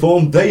a run of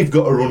form. They've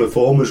got a run of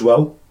form as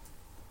well.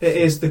 It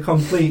is the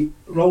complete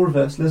role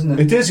reversal, isn't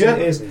it? It is, yeah.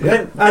 It is.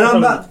 Yeah. And on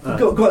that,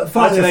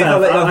 finally,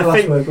 I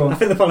think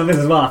the problem is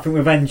as well, I think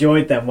we've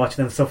enjoyed them,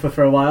 watching them suffer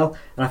for a while,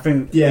 and I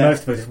think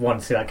most of us just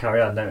want to see that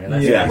carry on, don't we?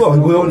 Well,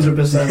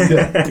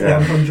 100%.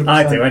 Yeah. 100%.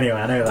 I do,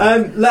 anyway, I know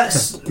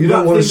that. You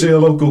don't want to see a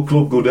local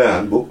club go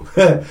down, but...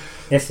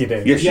 Yes, you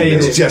do. Yes, you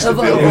do.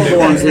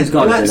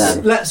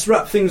 Chesterfield. Let's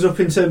wrap things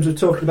up in terms of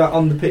talking about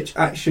on the pitch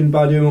action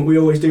by doing what we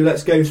always do.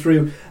 Let's go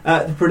through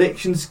the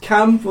predictions.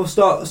 Cam, we'll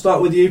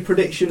start with you.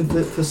 Prediction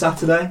for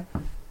Saturday.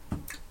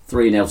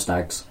 3-0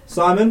 Stags.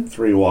 Simon.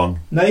 3-1.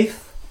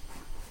 Nath.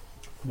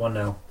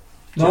 1-0.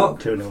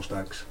 Mark. 2-0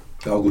 Stags.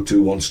 I'll go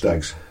 2-1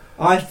 Stags.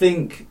 I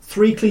think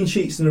 3 clean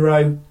sheets in a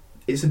row.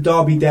 It's a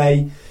derby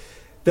day.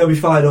 They'll be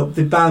fired up.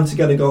 They're bound to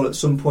get a goal at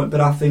some point, but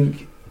I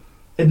think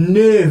a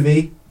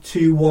nervy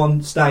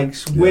 2-1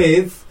 Stags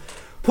with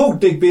Paul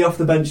Digby off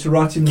the bench to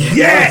write him.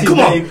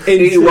 Come on!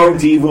 He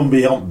won't even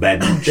be on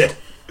bench. To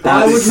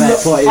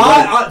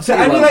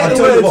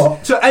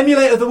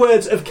emulate the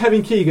words of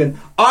Kevin Keegan,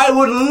 I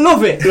would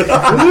love it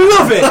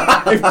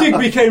if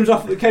Digby came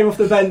off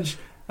the bench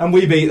and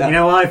we beat them. You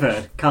know what I've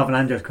heard? Calvin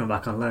Andrews come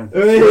back on loan.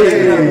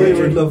 We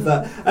would love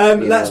that.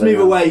 Let's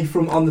move away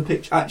from on the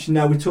pitch action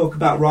now. We talk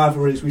about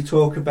rivalries. We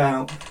talk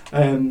about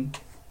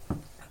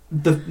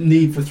the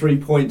need for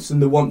 3 points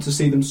and the want to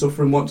see them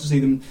suffer and want to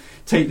see them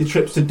take the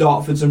trips to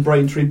Dartfords and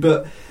Braintree.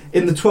 But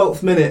in the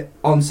 12th minute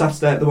on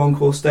Saturday at the One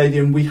Call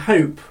Stadium, we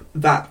hope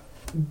that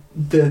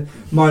the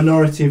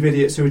minority of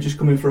idiots who are just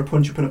coming for a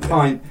punch up and a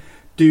pint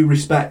do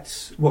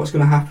respect what's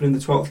going to happen in the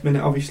 12th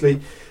minute.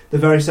 Obviously, the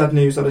very sad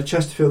news that a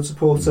Chesterfield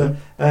supporter,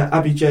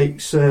 Abby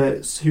Jakes,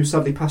 who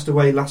sadly passed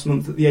away last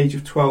month at the age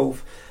of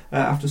 12,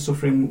 after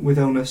suffering with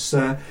illness.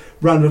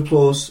 Round of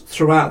applause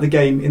throughout the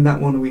game in that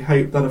one, and we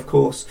hope that, of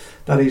course,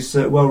 that is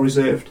well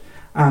reserved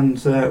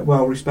and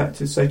well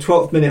respected. So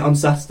 12th minute on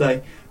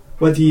Saturday,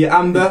 whether you're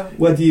Amber,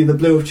 whether you're the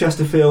Blue of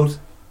Chesterfield,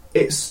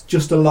 it's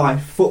just a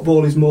life.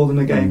 Football is more than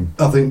a game.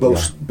 I think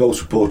both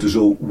supporters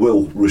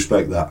will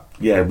respect that.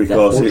 Yeah,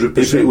 because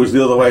if it was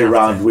the other way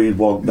around, we'd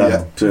want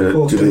them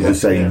to do the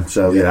same.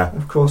 So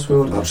of course we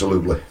would.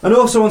 Absolutely. And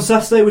also on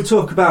Saturday we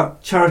talk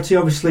about charity.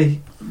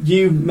 Obviously,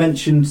 you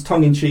mentioned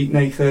tongue-in-cheek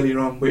Nath earlier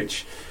on,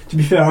 which, to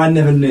be fair, I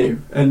never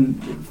knew,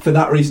 and for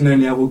that reason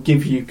only, I will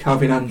give you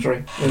Calvin Andrew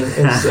of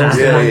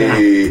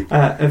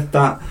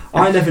that.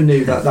 I never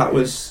knew that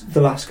was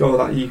the last goal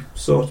that you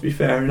saw, to be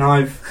fair, and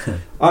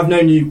I've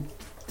known you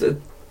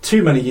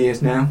too many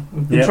years now.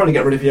 I've been trying to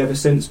get rid of you ever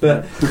since,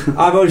 but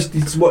I've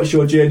always watched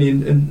your journey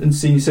and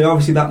seen you. So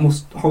obviously that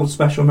must hold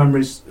special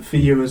memories for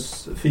you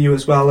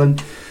as well.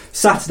 And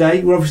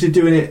Saturday, we're obviously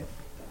doing it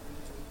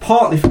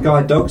partly for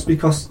Guide Dogs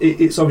because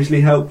it's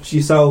obviously helped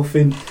yourself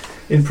in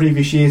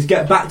previous years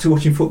get back to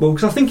watching football,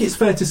 because I think it's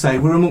fair to say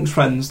we're amongst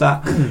friends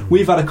that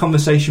we've had a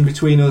conversation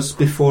between us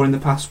before in the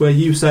past where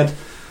you said,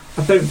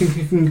 I don't think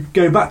I can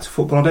go back to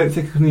football, I don't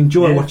think I can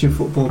enjoy watching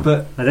football,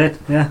 but I did,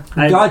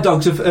 Guide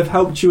Dogs have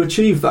helped you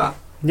achieve that.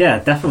 Yeah,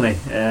 definitely,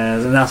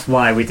 and that's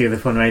why we do the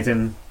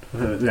fundraising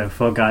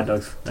for Guide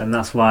Dogs, and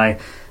that's why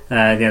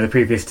the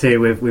previous two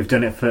we've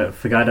done it for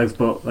Guide Dogs,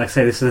 but like I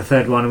say, this is the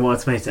third one and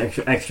wanted to make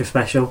it extra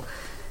special.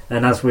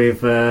 And as we've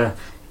become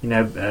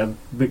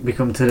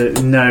to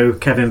know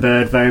Kevin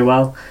Bird very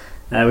well,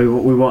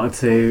 we wanted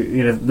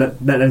to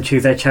let them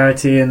choose their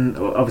charity, and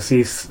obviously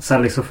he's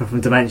sadly suffering from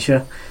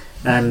dementia,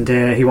 and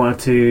he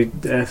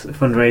wanted to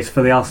fundraise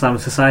for the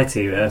Alzheimer's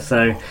Society.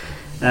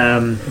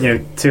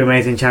 Two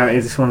amazing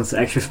charities. This one's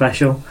extra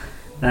special,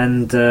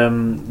 and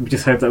we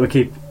just hope that we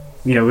keep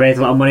raise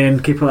a lot of money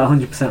and keep it at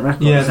 100%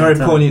 record. Yeah, very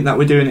poignant that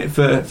we're doing it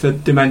for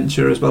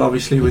dementia as well,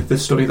 obviously, with the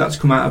study that's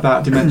come out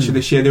about dementia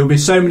this year. There will be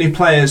so many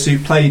players who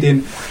played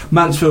in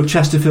Mansfield,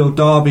 Chesterfield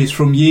derbies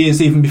from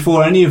years even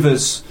before any of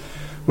us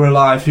were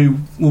alive, who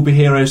will be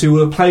heroes, who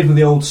will have played with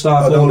the old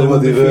star. I don't know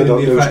whether you've heard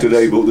on news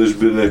today, but there's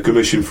been a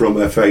commission from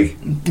FA to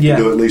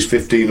do at least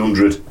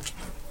 1,500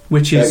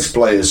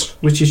 ex-players,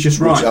 which is just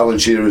right. Which Alan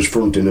Shearer's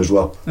fronting as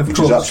well, which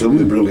is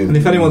absolutely brilliant. And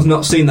if anyone's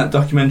not seen that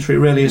documentary, it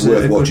really is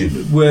worth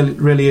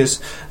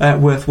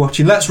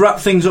watching. Let's wrap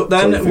things up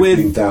then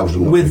with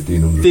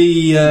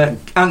the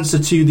answer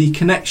to the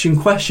connection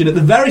question at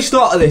the very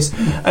start of this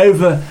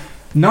over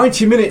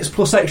 90 minutes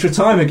plus extra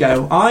time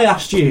ago, I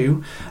asked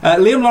you,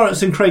 Liam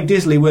Lawrence and Craig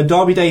Disley were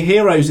Derby Day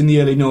heroes in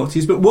the early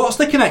noughties, but what's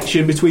the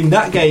connection between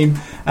that game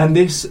and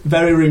this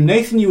very room?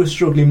 Nathan, you were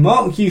struggling.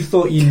 Mark, you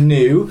thought you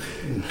knew.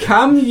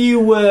 Cam, you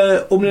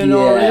were and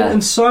ahhing.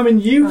 And Simon,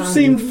 you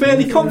seemed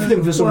fairly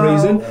confident for some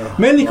reason,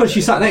 mainly because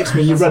you sat next to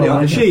me and you read it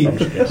on a sheet.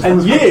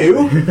 And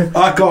you...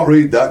 I can't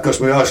read that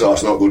because my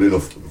eyesight's not good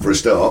enough for a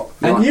start.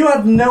 And you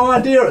had no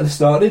idea at the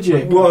start, did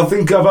you? Well, I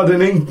think I've had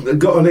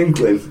got an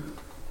inkling.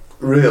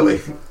 Really,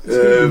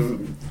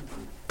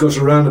 because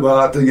around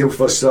about the year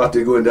I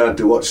started going down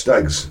to watch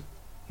Stags.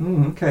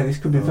 Okay, this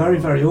could be very,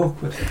 very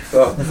awkward.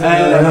 Not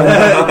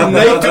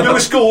to do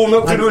with school,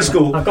 not to do with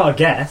school. I've got a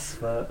guess.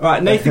 But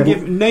Right, Nathan,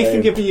 give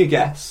me your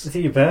guess. is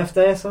it your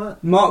birthday or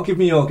something? Mark, give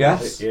me your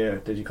guess. Yeah,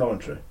 did you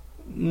commentary?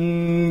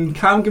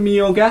 Cam, give me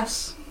your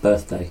guess.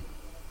 Birthday.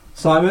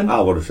 Simon?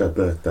 I would have said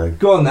birthday.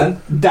 Go on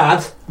then.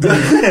 Dad?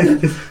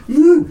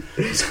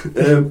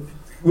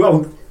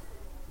 Well,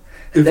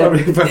 if I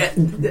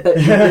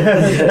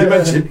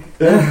mention,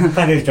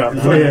 Penny's dropped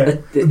now.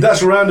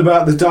 that's around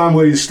about the time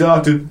where you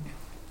started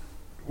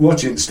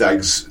watching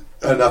Stags,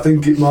 and I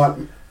think your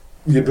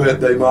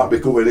birthday might be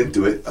coming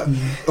into it.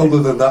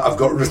 Other than that, I've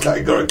got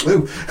a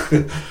clue.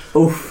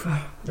 Oof.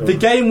 The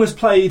game was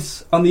played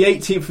on the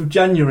 18th of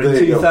January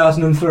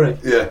 2003.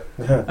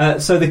 Yeah.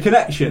 So the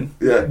connection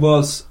Yeah.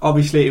 was,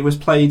 obviously, it was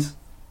played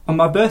on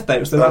my birthday.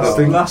 It was the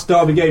last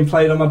Derby game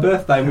played on my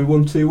birthday, and we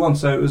won 2-1,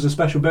 so it was a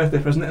special birthday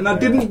present, and I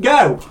didn't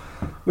go,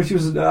 which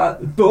was but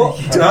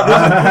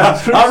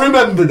I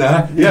remember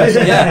now. Yes.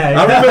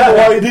 I remember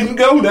why you didn't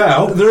go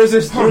now. there is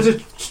a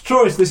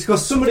choice this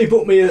because somebody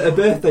booked me a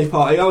birthday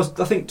party. I was,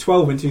 I think,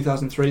 12 in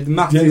 2003. The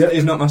maths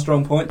is not my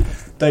strong point.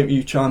 Don't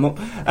you chime up.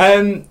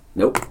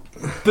 Nope.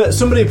 But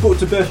somebody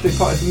booked a birthday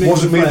party for me.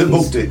 Wasn't me that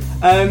booked it.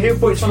 Who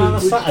booked one on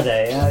a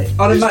Saturday?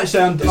 On a match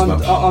day on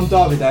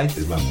Derby Day.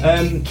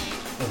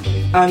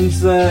 And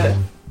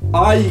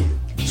I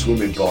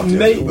Swimming party.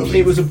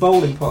 it was a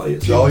bowling party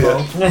at Oh,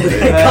 yeah.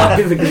 I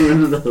can't even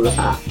remember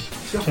that.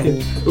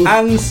 Shocking.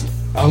 And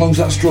How long's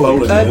that straw?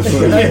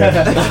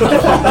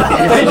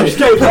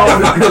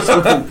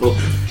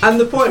 and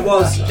the point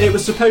was, it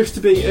was supposed to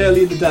be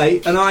early in the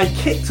day, and I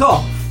kicked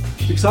off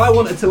because I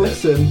wanted to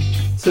listen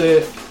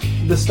to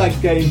the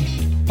Stag game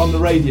on the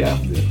radio,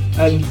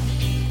 and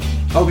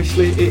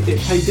obviously it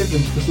paid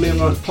dividends because Liam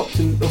Lawrence popped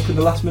up in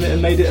the last minute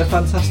and made it a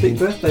fantastic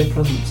birthday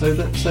present. So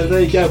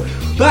there you go.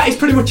 That is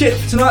pretty much it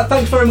for tonight.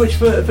 Thanks very much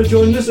for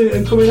joining us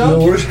and coming on.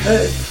 No worries.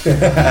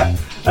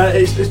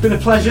 It's been a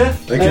pleasure.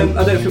 Thank you.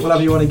 I don't think we'll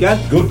have you on again.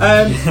 Good.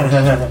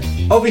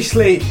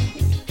 Obviously,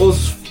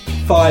 us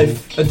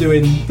five are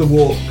doing the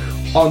walk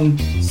on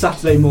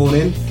Saturday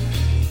morning.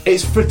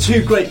 It's for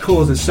two great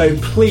causes, so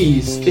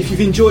please, if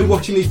you've enjoyed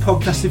watching these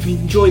podcasts, if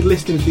you've enjoyed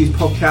listening to these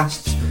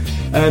podcasts,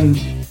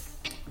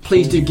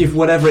 please do give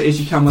whatever it is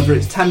you can, whether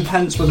it's 10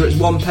 pence, whether it's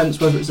 1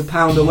 pence, whether it's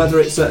 £1, or whether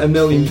it's £1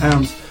 million.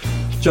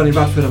 Johnny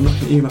Radford, I'm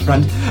looking at you, my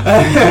friend.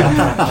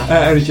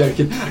 Only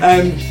joking.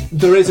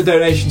 There is a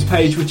donations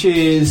page, which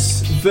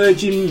is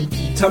Virgin,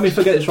 tell me if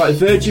I get this right,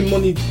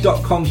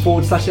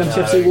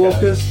 virginmoney.com/MTFC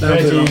Walkers.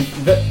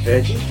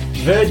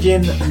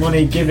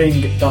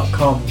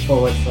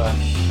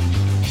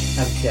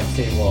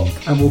 virginmoneygiving.com/MTFC Walk.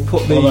 And we'll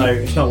put the... Although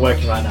it's not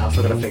working right now,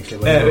 so I've got to fix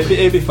it.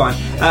 It'll be fine.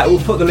 We'll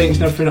put the links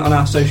and everything on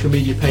our social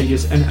media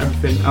pages and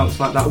everything else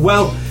like that.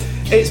 Well,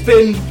 it's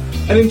been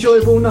an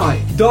enjoyable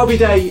night. Derby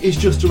Day is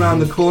just around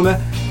the corner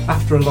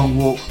after a long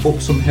walk up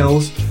some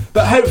hills.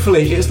 But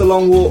hopefully it's the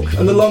long walk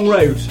and the long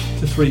road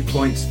to 3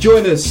 points.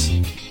 Join us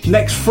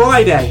next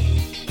Friday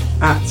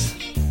at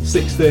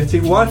 6:30.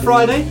 Why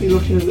Friday? You're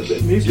looking at a little bit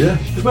of music. Yeah.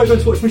 Because we're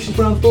going to watch Mrs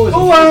Brown's Boys.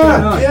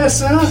 Yes,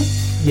 sir.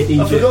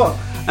 You I forgot.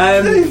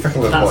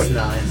 That's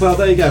nice. Well,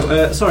 there you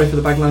go. Sorry for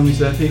the bag language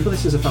there, people.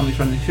 This is a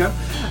family-friendly show.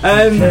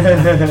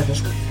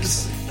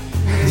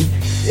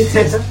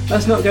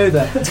 Let's not go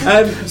there.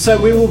 So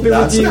we will be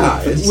with you.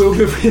 Nice. We'll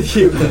be with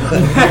you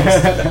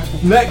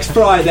next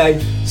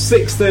Friday,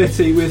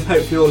 6:30, with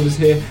hopefully all of us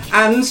here.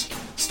 And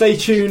stay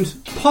tuned,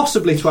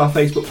 possibly to our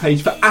Facebook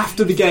page for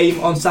after the game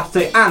on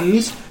Saturday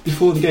and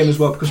before the game as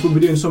well, because we'll be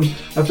doing some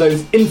of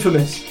those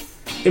infamous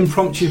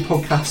impromptu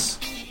podcasts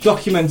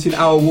documenting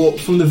our walk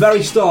from the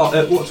very start.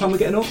 At what time we're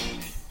getting up?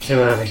 Too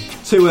early.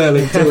 Too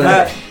early. To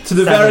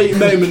the very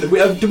moment.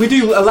 We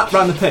do a lap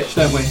round the pitch,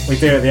 don't we? We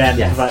do at the end.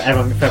 Yes.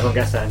 If everyone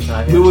gets there in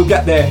time. We will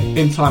get there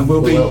in time.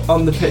 We'll be will.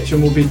 on the pitch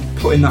and we'll be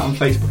putting that on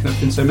Facebook and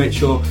everything, so make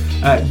sure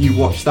you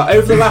watch that.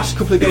 Over the last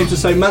couple of games or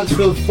so,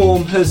 Mansfield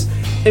form has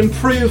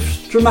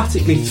improved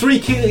dramatically. 3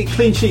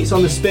 clean sheets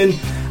on the spin,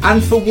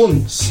 and for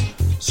once,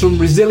 some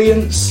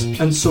resilience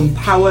and some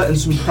power and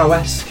some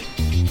prowess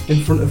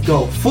in front of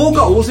goal. 4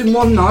 goals in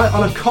one night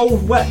on a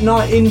cold, wet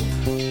night in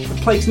a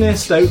place near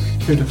Stoke.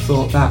 Who'd have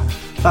thought that?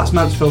 That's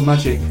Mansfield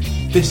magic.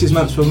 This is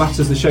Mansfield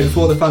Matters, the show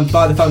for the fans,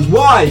 by the fans.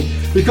 Why?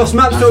 Because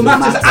Mansfield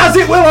Matters, as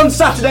it will on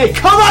Saturday.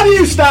 Come on,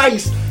 you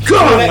Stags!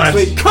 Come on next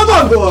week. Come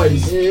on,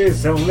 boys!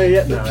 It's only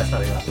no, that's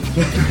not even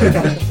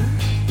that.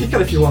 You can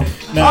if you want.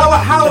 No.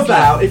 How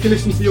about if you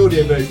listen to the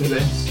audio version of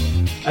this?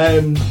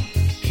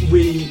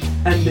 We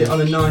end it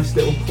on a nice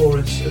little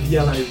chorus of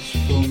Yellows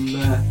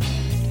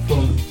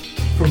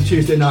from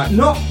Tuesday night.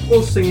 Not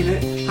us singing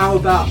it. How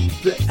about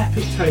the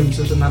epic tones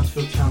of the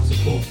Mansfield Town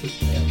supporters?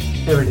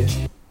 Here it is.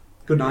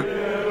 Good night.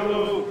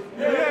 Yellows,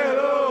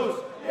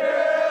 yellows,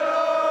 yellows.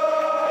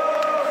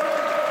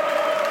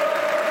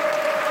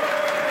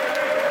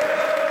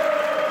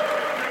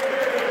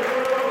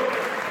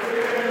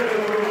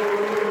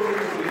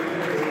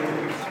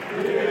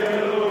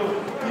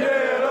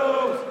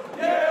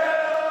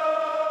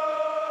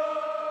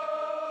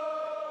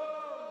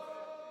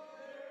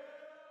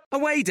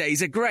 Away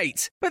days are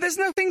great, but there's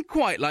nothing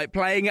quite like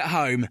playing at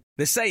home.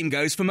 The same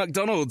goes for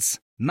McDonald's.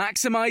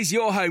 Maximise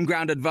your home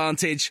ground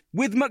advantage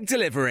with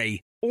McDelivery.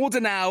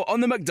 Order now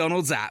on the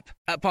McDonald's app.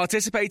 At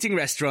participating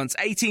restaurants,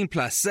 18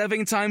 plus,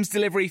 serving times,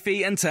 delivery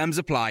fee and terms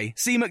apply.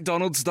 See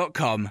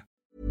mcdonalds.com.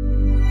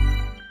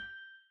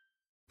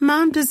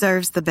 Mom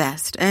deserves the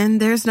best, and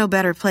there's no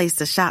better place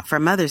to shop for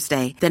Mother's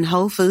Day than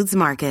Whole Foods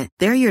Market.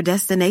 They're your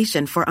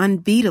destination for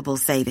unbeatable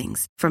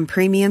savings, from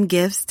premium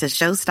gifts to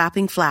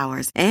show-stopping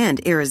flowers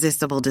and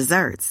irresistible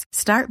desserts.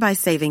 Start by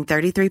saving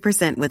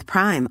 33% with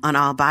Prime on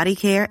all body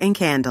care and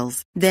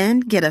candles.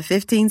 Then get a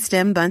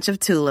 15-stem bunch of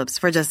tulips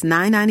for just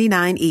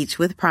 $9.99 each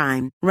with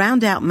Prime.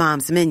 Round out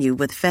Mom's menu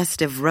with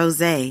festive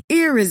rosé,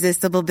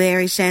 irresistible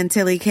berry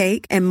chantilly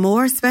cake, and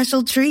more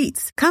special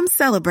treats. Come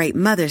celebrate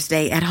Mother's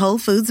Day at Whole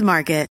Foods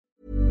Market.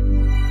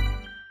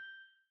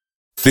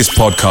 This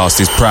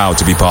podcast is proud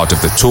to be part of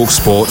the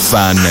TalkSport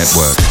Fan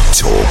Network.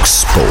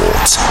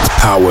 TalkSport.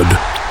 Powered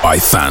by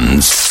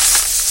fans.